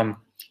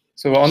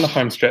 So we're on the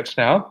home stretch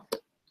now.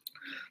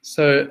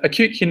 So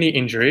acute kidney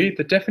injury,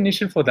 the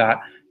definition for that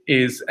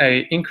is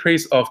an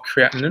increase of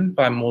creatinine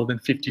by more than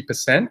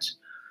 50%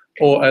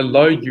 or a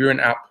low urine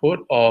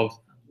output of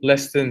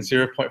less than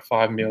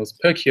 0.5 mils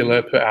per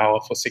kilo per hour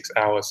for 6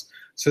 hours.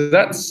 So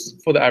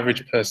that's for the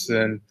average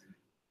person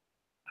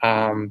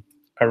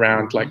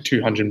around like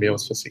 200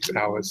 mils for 6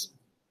 hours.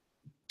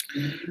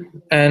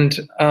 And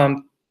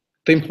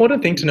the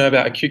important thing to know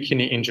about acute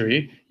kidney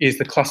injury is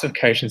the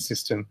classification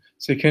system.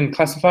 So you can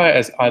classify it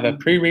as either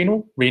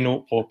pre-renal,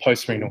 renal, or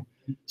post-renal.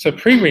 So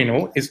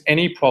pre-renal is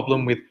any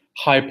problem with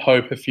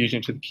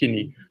hypoperfusion to the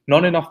kidney,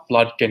 not enough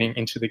blood getting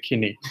into the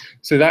kidney.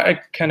 So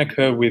that can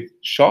occur with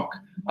shock,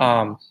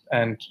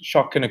 and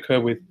shock can occur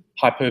with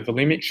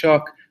hypovolemic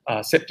shock,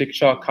 septic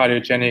shock,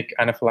 cardiogenic,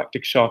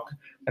 anaphylactic shock,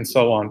 and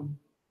so on.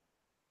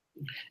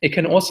 It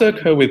can also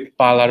occur with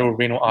bilateral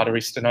renal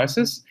artery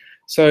stenosis.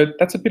 So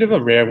that's a bit of a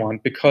rare one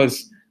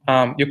because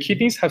your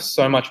kidneys have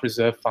so much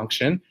reserve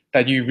function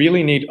that you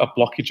really need a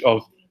blockage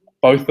of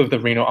both of the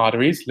renal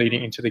arteries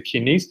leading into the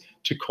kidneys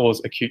to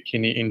cause acute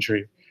kidney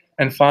injury.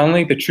 And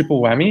finally, the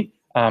triple whammy,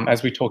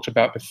 as we talked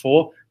about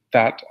before,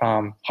 that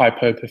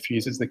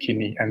hypoperfuses the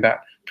kidney and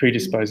that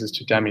predisposes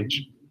to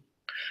damage.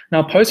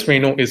 Now,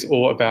 post-renal is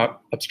all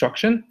about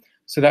obstruction.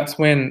 So that's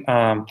when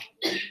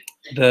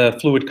the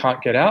fluid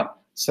can't get out.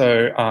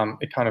 So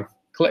it kind of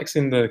collects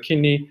in the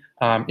kidney,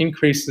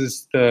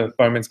 increases the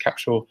Bowman's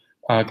capsule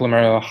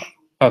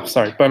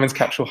Bowman's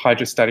capsule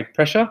hydrostatic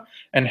pressure,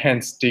 and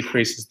hence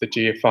decreases the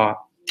GFR.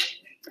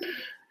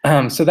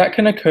 So that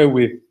can occur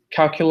with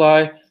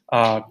calculi,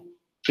 a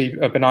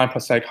benign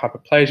prostatic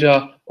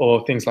hyperplasia,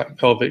 or things like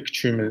pelvic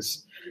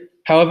tumors.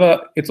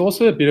 However, it's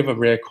also a bit of a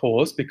rare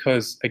cause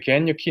because,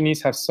 again, your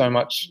kidneys have so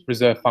much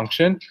reserve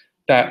function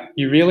that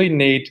you really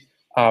need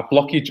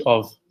blockage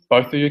of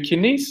both of your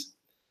kidneys,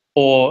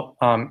 or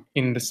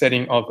in the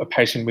setting of a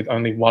patient with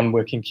only one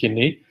working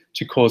kidney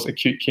to cause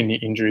acute kidney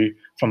injury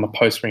from a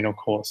post-renal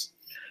cause.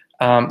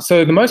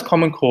 So the most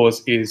common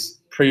cause is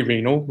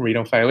pre-renal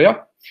renal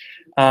failure.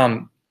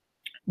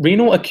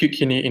 Renal acute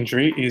kidney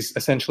injury is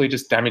essentially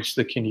just damage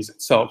to the kidneys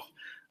itself.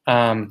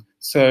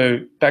 So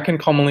that can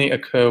commonly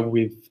occur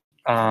with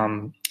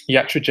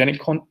iatrogenic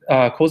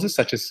causes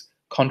such as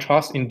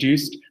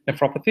contrast-induced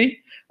nephropathy,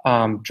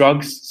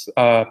 drugs,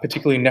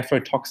 particularly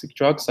nephrotoxic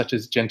drugs such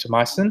as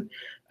gentamicin,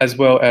 as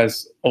well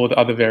as all the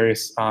other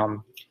various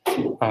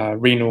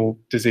renal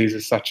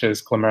diseases such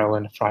as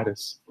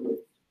glomerulonephritis.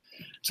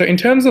 So in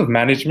terms of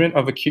management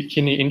of acute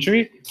kidney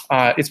injury,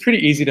 it's pretty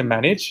easy to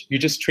manage. You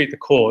just treat the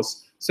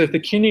cause. So if the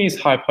kidney is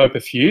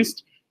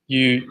hypoperfused,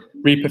 you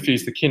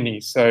reperfuse the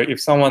kidneys. So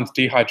if someone's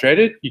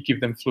dehydrated, you give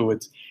them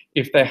fluids.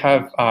 If they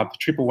have the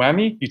triple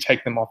whammy, you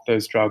take them off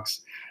those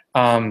drugs.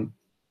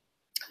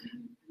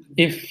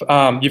 If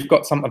you've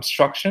got some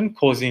obstruction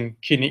causing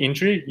kidney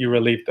injury, you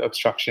relieve the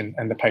obstruction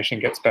and the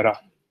patient gets better.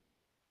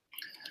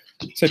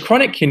 So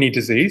chronic kidney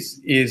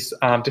disease is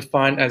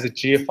defined as a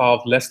GFR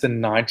of less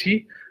than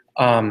 90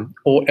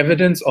 or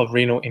evidence of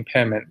renal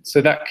impairment.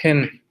 So that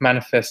can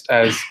manifest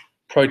as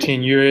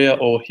proteinuria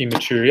or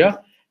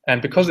hematuria.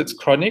 And because it's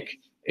chronic,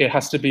 it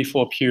has to be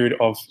for a period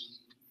of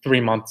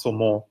 3 months or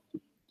more.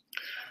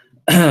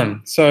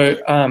 So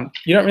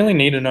you don't really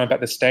need to know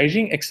about the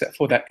staging except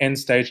for that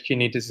end-stage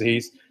kidney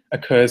disease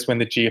occurs when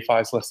the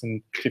GFR is less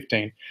than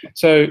 15.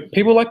 So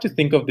people like to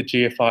think of the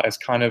GFR as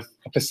kind of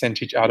a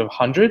percentage out of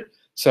 100.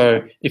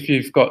 So if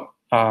you've got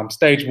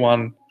stage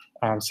 1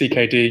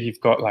 CKD,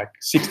 you've got like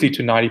 60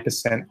 to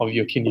 90% of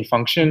your kidney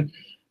function.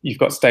 You've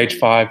got stage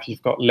 5,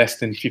 you've got less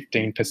than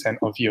 15%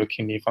 of your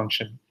kidney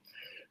function.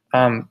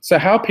 So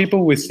how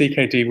people with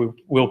CKD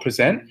will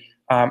present,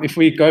 if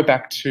we go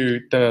back to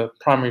the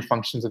primary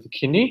functions of the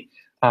kidney,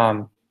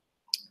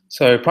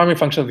 so primary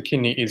function of the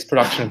kidney is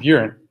production of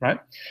urine, right?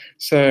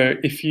 So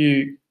if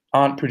you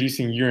aren't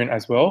producing urine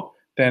as well,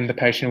 then the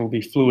patient will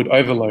be fluid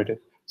overloaded.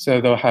 So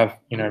they'll have,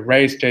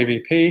 raised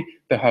JVP,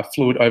 they'll have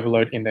fluid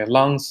overload in their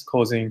lungs,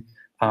 causing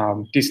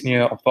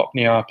dyspnea,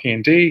 orthopnea,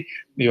 P&D.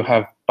 You'll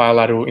have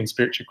bilateral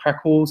inspiratory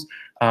crackles,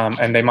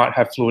 and they might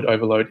have fluid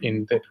overload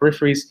in their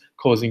peripheries,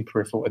 causing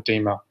peripheral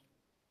edema.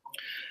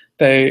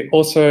 They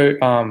also,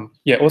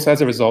 also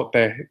as a result,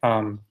 they're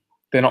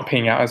not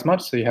peeing out as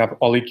much, so you have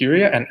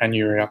oliguria and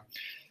anuria.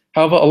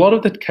 However, a lot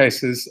of the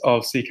cases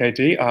of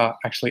CKD are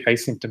actually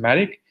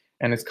asymptomatic,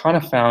 and it's kind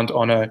of found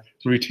on a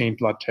routine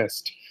blood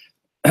test.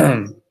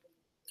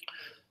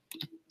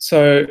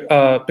 So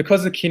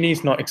because the kidney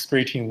is not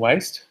excreting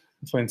waste,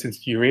 for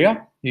instance,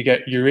 urea, you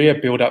get urea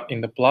buildup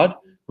in the blood,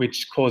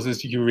 which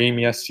causes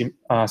uremia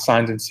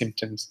signs and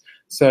symptoms.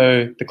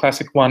 So the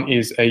classic one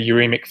is a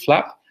uremic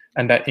flap,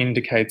 and that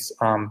indicates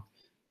some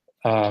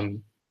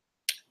form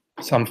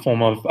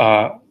of,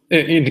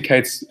 it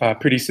indicates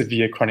pretty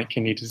severe chronic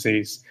kidney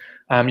disease.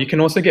 You can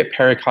also get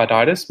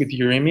pericarditis with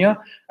uremia,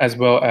 as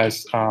well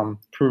as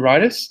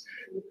pruritus,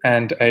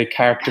 and a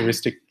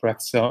characteristic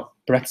breath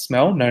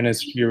smell known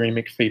as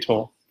uremic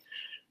fetal.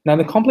 Now,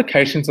 the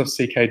complications of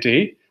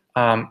CKD,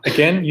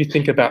 again, you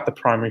think about the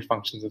primary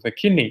functions of the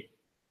kidney.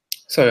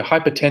 So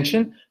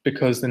hypertension,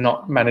 because they're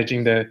not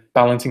balancing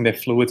their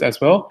fluids as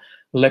well.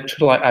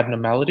 Electrolyte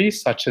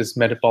abnormalities such as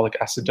metabolic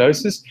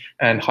acidosis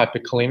and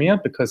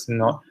hyperkalemia, because they're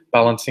not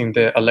balancing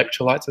their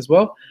electrolytes as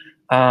well.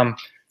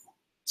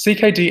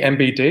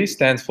 CKD-MBD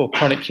stands for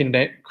chronic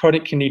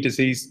kidney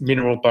disease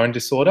mineral bone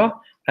disorder,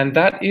 and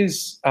that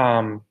is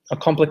a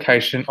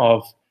complication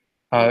of,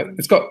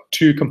 it's got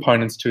two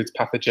components to its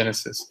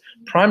pathogenesis.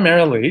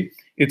 Primarily,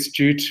 it's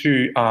due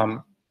to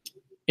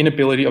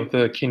inability of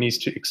the kidneys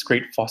to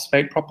excrete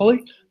phosphate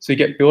properly. So you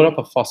get buildup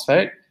of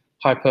phosphate,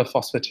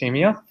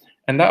 hyperphosphatemia,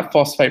 and that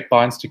phosphate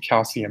binds to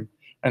calcium.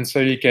 And so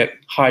you get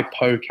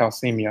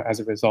hypocalcemia as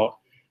a result.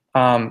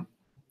 And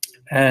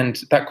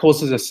that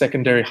causes a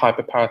secondary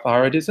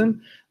hyperparathyroidism.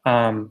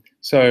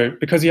 So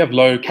because you have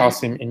low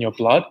calcium in your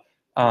blood,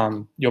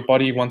 your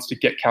body wants to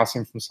get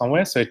calcium from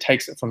somewhere, so it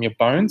takes it from your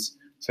bones,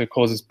 so it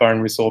causes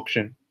bone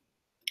resorption.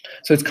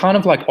 So it's kind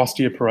of like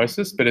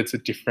osteoporosis, but it's a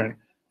different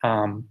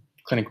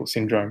clinical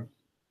syndrome.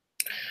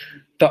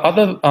 The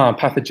other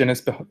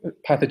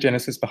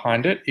pathogenesis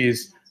behind it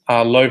is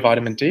low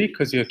vitamin D,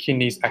 because your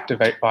kidneys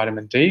activate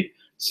vitamin D,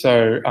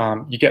 so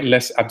you get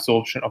less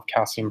absorption of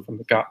calcium from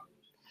the gut.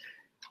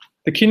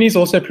 The kidneys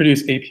also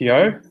produce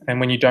EPO, and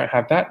when you don't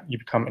have that, you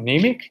become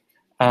anemic.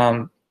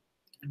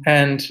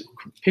 And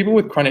people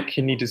with chronic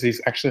kidney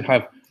disease actually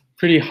have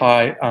pretty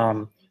high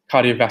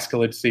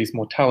cardiovascular disease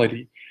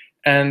mortality.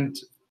 And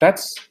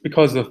that's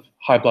because of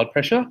high blood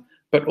pressure,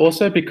 but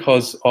also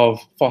because of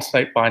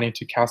phosphate binding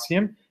to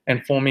calcium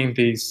and forming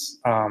these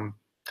kind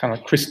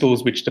of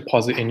crystals which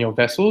deposit in your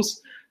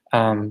vessels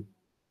and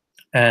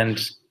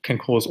can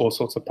cause all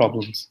sorts of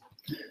problems.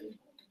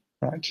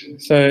 Right.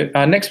 So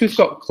next we've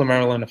got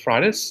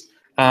glomerulonephritis,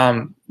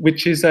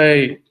 which is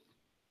a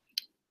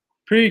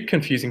pretty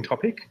confusing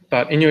topic,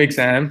 but in your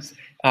exams,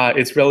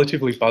 it's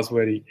relatively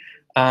buzzwordy.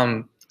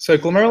 So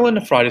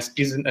glomerulonephritis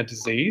isn't a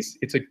disease,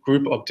 it's a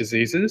group of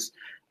diseases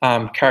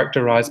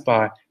characterized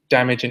by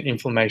damage and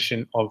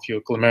inflammation of your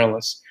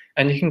glomerulus.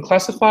 And you can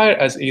classify it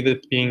as either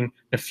being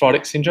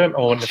nephrotic syndrome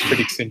or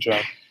nephritic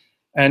syndrome.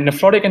 And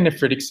nephrotic and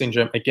nephritic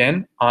syndrome,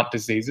 again, aren't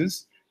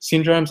diseases.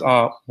 Syndromes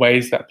are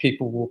ways that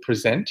people will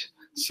present.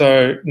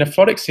 So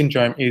nephrotic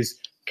syndrome is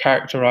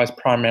characterized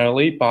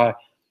primarily by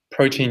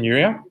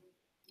proteinuria,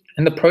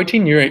 and the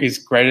proteinuria is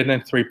greater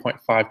than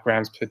 3.5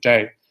 grams per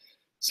day.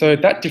 So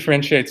that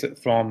differentiates it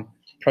from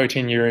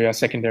proteinuria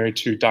secondary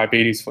to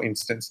diabetes, for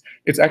instance.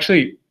 It's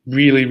actually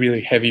really,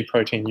 really heavy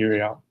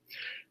proteinuria.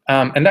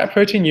 And that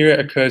proteinuria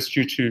occurs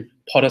due to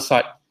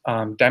podocyte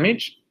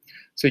damage.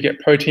 So you get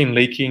protein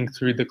leaking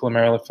through the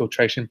glomerular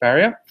filtration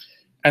barrier.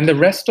 And the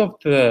rest of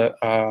the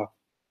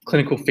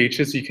clinical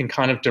features you can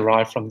kind of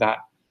derive from that.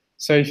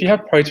 So if you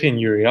have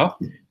proteinuria,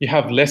 you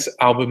have less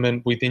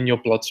albumin within your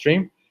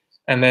bloodstream.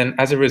 And then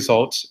as a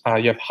result,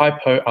 you have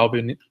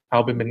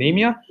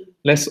hypoalbuminemia,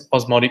 less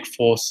osmotic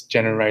force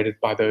generated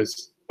by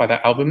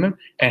that albumin,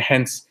 and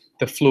hence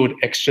the fluid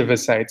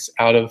extravasates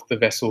out of the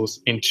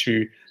vessels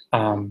into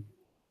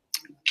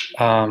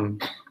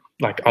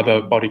like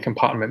other body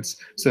compartments.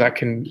 So that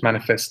can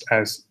manifest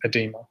as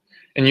edema.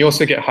 And you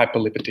also get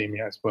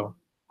hyperlipidemia as well.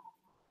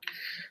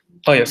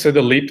 Oh yeah, so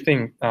the LEAP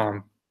thing,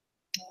 the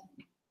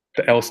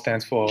L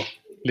stands for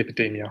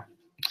lipidemia,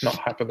 not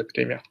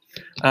hyperlipidemia.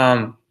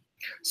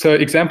 So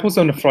examples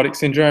of nephrotic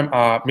syndrome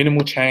are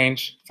minimal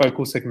change,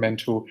 focal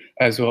segmental,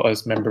 as well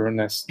as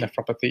membranous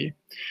nephropathy.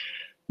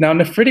 Now,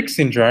 nephritic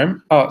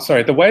syndrome,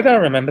 the way that I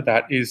remember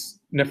that is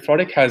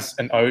nephrotic has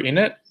an O in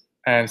it,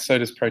 and so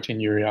does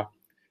proteinuria.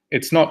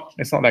 It's not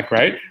that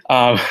great,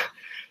 but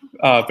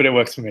it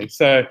works for me.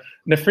 So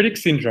nephritic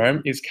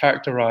syndrome is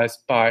characterized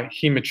by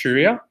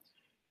hematuria.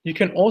 You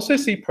can also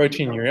see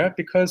proteinuria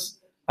because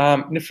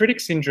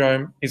Nephritic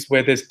syndrome is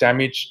where there's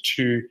damage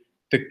to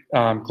the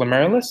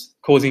glomerulus,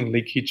 causing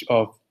leakage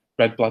of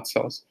red blood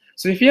cells.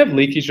 So if you have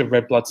leakage of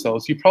red blood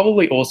cells, you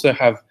probably also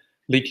have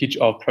leakage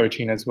of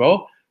protein as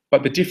well.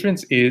 But the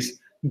difference is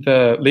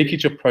the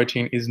leakage of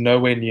protein is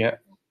nowhere near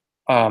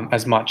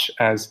as much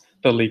as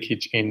the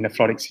leakage in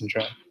nephrotic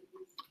syndrome.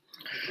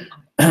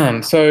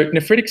 So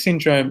nephritic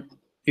syndrome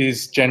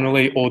is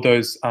generally all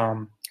those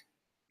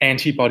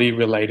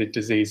antibody-related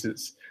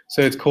diseases.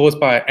 So it's caused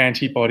by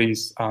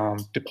antibodies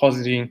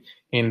depositing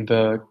in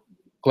the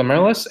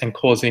glomerulus and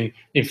causing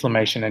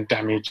inflammation and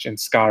damage and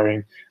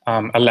scarring,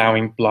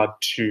 allowing blood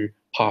to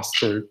pass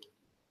through.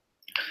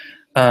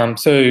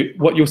 So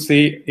what you'll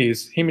see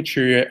is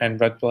hematuria and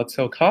red blood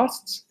cell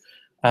casts.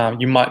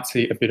 You might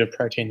see a bit of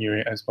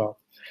proteinuria as well.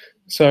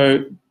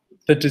 So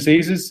the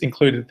diseases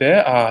included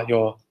there are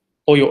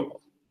all your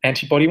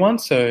antibody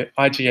ones, so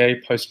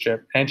IgA,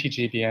 post-strep,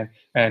 anti-GBM,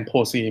 and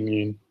poorly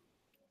immune.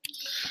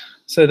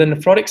 So the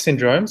nephrotic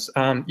syndromes,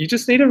 you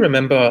just need to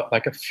remember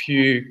like a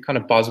few kind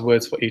of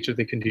buzzwords for each of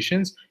the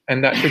conditions,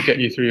 and that should get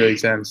you through your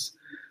exams.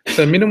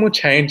 So minimal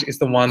change is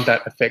the one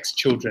that affects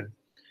children.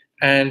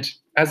 And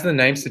as the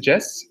name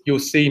suggests, you'll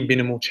see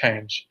minimal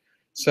change.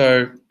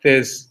 So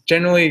there's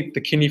generally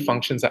the kidney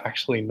functions are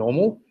actually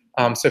normal.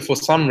 So for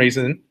some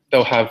reason,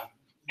 they'll have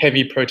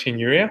heavy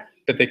proteinuria,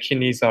 but their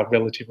kidneys are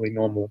relatively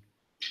normal.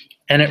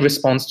 And it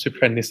responds to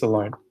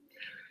prednisolone.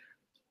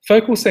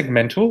 Focal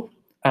segmental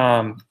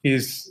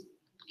is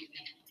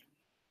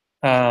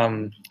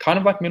kind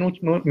of like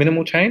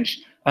minimal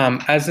change.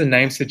 As the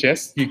name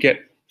suggests, you get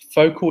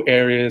focal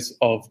areas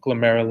of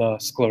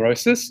glomerular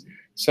sclerosis.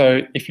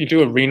 So if you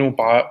do a renal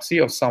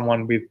biopsy of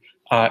someone with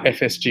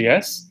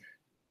FSGS,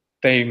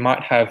 they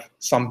might have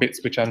some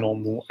bits which are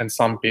normal and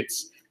some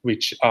bits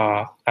which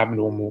are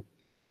abnormal.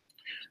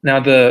 Now,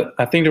 the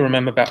thing to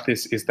remember about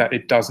this is that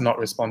it does not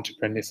respond to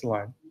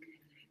prednisolone.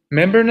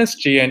 Membranous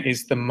GN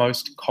is the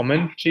most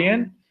common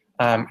GN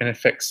and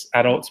affects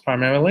adults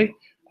primarily.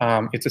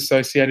 It's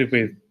associated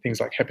with things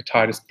like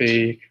hepatitis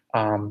B,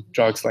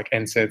 drugs like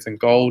NSAIDs and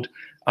gold,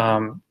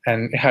 and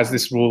it has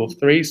this rule of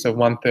 3, so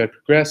 1/3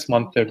 progress,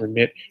 1/3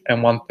 remit,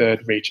 and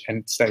 1/3 reach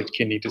end-stage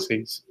kidney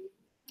disease.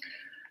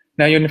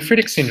 Now, your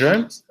nephritic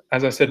syndromes,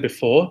 as I said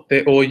before,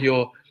 they're all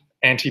your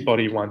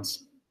antibody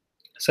ones.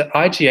 So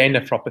IgA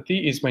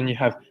nephropathy is when you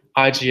have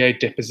IgA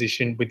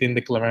deposition within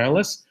the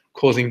glomerulus,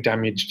 causing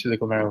damage to the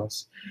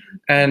glomerulus.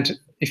 And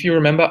if you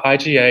remember,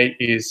 IgA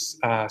is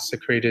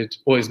secreted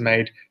or is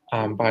made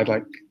by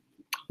like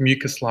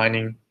mucus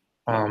lining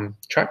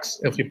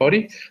tracts of your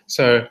body.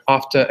 So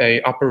after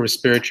a upper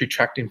respiratory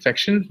tract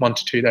infection, 1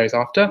 to 2 days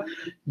after,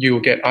 you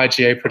will get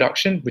IgA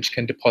production, which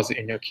can deposit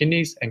in your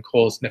kidneys and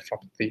cause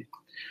nephropathy.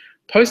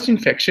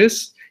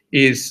 Post-infectious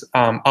is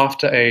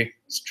after a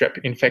strep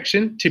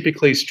infection,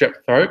 typically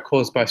strep throat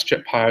caused by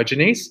strep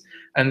pyogenes,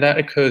 and that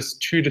occurs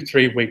 2 to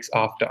 3 weeks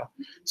after.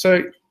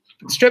 So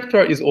strep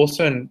throat is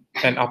also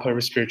an upper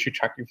respiratory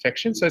tract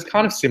infection, so it's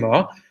kind of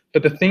similar,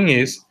 but the thing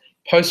is,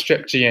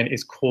 post-strep GN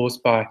is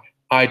caused by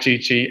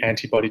IgG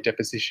antibody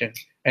deposition,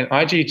 and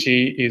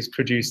IgG is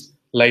produced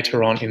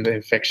later on in the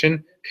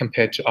infection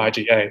compared to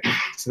IgA,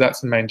 so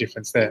that's the main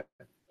difference there.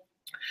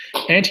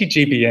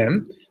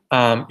 Anti-GBM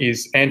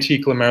is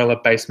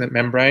anti-glomerular basement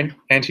membrane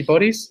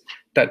antibodies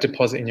that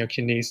deposit in your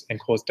kidneys and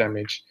cause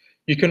damage.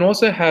 You can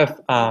also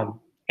have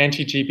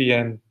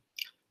anti-GBM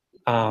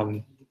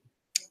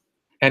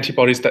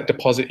antibodies that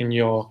deposit in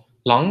your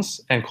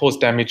lungs and cause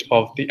damage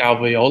of the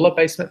alveolar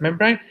basement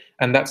membrane,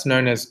 and that's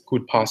known as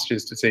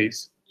Goodpasture's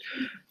disease.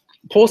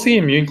 Poorly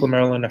immune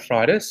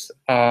glomerulonephritis,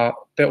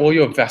 they're all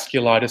your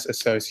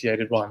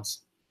vasculitis-associated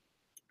ones.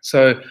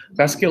 So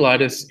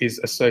vasculitis is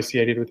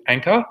associated with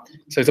ANCA.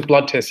 So it's a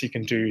blood test you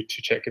can do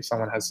to check if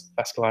someone has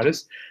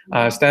vasculitis.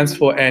 Stands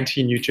for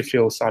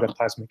anti-neutrophil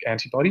cytoplasmic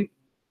antibody.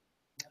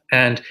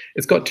 And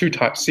it's got 2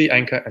 types,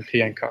 C-ANCA and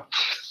P-ANCA.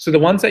 So the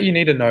ones that you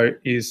need to know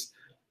is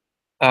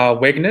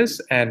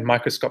Wegener's and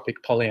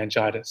microscopic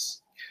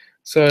polyangiitis.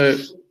 So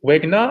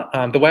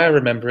Wegener, the way I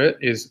remember it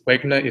is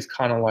Wegener is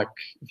kind of like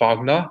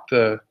Wagner,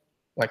 the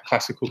like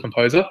classical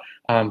composer.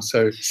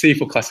 So C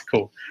for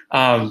classical.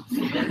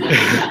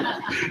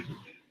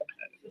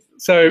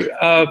 So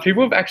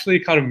people have actually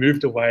kind of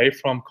moved away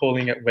from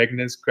calling it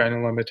Wegener's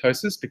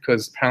granulomatosis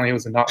because apparently he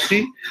was a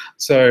Nazi.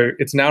 So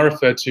it's now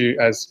referred to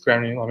as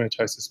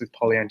granulomatosis with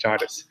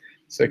polyangiitis.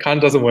 So it kind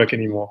of doesn't work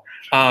anymore.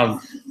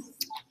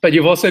 But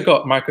you've also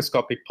got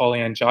microscopic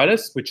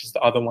polyangiitis, which is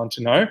the other one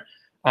to know.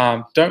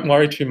 Don't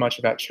worry too much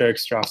about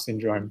Churg-Strauss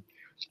syndrome.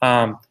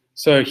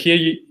 So here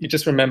you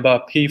just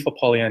remember P for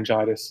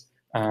polyangiitis,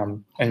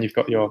 and you've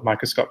got your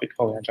microscopic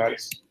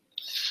polyangiitis.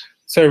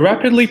 So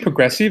rapidly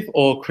progressive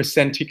or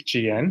crescentic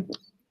GN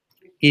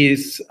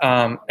is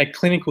a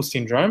clinical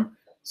syndrome.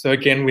 So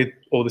again, with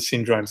all the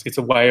syndromes, it's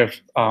a way of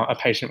a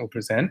patient will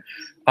present,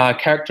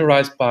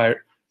 characterized by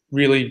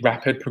really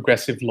rapid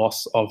progressive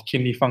loss of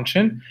kidney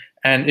function,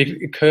 and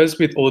it occurs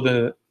with all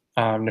the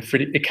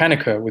it can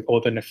occur with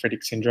all the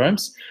nephritic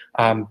syndromes.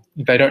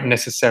 They don't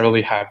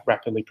necessarily have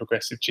rapidly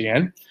progressive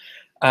GN.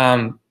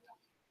 And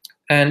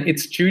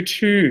it's due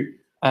to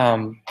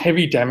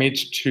heavy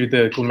damage to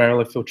the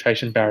glomerular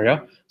filtration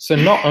barrier. So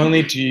not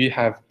only do you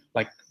have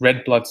like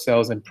red blood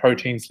cells and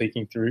proteins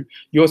leaking through,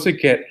 you also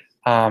get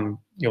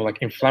your like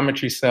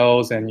inflammatory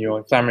cells and your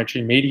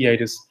inflammatory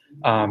mediators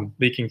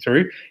leaking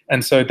through,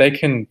 and so they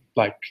can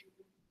like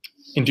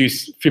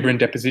induce fibrin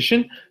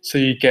deposition. So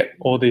you get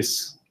all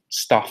this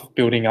stuff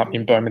building up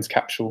in Bowman's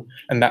capsule,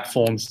 and that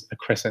forms a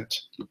crescent.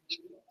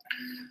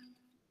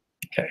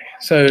 Okay,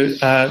 so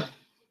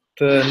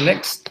the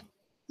next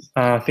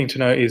thing to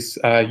know is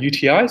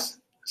UTIs.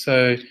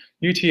 So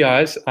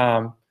UTIs,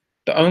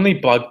 the only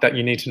bug that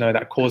you need to know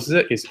that causes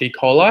it is E.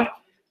 coli.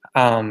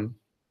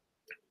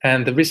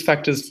 And the risk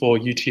factors for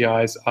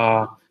UTIs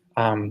are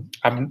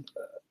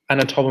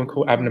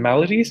anatomical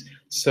abnormalities.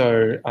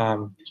 So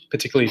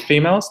particularly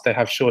females, they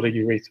have shorter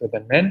urethra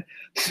than men.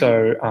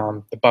 So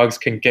the bugs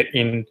can get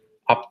in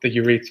up the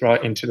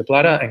urethra into the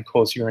bladder and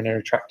cause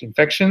urinary tract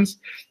infections.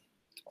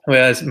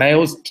 Whereas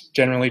males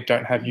generally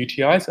don't have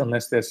UTIs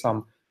unless there's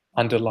some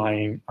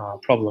underlying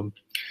problem,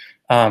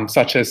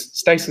 such as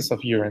stasis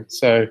of urine.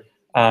 So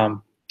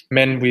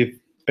men with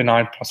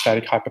benign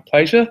prostatic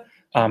hyperplasia,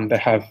 they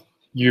have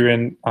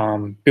urine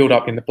build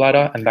up in the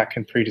bladder, and that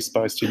can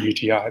predispose to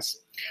UTIs.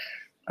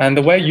 And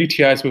the way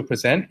UTIs will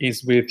present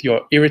is with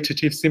your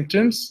irritative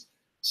symptoms.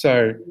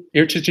 So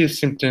irritative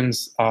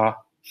symptoms are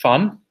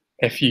FUN,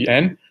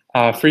 F-U-N,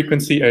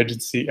 frequency,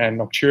 urgency, and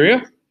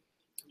nocturia.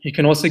 You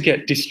can also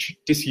get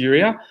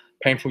dysuria,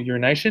 painful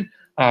urination,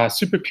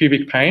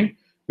 suprapubic pain,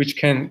 which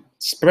can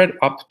spread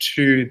up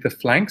to the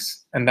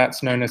flanks, and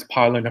that's known as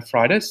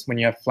pyelonephritis when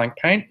you have flank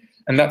pain.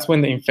 And that's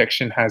when the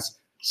infection has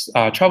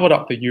traveled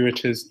up the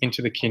ureters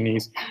into the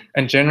kidneys.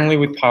 And generally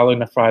with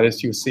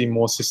pyelonephritis, you'll see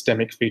more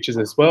systemic features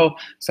as well,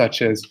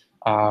 such as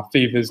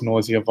fevers,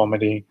 nausea,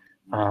 vomiting,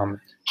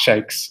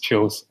 shakes,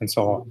 chills, and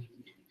so on.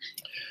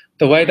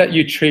 The way that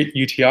you treat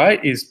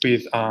UTI is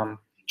with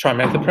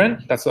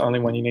trimethoprim. That's the only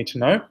one you need to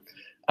know.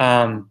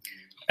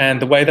 And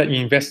the way that you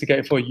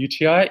investigate for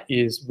UTI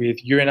is with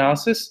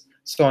urinalysis.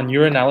 So on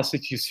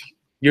urinalysis,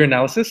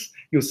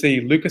 you'll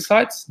see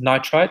leukocytes,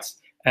 nitrites,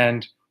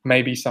 and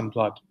maybe some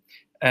blood.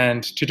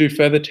 And to do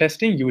further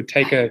testing, you would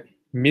take a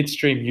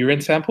midstream urine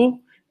sample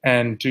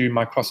and do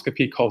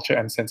microscopy, culture,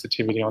 and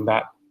sensitivity on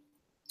that.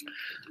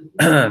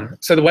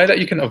 So the way that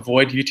you can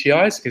avoid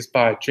UTIs is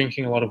by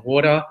drinking a lot of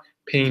water,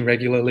 peeing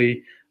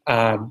regularly,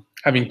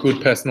 having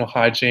good personal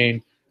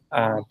hygiene,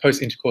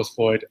 post-intercourse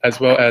void, as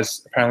well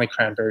as apparently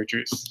cranberry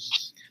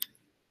juice.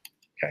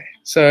 Okay,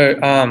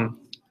 so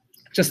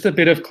just a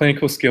bit of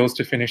clinical skills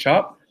to finish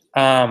up.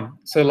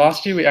 So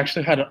last year we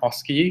actually had an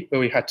OSCE where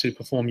we had to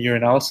perform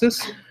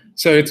urinalysis.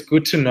 So it's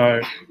good to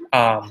know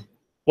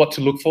what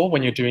to look for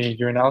when you're doing a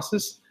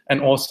urinalysis, and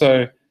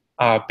also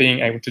being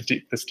able to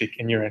dip the stick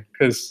in urine,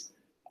 because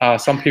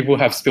some people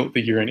have spilt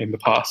the urine in the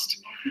past.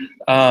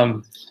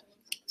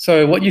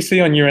 So what you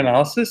see on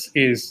urinalysis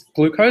is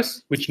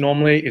glucose, which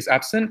normally is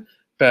absent,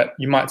 but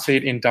you might see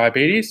it in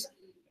diabetes.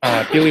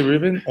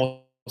 Bilirubin,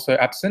 also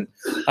absent,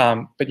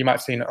 but you might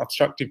see in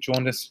obstructive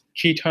jaundice.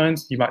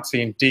 Ketones, you might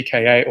see in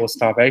DKA or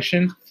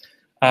starvation.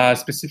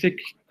 Specific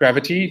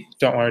gravity,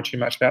 don't worry too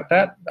much about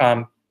that.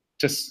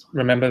 Just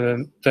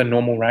remember the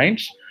normal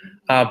range.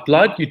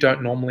 Blood, you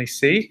don't normally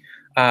see.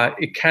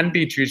 It can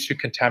be due to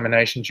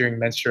contamination during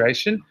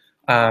menstruation,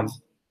 but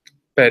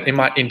it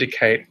might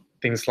indicate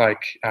things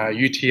like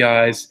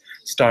UTIs,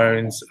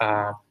 stones,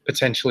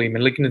 potentially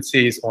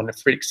malignancies or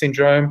nephritic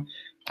syndrome.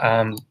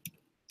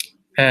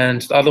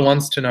 And the other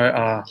ones to know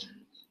are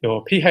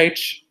your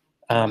pH,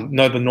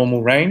 know the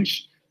normal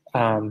range,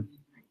 the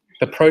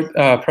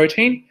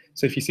protein.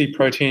 So if you see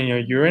protein in your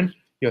urine,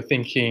 you're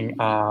thinking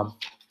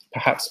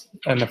perhaps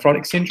a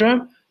nephrotic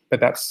syndrome, but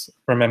that's,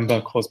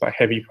 remember, caused by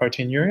heavy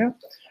proteinuria.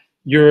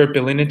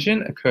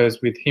 Urobilinogen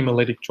occurs with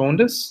hemolytic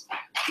jaundice.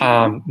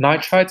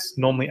 Nitrites,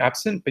 normally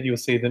absent, but you'll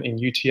see them in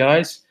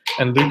UTIs.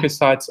 And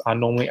leukocytes are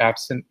normally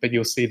absent, but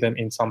you'll see them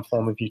in some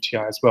form of UTI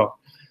as well.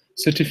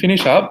 So to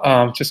finish up,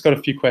 just got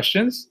a few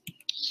questions.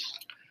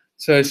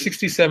 So a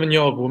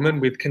 67-year-old woman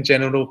with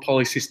congenital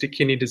polycystic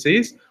kidney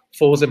disease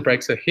falls and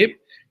breaks her hip.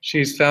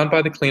 She's found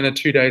by the cleaner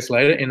 2 days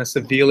later in a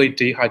severely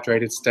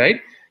dehydrated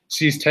state.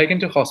 She's taken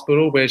to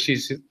hospital where she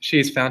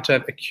is found to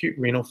have acute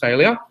renal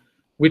failure.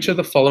 Which of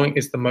the following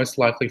is the most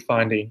likely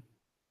finding?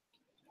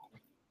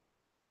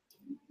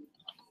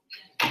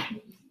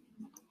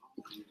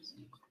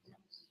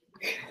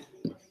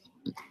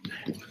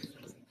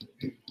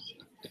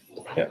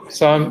 Yeah,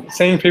 so I'm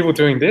seeing people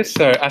doing this,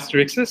 so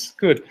asterixis,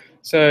 good.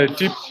 So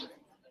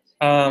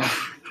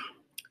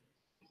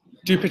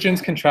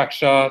Dupuytren's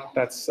contracture,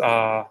 that's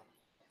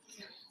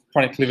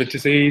chronic liver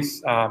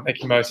disease.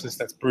 Ecchymosis,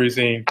 that's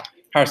bruising.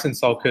 Harrison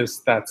sulcus,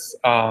 that's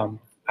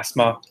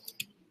asthma.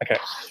 Okay,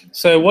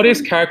 so what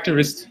is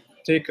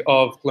characteristic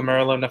of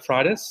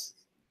glomerulonephritis?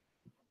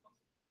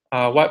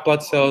 White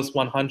blood cells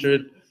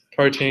 100,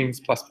 proteins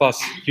 ++,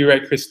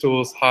 urate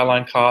crystals,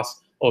 hyaline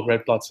casts, or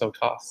red blood cell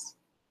casts.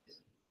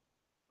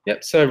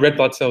 Yep, so red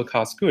blood cell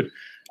casts, good.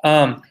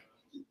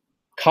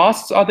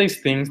 Casts are these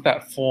things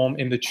that form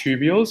in the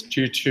tubules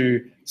due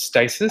to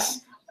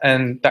stasis,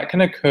 and that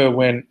can occur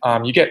when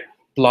you get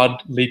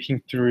blood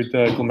leaking through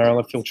the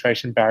glomerular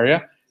filtration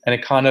barrier, and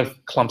it kind of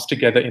clumps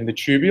together in the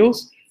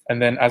tubules,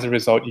 and then as a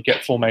result, you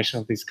get formation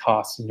of these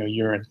casts in your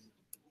urine.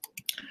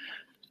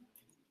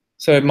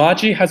 So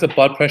Margie has a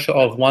blood pressure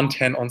of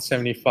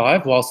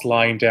 110/75 whilst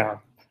lying down.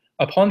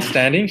 Upon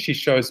standing, she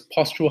shows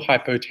postural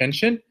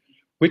hypotension.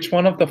 Which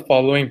one of the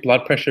following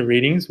blood pressure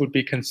readings would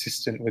be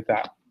consistent with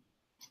that?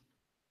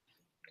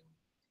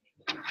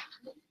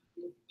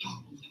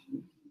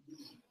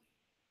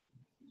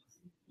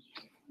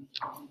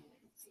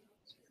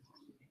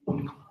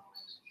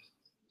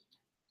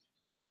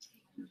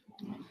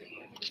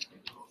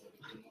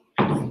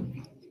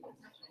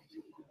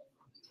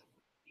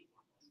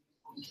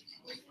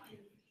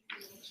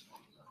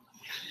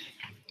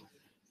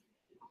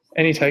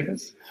 Any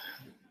takers?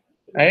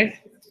 A?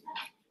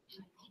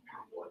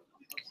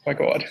 My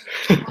God.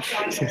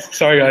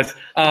 Sorry, guys.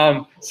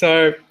 I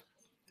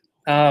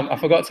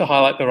forgot to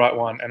highlight the right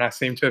one, and I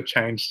seem to have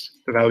changed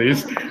the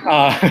values.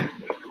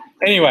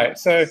 Anyway,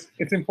 so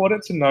it's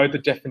important to know the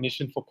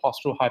definition for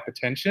postural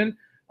hypertension.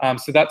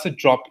 So that's a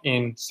drop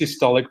in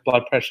systolic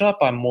blood pressure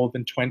by more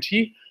than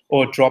 20,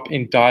 or a drop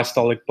in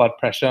diastolic blood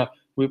pressure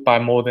by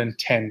more than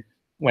 10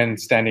 when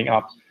standing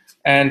up.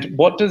 And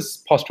what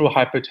does postural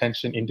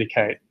hypertension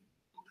indicate?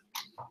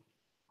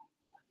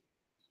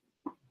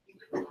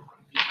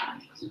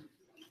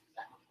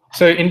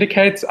 So it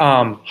indicates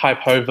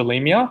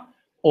hypovolemia,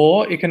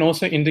 or it can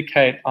also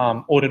indicate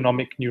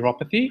autonomic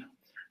neuropathy.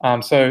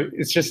 So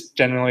it's just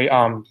generally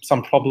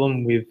some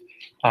problem with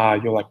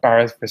your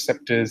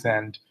baroreceptors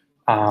and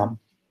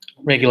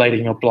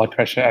regulating your blood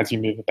pressure as you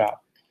move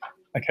about.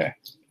 Okay,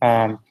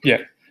 yeah,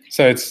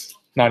 so it's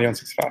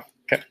 90/65.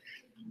 Okay,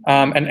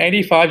 an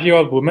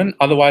 85-year-old woman,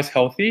 otherwise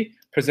healthy,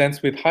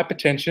 presents with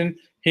hypertension,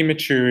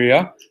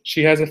 hematuria.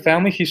 She has a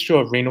family history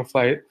of renal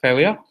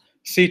failure.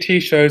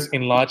 CT shows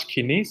enlarged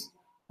kidneys.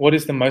 What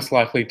is the most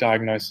likely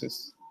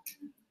diagnosis?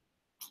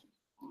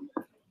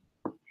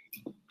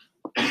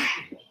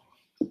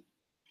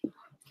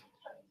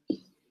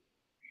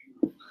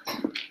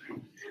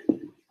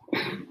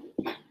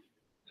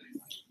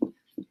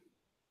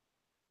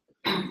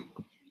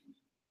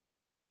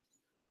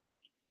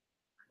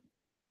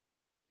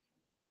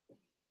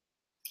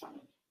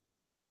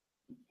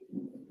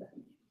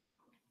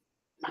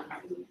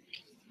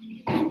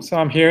 So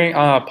I'm hearing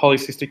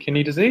polycystic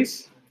kidney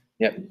disease.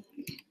 Yep.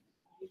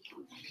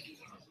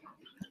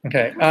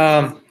 Okay.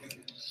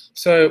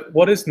 So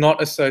what is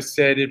not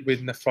associated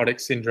with nephrotic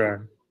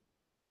syndrome?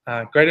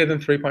 Greater than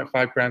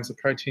 3.5 grams of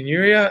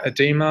proteinuria,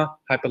 edema,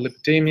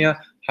 hyperlipidemia,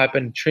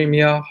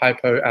 hypernatremia,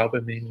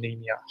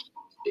 hypoalbuminemia.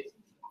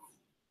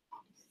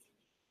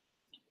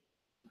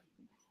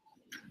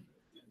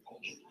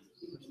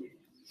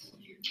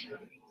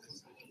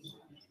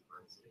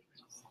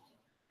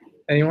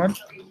 Anyone?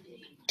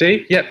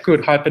 D? Yep,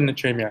 good,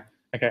 hypernatremia.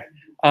 Okay.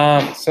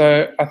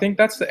 So I think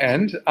that's the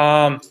end.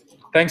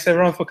 Thanks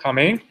everyone for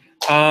coming.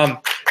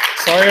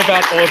 Sorry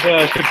about all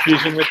the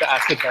confusion with the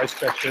acid-base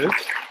questions.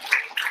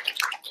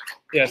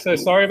 Yeah, so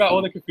sorry about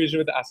all the confusion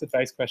with the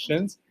acid-base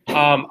questions.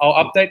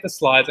 I'll update the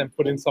slides and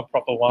put in some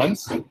proper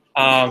ones.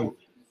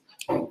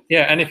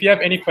 Yeah, and if you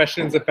have any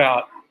questions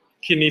about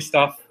kidney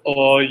stuff,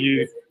 or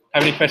you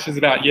have any questions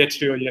about year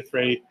 2 or year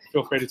 3,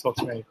 feel free to talk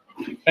to me.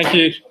 Thank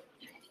you.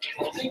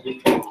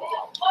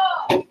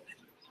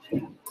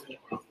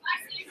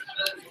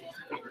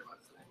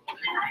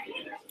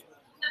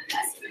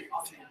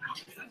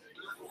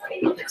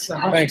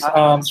 Thanks.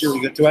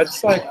 Do I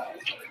just what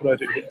do I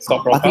do here?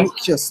 Stop broadcast? I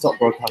think just stop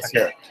broadcast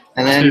here.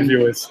 And Two then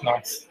viewers,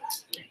 nice.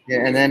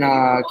 yeah, and then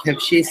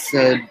Kevshi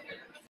said